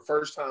game the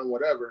first time,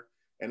 whatever,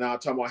 and now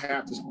talking about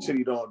half the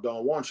city don't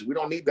want you. We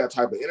don't need that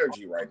type of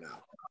energy right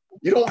now.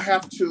 You don't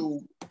have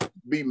to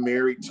be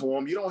married to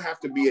him. You don't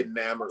have to be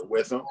enamored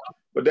with him.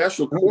 But that's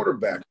your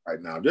quarterback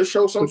right now. Just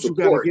show some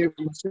support. You gotta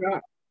give him a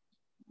shot.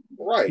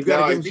 Right.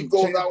 Now, if he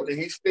goes out and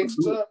he stinks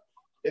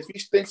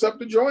up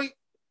the joint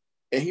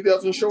and he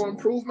doesn't show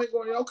improvement,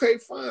 going, okay,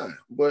 fine.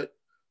 But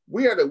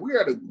we're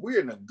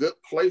in a good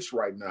place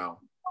right now,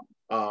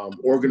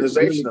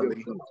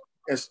 organizationally,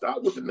 and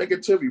stop with the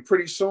negativity.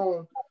 Pretty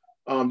soon,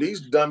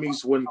 these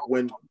dummies,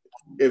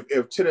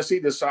 if Tennessee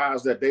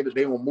decides that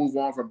they will move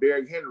on from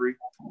Derrick Henry,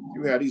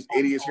 you have these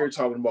idiots here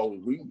talking about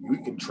we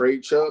can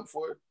trade Chubb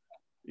for,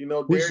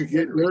 Derrick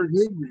Henry.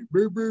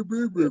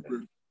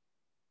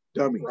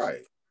 Dummies.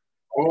 Right.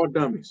 All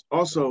dummies.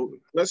 Also,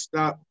 let's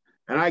stop.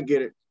 And I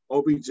get it.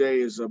 OBJ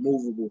is a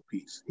movable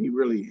piece. He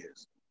really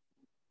is.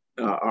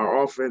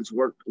 Our offense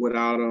worked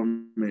without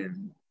him,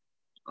 and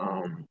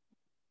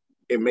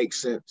it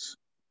makes sense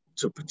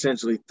to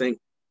potentially think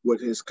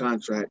with his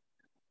contract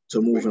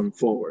to move him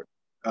forward.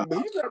 But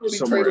he's not really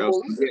somewhere tradable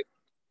else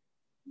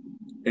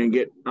and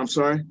get. I'm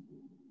sorry.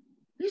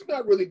 He's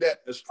not really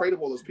that as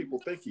tradable as people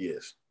think he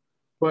is.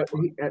 But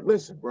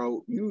listen,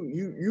 bro,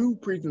 you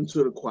preaching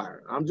to the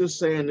choir. I'm just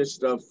saying this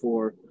stuff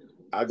for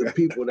the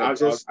people that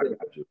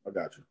I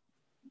got you.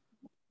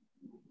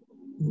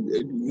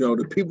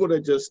 The people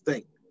that just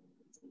think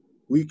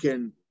we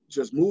can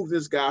just move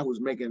this guy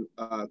who's making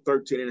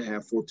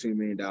 $13.5, $14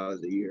 million a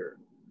year,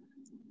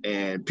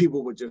 and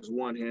people would just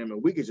want him,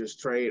 and we could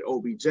just trade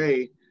OBJ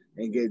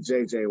and get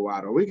JJ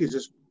Watt, or we could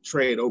just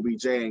trade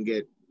OBJ and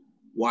get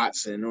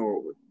Watson.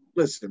 Or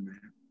listen, man,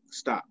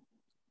 stop.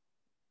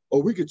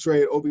 Or we could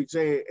trade OBJ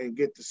and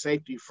get the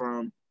safety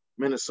from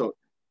Minnesota.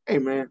 Hey,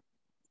 man,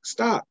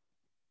 stop.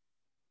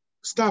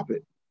 Stop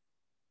it.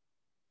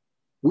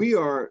 We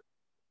are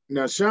 –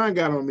 now, Sean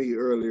got on me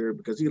earlier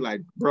because he like,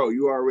 bro,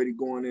 you already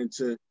going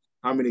into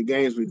how many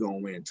games we going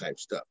to win type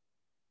stuff.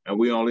 And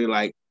we're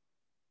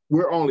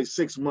only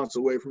 6 months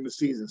away from the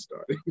season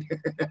starting.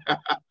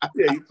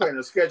 Yeah, you're playing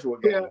a schedule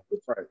game. Yeah.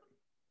 That's right.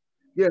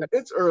 Yeah,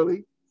 it's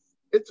early.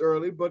 It's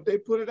early, but they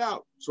put it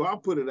out. So I'll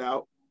put it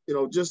out,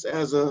 just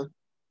as a –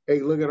 hey,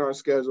 look at our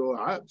schedule.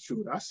 I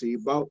see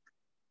about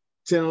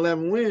 10,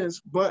 11 wins,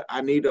 but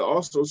I need to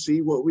also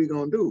see what we're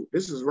going to do.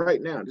 This is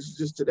right now. This is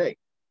just today.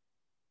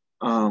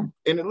 And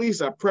at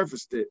least I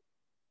prefaced it.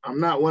 I'm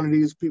not one of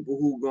these people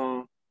who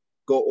going to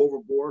go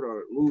overboard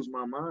or lose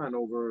my mind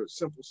over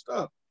simple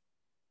stuff.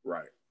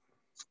 Right.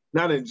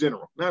 Not in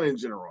general, I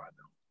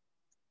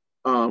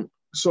know.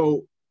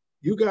 So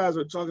you guys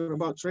are talking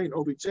about trading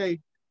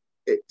OBJ.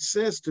 It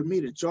says to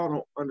me that y'all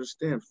don't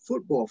understand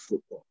football.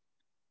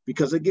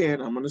 Because,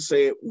 again, I'm going to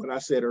say what I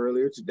said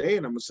earlier today,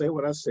 and I'm going to say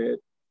what I said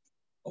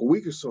a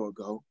week or so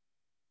ago.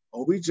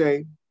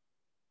 OBJ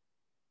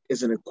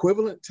is an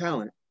equivalent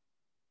talent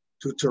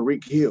to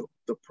Tyreek Hill.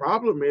 The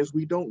problem is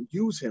we don't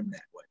use him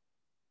that way.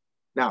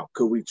 Now,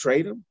 could we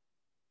trade him?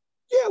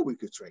 Yeah, we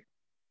could trade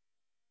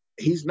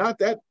him. He's not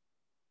that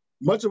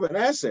much of an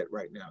asset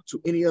right now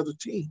to any other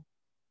team.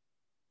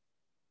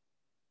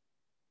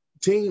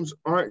 Teams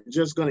aren't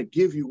just going to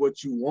give you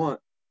what you want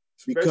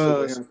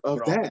because of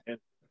that.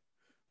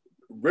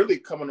 Really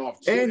coming off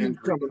two injuries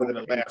within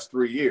the last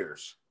 3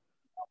 years.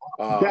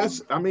 Come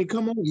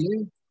on,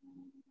 man.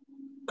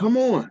 Come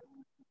on.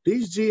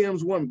 These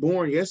GMs weren't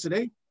born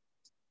yesterday.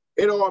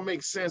 It all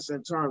makes sense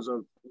in terms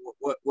of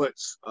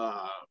what's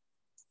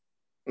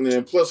And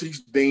then plus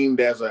he's deemed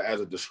as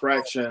a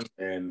distraction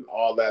and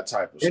all that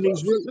type of And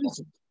stuff.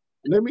 listen,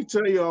 let me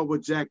tell y'all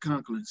what Jack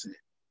Conklin said.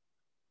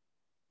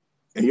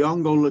 And y'all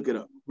can go look it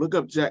up. Look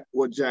up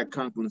what Jack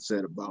Conklin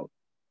said about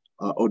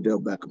Odell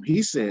Beckham.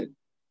 He said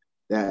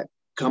that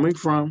coming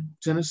from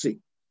Tennessee,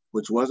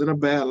 which wasn't a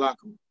bad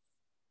locker room,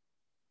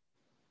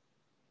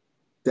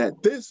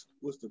 that this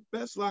was the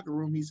best locker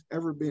room he's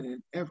ever been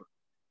in, ever.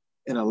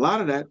 And a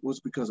lot of that was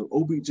because of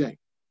OBJ.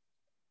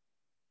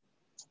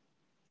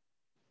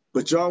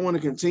 But y'all want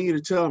to continue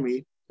to tell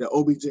me that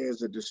OBJ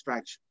is a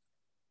distraction.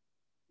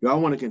 Y'all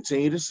want to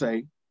continue to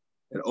say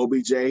that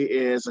OBJ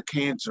is a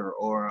cancer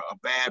or a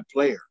bad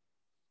player.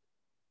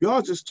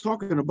 Y'all just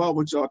talking about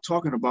what y'all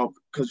talking about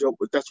because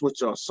that's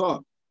what y'all saw.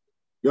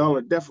 Y'all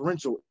are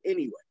deferential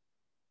anyway.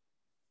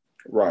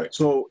 Right.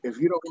 So if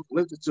you don't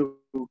listen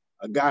to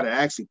a guy that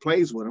actually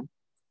plays with him,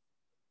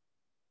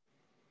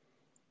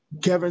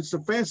 Kevin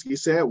Stefanski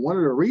said one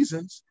of the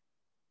reasons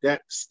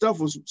that stuff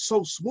was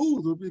so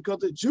smooth was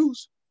because of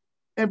Juice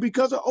and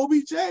because of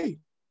OBJ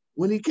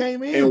when he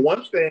came in. And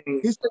one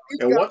thing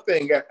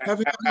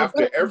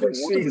after every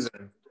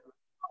season,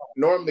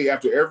 normally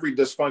after every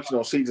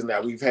dysfunctional season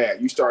that we've had,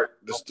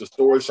 the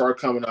stories start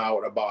coming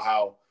out about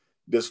how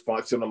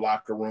dysfunctional the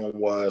locker room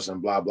was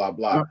and blah, blah,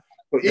 blah. Yep.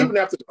 But even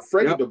after the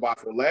Freddie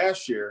debacle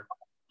last year,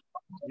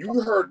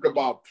 you heard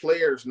about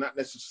players not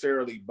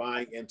necessarily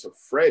buying into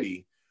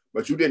Freddie,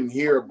 but you didn't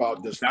hear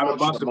about dysfunction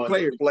among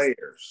the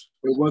players.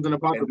 It wasn't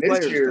about the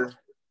players.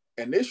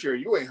 And this year,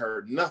 you ain't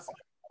heard nothing.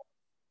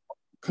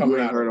 You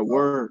ain't heard a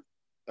word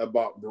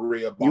about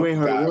Berea. You ain't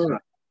heard a word.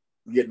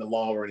 Getting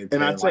along or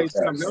anything. And I tell you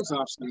something else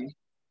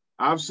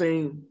I've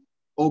seen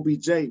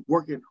OBJ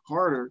working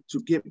harder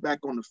to get back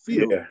on the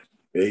field. Yeah.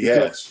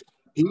 Yes.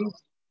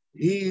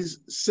 He's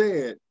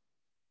said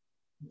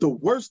the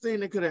worst thing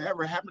that could have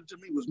ever happened to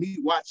me was me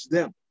watch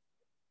them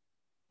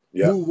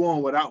move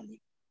on without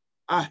me.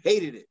 I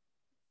hated it.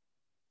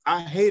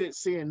 I hated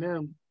seeing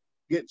them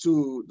get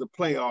to the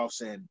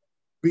playoffs and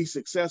be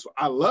successful.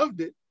 I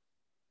loved it,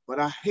 but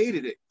I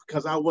hated it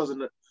because I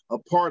wasn't a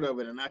part of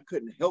it and I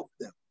couldn't help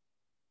them.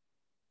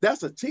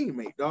 That's a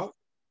teammate, dog.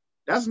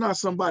 That's not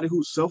somebody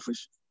who's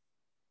selfish.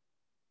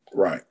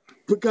 Right.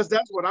 Because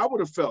that's what I would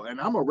have felt. And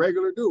I'm a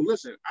regular dude.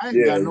 Listen, I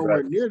ain't got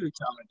nowhere near the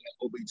talent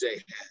that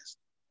OBJ has.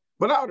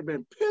 But I would have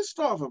been pissed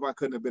off if I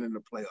couldn't have been in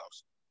the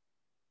playoffs.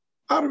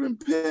 I would have been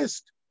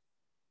pissed.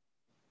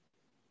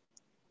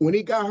 When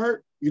he got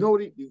hurt, you know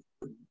what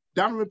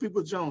Donovan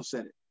Peoples-Jones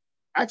said it.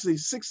 Actually,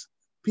 6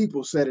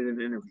 people said it in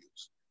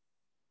interviews.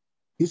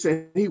 He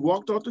said he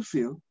walked off the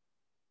field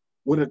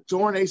with a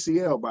torn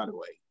ACL, by the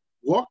way.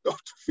 Walked off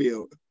the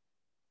field.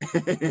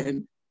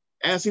 And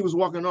as he was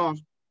walking off,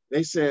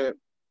 they said,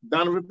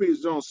 Donovan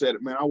Peoples-Jones said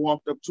it, man. I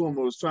walked up to him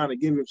and was trying to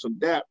give him some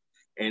dap,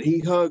 and he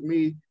hugged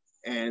me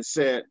and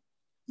said,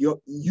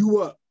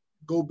 you up,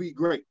 go be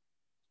great.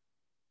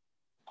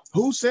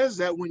 Who says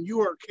that when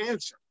you are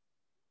cancer?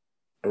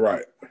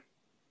 Right.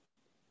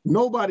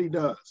 Nobody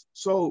does.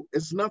 So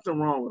it's nothing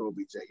wrong with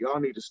OBJ. Y'all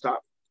need to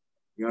stop.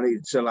 Y'all need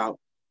to chill out.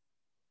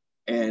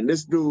 And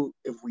this dude,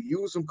 if we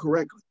use him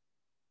correctly,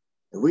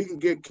 if we can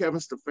get Kevin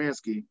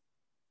Stefanski,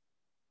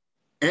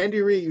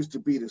 Andy Reid used to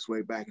be this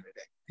way back in the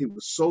day. He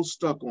was so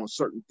stuck on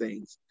certain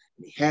things,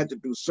 and he had to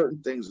do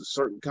certain things a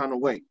certain kind of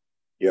way.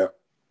 Yeah.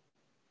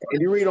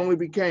 Andy Reid only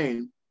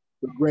became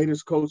the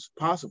greatest coach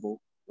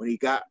possible when he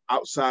got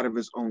outside of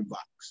his own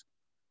box.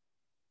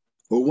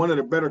 Well, one of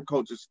the better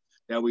coaches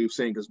that we've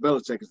seen, because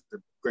Belichick is the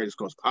greatest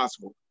coach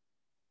possible.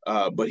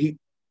 But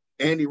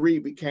Andy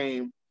Reid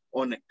became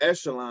on the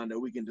echelon that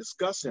we can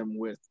discuss him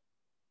with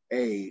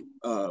a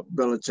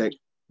Belichick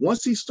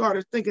once he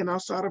started thinking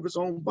outside of his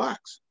own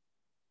box,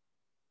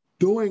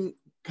 doing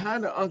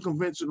kind of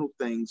unconventional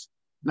things,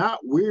 not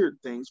weird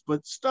things,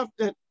 but stuff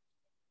that,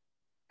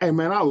 hey,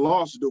 man, I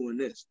lost doing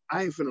this.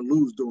 I ain't finna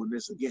lose doing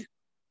this again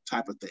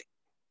type of thing.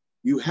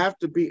 You have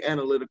to be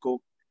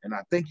analytical, and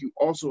I think you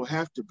also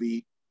have to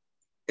be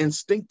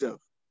instinctive.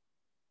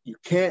 You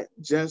can't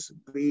just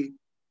be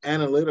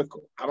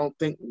analytical. I don't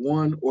think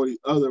one or the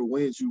other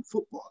wins you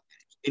football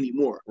games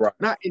anymore. Right.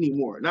 Not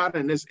anymore. Not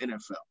in this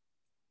NFL.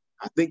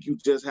 I think you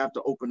just have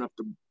to open up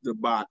the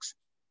box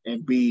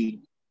and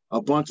be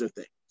a bunch of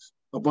things,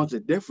 a bunch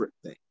of different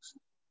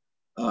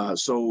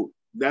things. So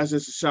that's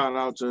just a shout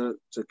out to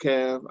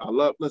Kev.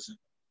 Listen,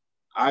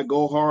 I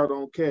go hard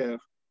on Kev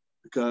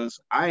because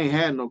I ain't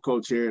had no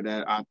coach here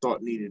that I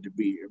thought needed to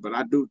be here, but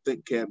I do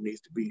think Kev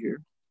needs to be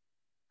here.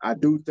 I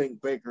do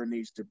think Baker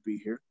needs to be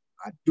here.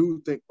 I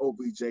do think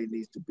OBJ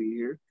needs to be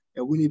here,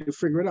 and we need to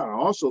figure it out. I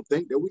also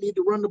think that we need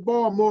to run the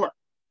ball more.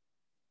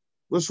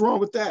 What's wrong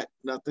with that?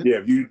 Nothing.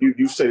 Yeah,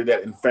 you say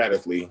that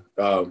emphatically,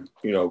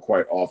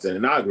 quite often,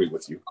 and I agree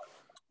with you.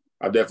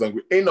 I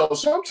definitely agree.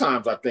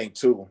 Sometimes I think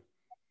too,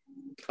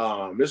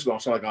 this is going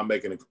to sound like I'm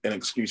making an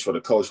excuse for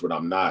the coach, but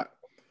I'm not.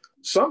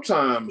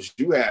 Sometimes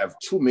you have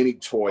too many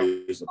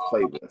toys to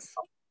play with,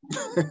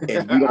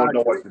 and you don't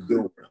know what to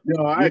do.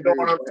 No, I agree.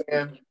 What I'm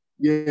saying?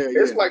 Yeah.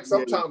 It's like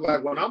sometimes,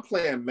 like when I'm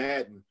playing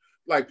Madden,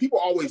 like people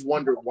always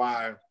wonder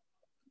why,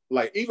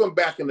 like even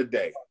back in the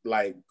day,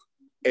 like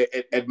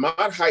at my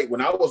height,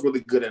 when I was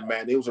really good at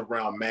Madden, it was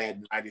around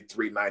Madden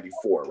 93,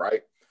 94,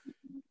 right?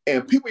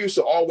 And people used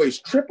to always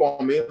trip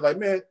on me. It's like,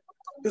 man,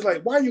 it's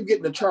like, why are you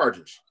getting the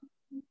Chargers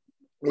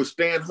with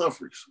Stan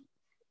Humphries?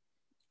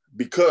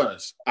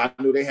 Because I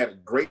knew they had a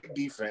great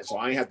defense, so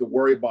I didn't have to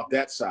worry about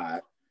that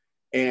side.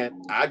 And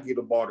I get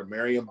the ball to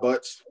Marion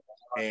Butts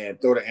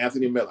and throw to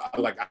Anthony Miller.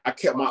 I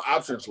kept my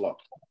options low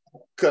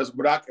because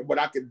but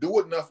I could do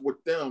enough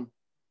with them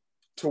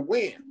to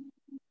win.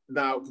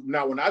 Now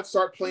when I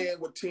start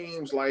playing with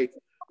teams like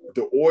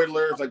the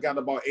Oilers, I got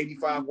about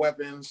 85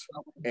 weapons,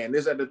 and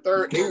this at the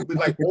third, it would be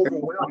like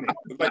overwhelming.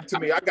 Like to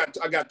me, I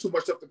got too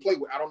much stuff to play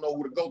with. I don't know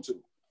who to go to.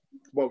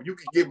 Well, you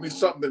can give me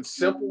something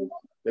simple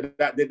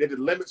that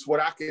limits what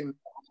I can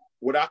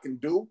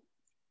do.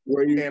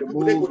 Where you can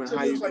move and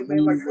how you like, can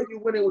man, move. like how you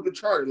winning with the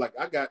Chargers? Like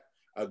I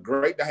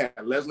had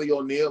Leslie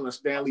O'Neal and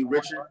Stanley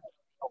Richard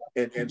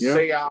and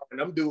Sayal and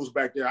them dudes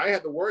back there. I ain't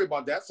had to worry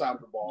about that side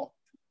of the ball.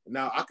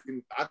 Now I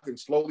can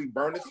slowly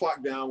burn the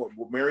clock down with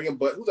Marion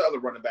Butt. Who's the other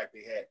running back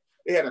they had?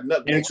 They had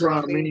another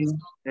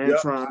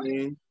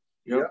Antron.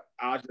 Yep.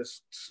 I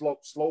just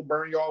slow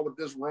burn y'all with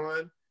this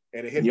run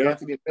and it hit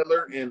Anthony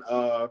Miller and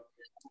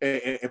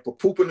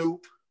Papupanu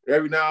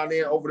every now and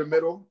then over the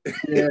middle.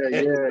 Yeah.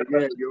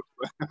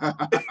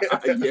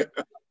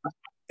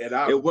 And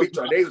I was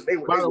by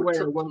the way,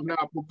 it was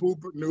not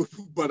Papupanu,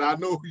 but I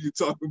know who you're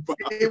talking about.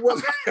 It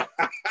was.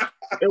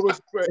 It was.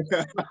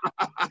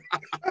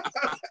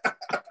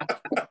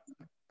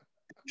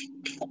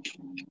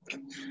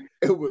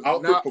 It was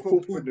not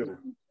Papupanu.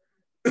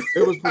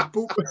 It was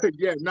Papupanu.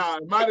 Yeah, it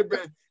might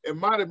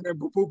have been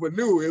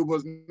Papupanu. It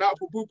was not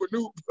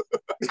Papupanu.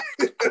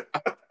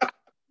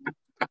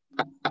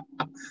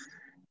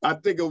 I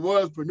think it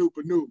was Panu,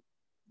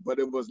 but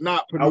it was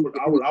not Panu.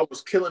 I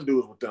was killing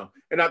dudes with them.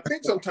 And I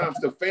think sometimes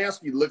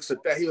Stefanski looks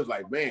at that. He was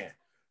like, man,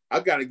 I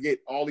got to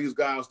get all these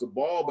guys the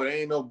ball, but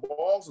ain't no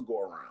balls to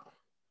go around.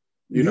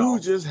 You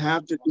just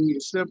have to do the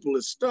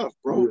simplest stuff,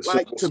 bro.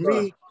 Like to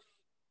me,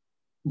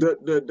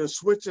 the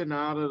switching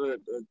out of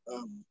the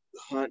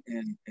Hunt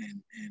and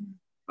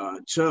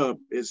Chubb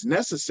is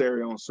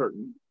necessary on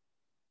certain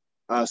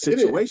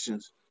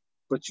situations,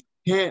 but you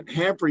can't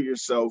hamper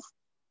yourself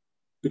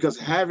because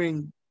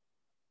having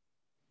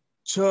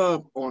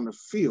Chubb on the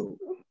field,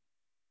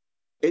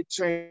 it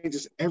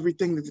changes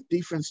everything that the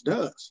defense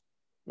does.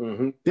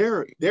 Mm-hmm.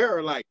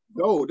 They're like,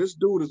 no, this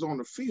dude is on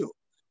the field.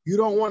 You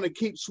don't want to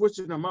keep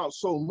switching them out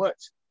so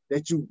much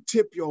that you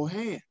tip your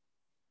hand.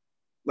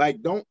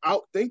 Like, don't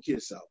outthink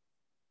yourself.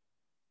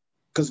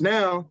 Because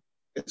now,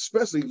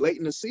 especially late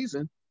in the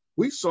season,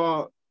 we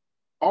saw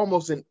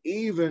almost an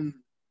even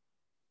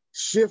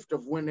shift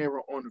of when they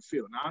were on the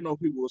field. Now, I know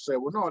people will say,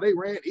 well, no, they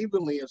ran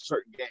evenly in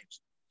certain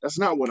games. That's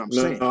not what I'm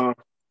saying.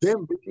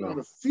 Them being on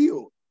the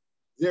field,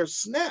 their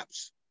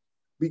snaps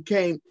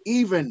became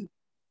even.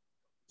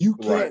 You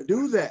can't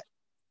do that.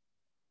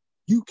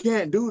 You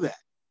can't do that.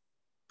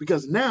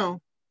 Because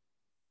now,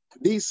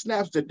 these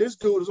snaps that this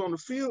dude is on the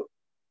field,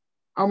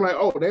 I'm like,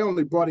 oh, they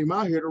only brought him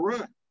out here to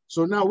run.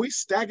 So now we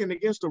stacking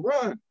against the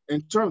run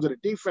in terms of the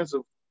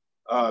defensive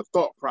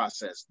thought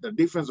process, the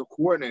defensive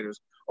coordinators.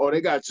 Oh,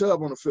 they got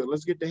Chubb on the field.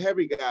 Let's get the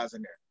heavy guys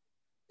in there.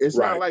 It's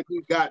not like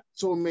we got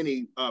so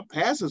many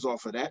passes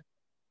off of that.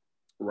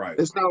 Right.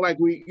 It's not like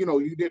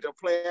you did the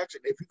play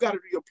action. If you got to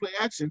do your play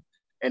action,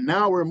 and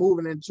now we're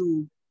moving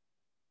into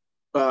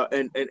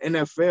an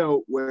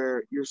NFL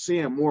where you're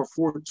seeing more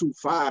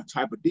 4-2-5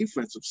 type of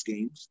defensive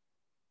schemes.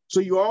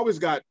 So you always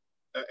got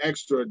an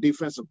extra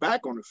defensive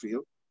back on the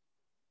field.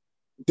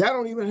 That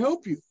don't even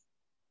help you.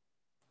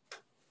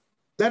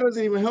 That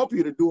doesn't even help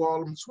you to do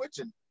all of them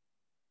switching.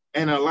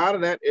 And a lot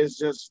of that is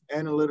just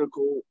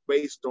analytical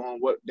based on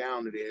what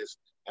down it is.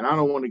 And I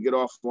don't want to get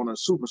off on a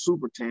super,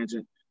 super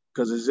tangent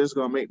because it's just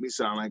going to make me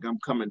sound like I'm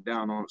coming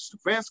down on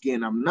Stefanski,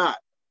 and I'm not.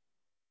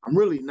 I'm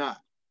really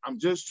not. I'm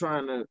just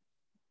trying to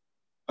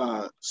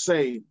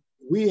say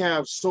we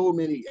have so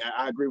many.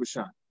 I agree with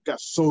Sean.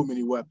 Got so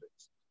many weapons.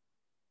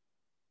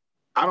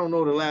 I don't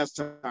know the last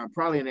time,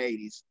 probably in the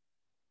 80s,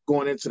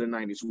 going into the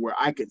 90s, where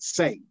I could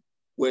say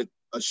with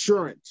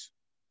assurance,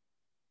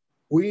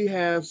 we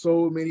have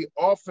so many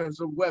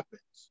offensive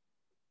weapons.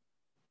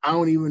 I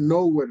don't even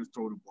know where to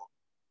throw the ball.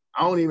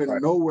 I don't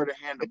even know where to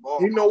hand the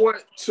ball. You know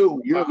what,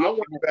 too? I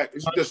went back.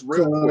 It's just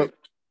real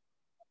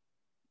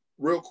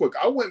quick.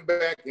 I went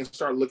back and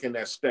started looking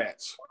at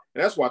stats.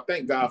 And that's why I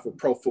thank God for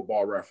Pro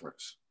Football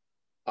Reference.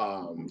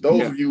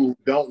 Those of you who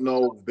don't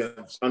know,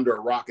 been under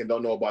a rock and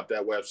don't know about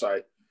that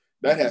website,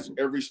 that has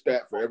every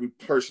stat for every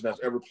person that's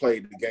ever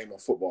played the game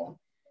of football,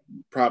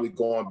 probably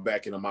going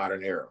back in the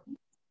modern era.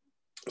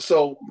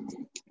 So,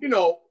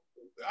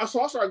 I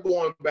started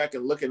going back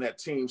and looking at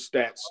team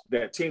stats,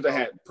 that teams that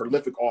had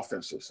prolific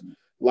offenses,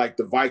 like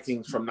the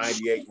Vikings from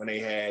 '98 when they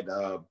had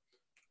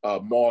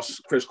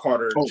Moss, Chris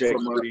Carter, Jake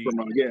Moody.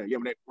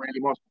 Randy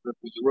Moss.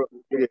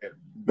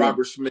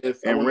 Robert Smith.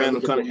 And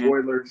Randall Cunningham.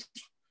 Oilers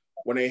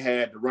when they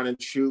had the run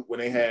and shoot, when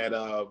they had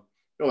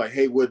like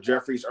Haywood,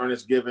 Jeffries,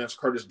 Ernest Givens,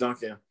 Curtis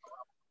Duncan,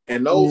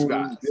 and those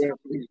guys.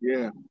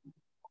 Yeah.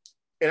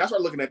 And I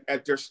started looking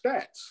at their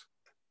stats.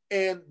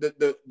 And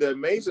the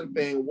amazing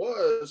thing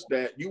was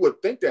that you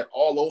would think that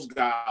all those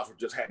guys would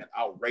just had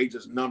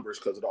outrageous numbers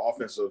because of the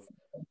offensive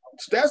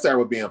stats that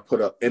were being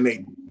put up, and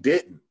they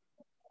didn't.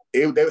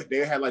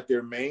 They had like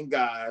their main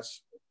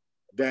guys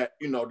that,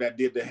 you know, that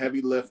did the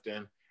heavy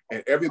lifting,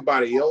 and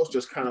everybody else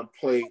just kind of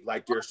played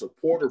like their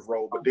supportive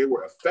role, but they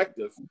were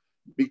effective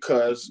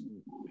because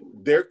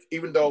they're,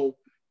 even though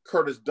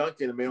Curtis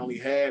Duncan may only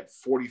had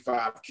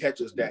 45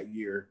 catches that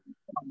year,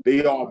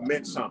 they all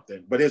meant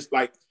something. But it's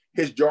like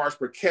his yards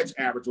per catch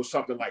average was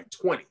something like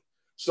 20.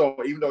 So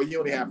even though he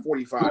only had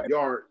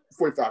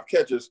 45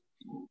 catches,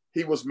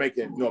 he was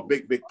making, you know,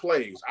 big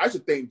plays. I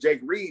should think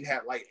Jake Reed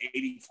had like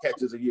 80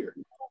 catches a year.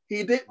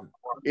 He didn't.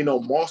 You know,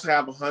 Moss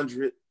had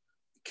 100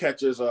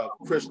 catches.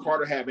 Chris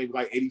Carter had maybe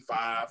like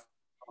 85.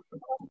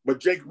 But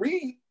Jake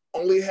Reed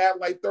only had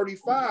like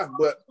 35.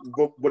 But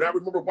when I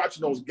remember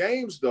watching those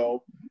games,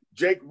 though,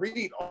 Jake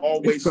Reed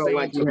always seemed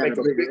like to make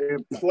a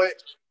big play.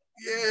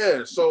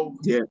 Yeah. So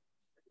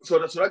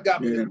that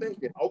got me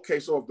thinking, okay,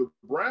 so if the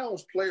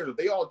Browns players, if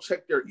they all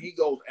check their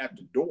egos at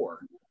the door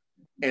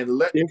and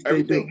let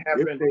everything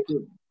happen,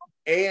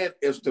 and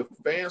if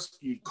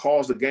Stefanski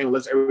calls the game,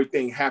 lets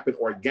everything happen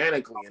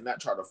organically and not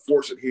try to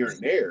force it here and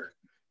there,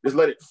 just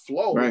let it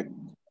flow. Right.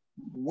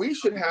 We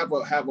should have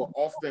an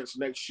offense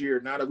next year.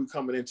 Now that we're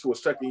coming into a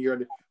second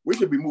year, we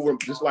should be moving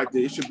just like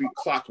this. It should be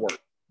clockwork.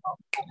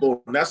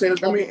 Well, I'm not saying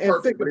it's going to be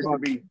perfect, but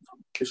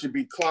it should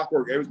be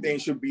clockwork. Everything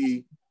should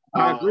be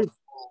on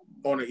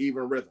an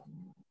even rhythm.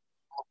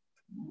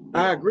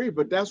 I agree,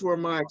 but that's where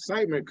my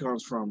excitement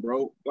comes from,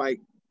 bro. Like,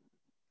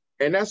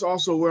 and that's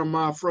also where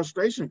my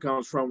frustration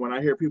comes from when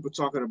I hear people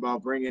talking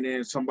about bringing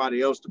in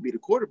somebody else to be the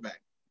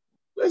quarterback.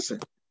 Listen,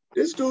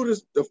 this dude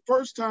is the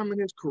first time in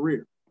his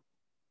career.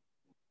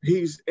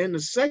 He's in the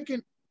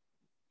second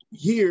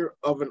year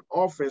of an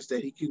offense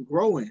that he can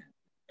grow in,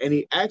 and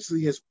he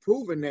actually has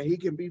proven that he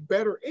can be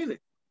better in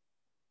it.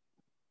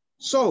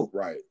 So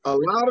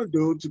allow the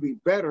dude to be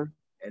better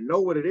and know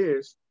what it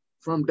is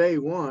from day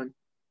one,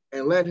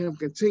 and let him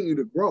continue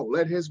to grow.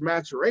 Let his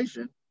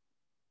maturation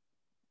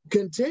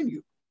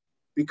continue.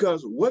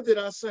 Because what did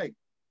I say?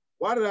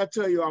 Why did I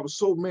tell you I was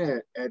so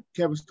mad at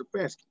Kevin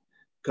Stefanski?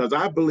 Because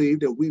I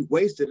believe that we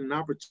wasted an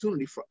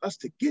opportunity for us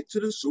to get to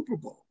the Super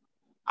Bowl.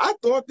 I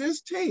thought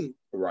this team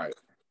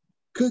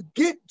could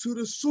get to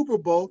the Super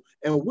Bowl,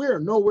 and we're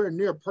nowhere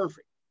near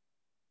perfect.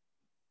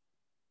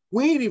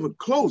 We ain't even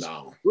close.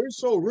 No. We're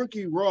so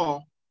rookie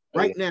raw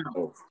right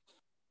now.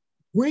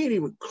 We ain't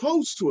even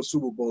close to a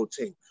Super Bowl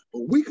team,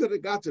 but we could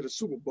have got to the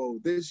Super Bowl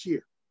this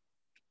year.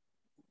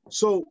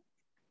 So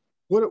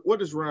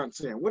what is Ron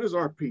saying? What is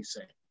RP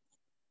saying?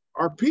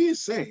 RP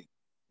is saying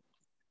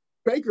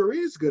Baker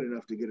is good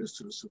enough to get us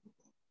to the Super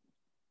Bowl.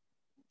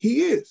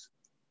 He is.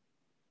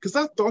 Because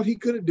I thought he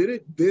could have did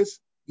it this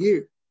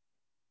year.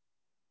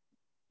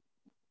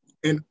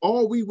 And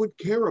all we would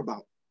care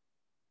about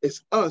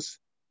is us,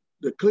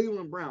 the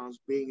Cleveland Browns,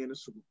 being in the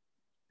Super Bowl.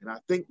 And I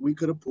think we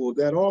could have pulled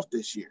that off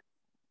this year.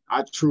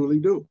 I truly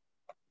do.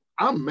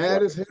 I'm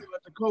mad as hell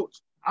at the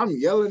coach. I'm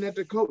yelling at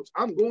the coach.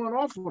 I'm going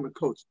off on the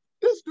coach.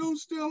 This dude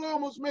still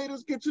almost made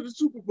us get to the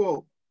Super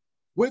Bowl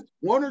with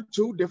one or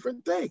two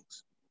different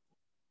things.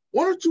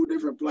 One or two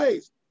different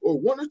plays, or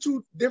one or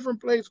two different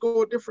plays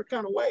go a different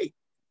kind of way.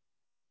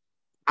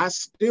 I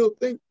still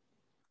think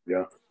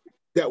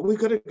that we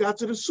could have got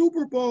to the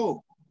Super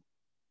Bowl.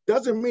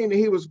 Doesn't mean that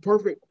he was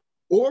perfect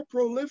or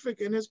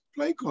prolific in his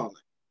play calling.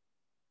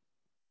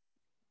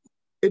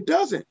 It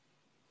doesn't.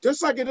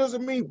 Just like it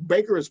doesn't mean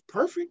Baker is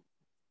perfect,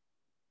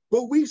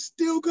 but we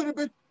still could have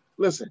been.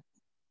 Listen,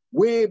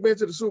 we ain't been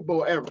to the Super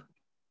Bowl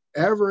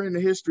ever in the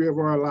history of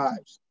our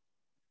lives.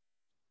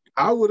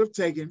 I would have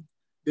taken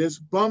this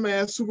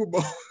bum-ass Super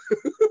Bowl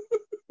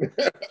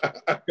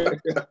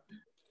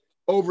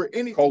over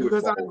anything,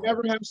 because I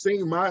never have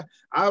seen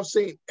I've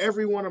seen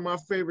every one of my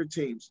favorite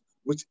teams.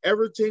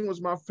 Whichever team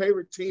was my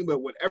favorite team at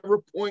whatever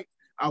point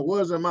I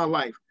was in my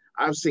life,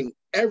 I've seen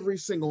every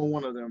single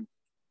one of them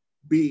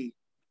be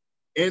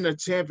in a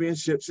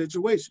championship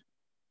situation.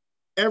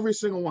 Every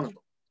single one of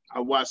them.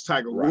 I watched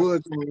Tiger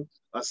Woods on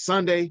a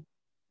Sunday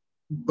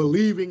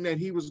believing that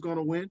he was going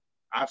to win.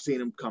 I've seen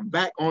him come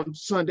back on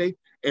Sunday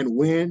and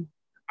win.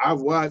 I've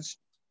watched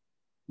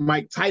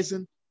Mike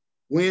Tyson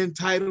win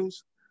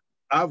titles.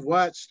 I've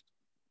watched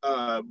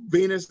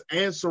Venus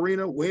and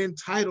Serena win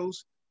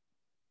titles.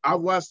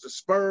 I've watched the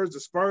Spurs. The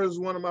Spurs is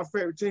one of my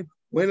favorite teams.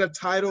 Win a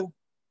title.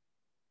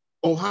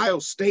 Ohio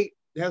State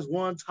has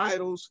won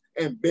titles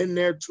and been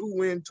there to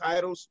win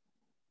titles.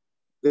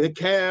 The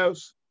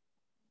Cavs,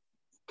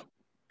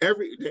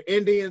 the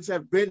Indians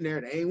have been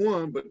there. They ain't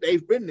won, but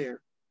they've been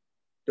there.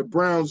 The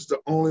Browns the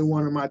only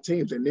one of my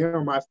teams, and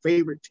they're my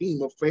favorite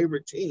team of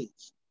favorite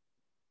teams.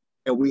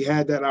 And we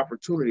had that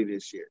opportunity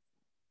this year.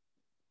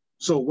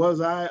 So was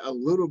I a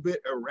little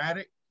bit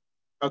erratic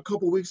a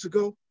couple weeks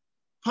ago?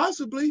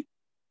 Possibly.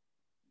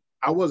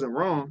 I wasn't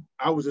wrong.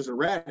 I was just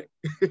erratic.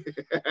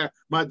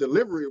 My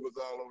delivery was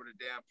all over the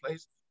damn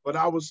place, but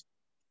I was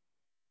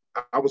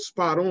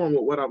spot on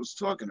with what I was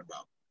talking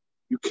about.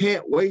 You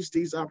can't waste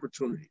these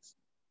opportunities.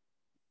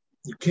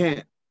 You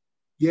can't.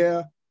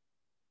 Yeah,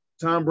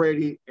 Tom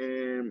Brady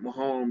and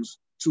Mahomes,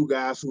 two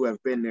guys who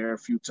have been there a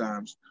few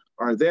times,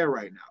 are there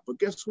right now. But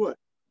guess what?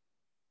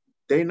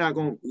 They not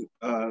going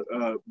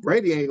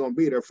Brady ain't gonna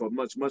be there for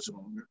much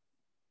longer.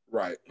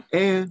 Right.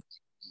 And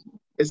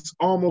it's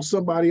almost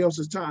somebody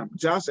else's time.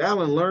 Josh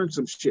Allen learned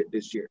some shit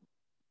this year.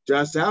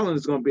 Josh Allen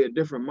is gonna be a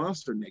different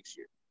monster next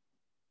year.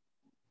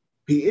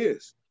 He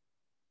is.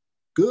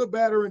 Good,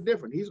 bad, or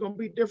indifferent. He's gonna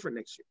be different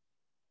next year.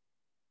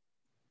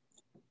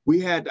 We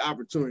had the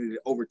opportunity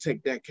to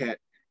overtake that cat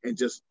and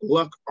just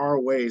luck our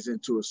ways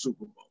into a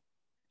Super Bowl.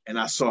 And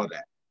I saw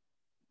that.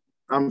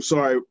 I'm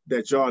sorry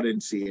that y'all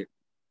didn't see it.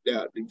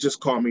 Yeah, just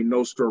call me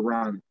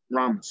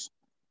Nostradamus.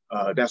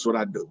 That's what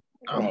I do.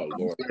 I'm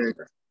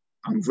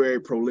very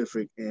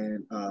prolific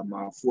in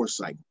my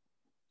foresight.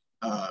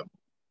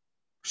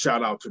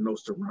 Shout out to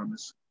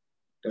Nostradamus.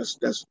 That's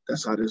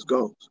how this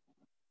goes.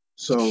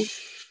 So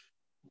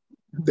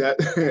that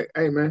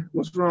hey man,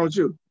 what's wrong with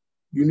you?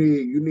 You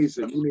need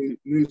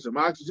some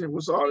oxygen.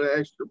 What's all that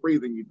extra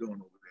breathing you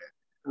doing over there?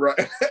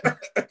 Right.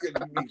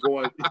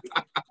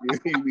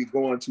 you be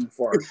going too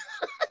far.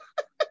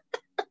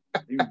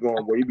 You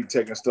be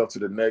taking stuff to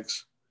the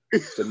next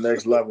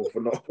level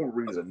for no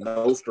reason.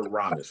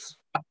 Nostradamus.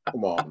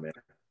 Come on, man.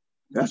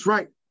 That's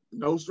right.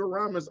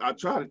 Nostradamus. I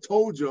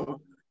told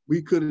y'all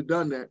we could have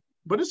done that,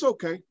 but it's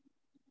okay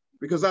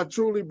because I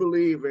truly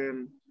believe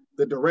in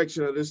the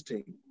direction of this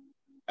team,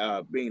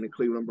 being the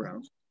Cleveland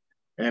Browns.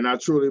 And I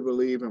truly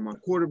believe in my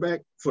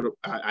quarterback.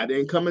 I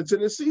didn't come into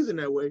this season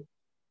that way.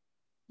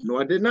 No,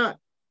 I did not.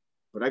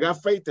 But I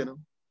got faith in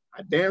him.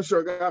 I damn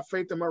sure got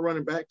faith in my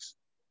running backs.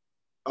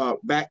 I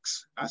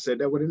said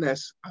that with an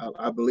S.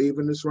 I believe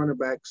in this running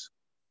backs.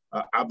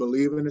 I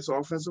believe in this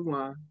offensive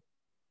line.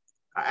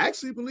 I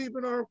actually believe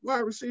in our wide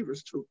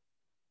receivers too.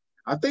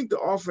 I think the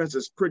offense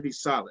is pretty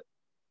solid.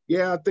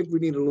 Yeah, I think we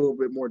need a little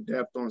bit more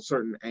depth on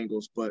certain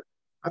angles, but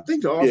I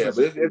think the offense.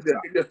 Yeah, but it's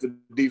just the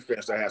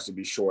defense that has to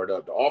be shored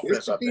up. The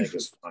offense, I think,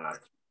 is fine.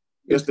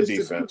 It's the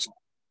defense.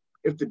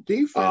 If the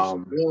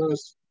defense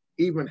was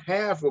even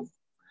half of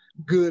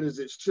good as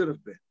it should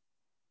have been,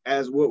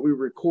 as what we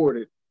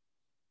recorded,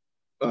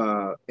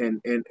 and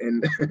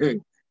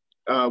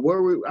where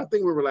I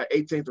think we were like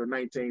 18th or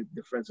 19th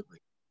defensively.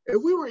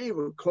 If we were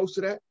even close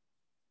to that,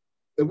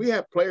 if we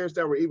had players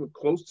that were even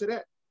close to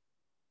that,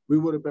 we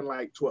would have been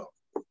like 12,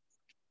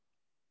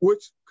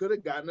 which could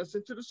have gotten us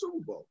into the Super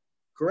Bowl.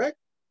 Correct?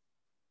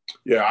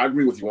 Yeah, I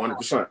agree with you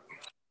 100%.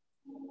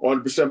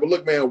 100%. But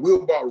look, man,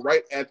 we're about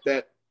right at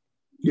that.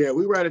 Yeah,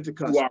 we right at the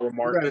cusp. 2-hour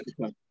mark.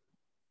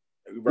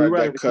 We're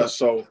right at the cusp.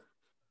 So,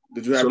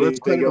 did you have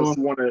anything else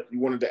you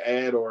wanted to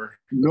add, or?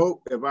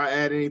 Nope. If I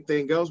add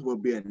anything else, will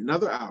be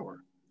another hour.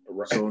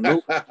 Right. So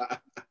nope.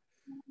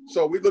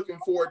 So we're looking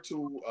forward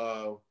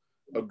to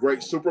a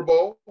great Super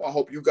Bowl. I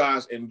hope you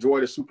guys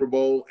enjoy the Super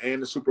Bowl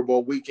and the Super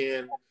Bowl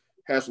weekend.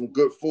 Have some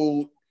good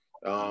food.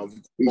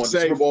 On the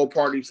Super Bowl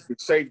parties, be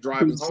safe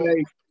driving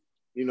home.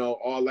 You know,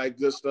 all that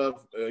good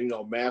stuff.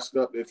 Mask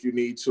up if you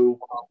need to.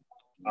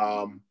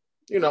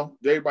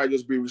 Everybody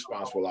just be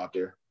responsible out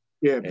there.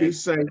 Yeah, be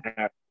safe.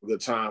 Have a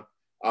good time.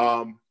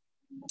 I'm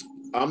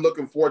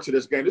looking forward to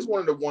this game. This is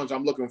one of the ones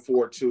I'm looking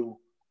forward to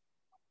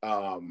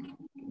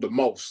the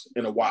most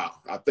in a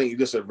while. I think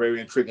this is a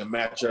very intriguing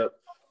matchup,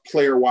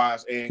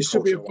 player-wise and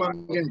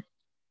coaching-wise.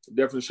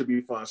 Definitely should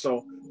be fun.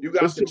 So you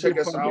guys can check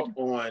us out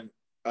on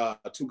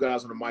Two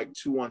Guys on the Mic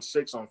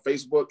 216 on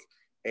Facebook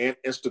and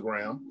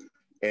Instagram,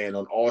 and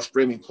on all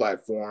streaming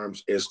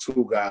platforms is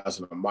Two Guys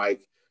on the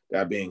Mic.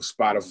 That being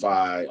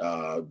Spotify,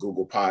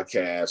 Google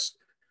Podcasts,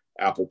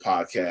 Apple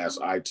Podcasts,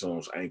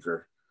 iTunes,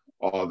 Anchor,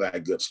 all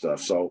that good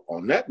stuff. So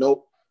on that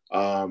note,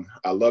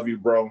 I love you,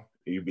 bro.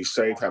 You be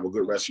safe. Have a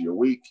good rest of your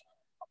week.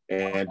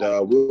 And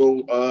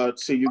we'll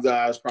see you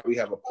guys probably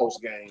have a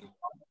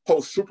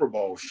post-Super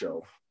Bowl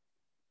show.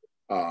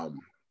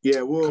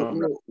 Yeah,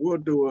 we'll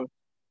do a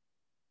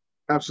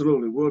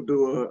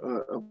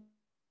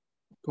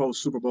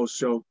post-Super Bowl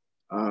show.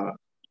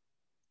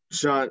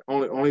 Sean,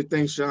 only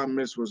thing Sean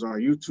missed was our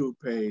YouTube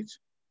page,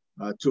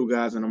 Two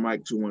Guys on the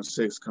Mic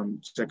 216. Come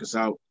check us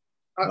out.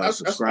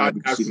 Subscribe.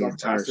 You can see the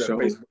entire show.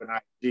 Facebook and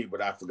IG,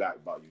 but I forgot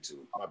about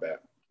YouTube. My bad.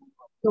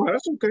 No,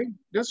 that's okay.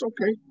 That's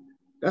okay.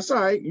 That's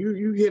all right.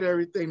 You hit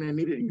everything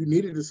that you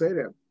needed to say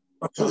that.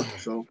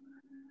 So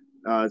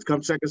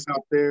come check us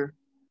out there.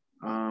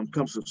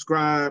 Come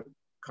subscribe.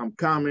 Come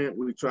comment.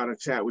 We try to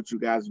chat with you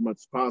guys as much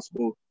as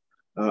possible.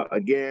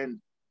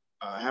 Again,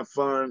 have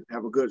fun.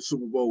 Have a good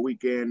Super Bowl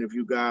weekend. If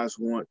you guys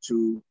want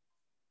to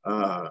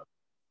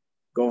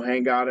go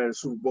hang out at a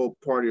Super Bowl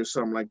party or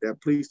something like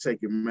that, please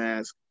take your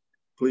mask.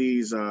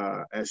 Please,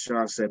 as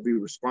Sean said, be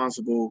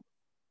responsible.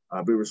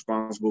 Be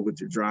responsible with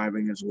your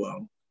driving as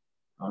well.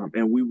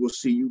 And we will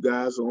see you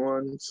guys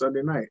on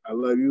Sunday night. I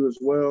love you as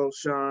well,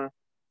 Sean.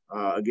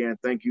 Again,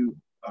 thank you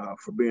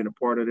for being a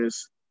part of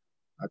this.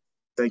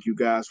 Thank you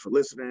guys for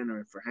listening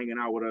and for hanging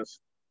out with us.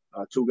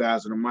 Two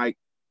Guys on the Mic.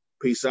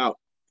 Peace out.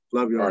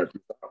 Love you all. Right.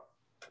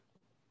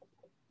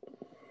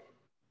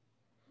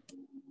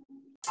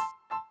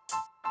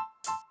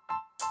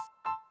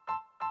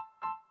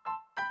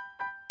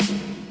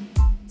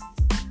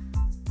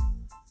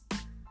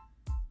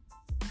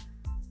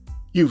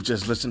 You've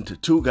just listened to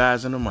Two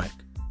Guys and a Mic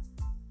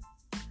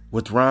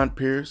with Ron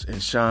Pierce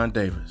and Sean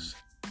Davis.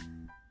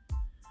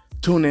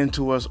 Tune in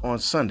to us on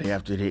Sunday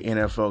after the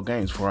NFL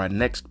games for our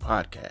next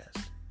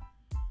podcast.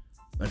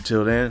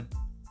 Until then,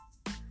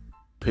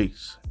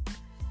 peace.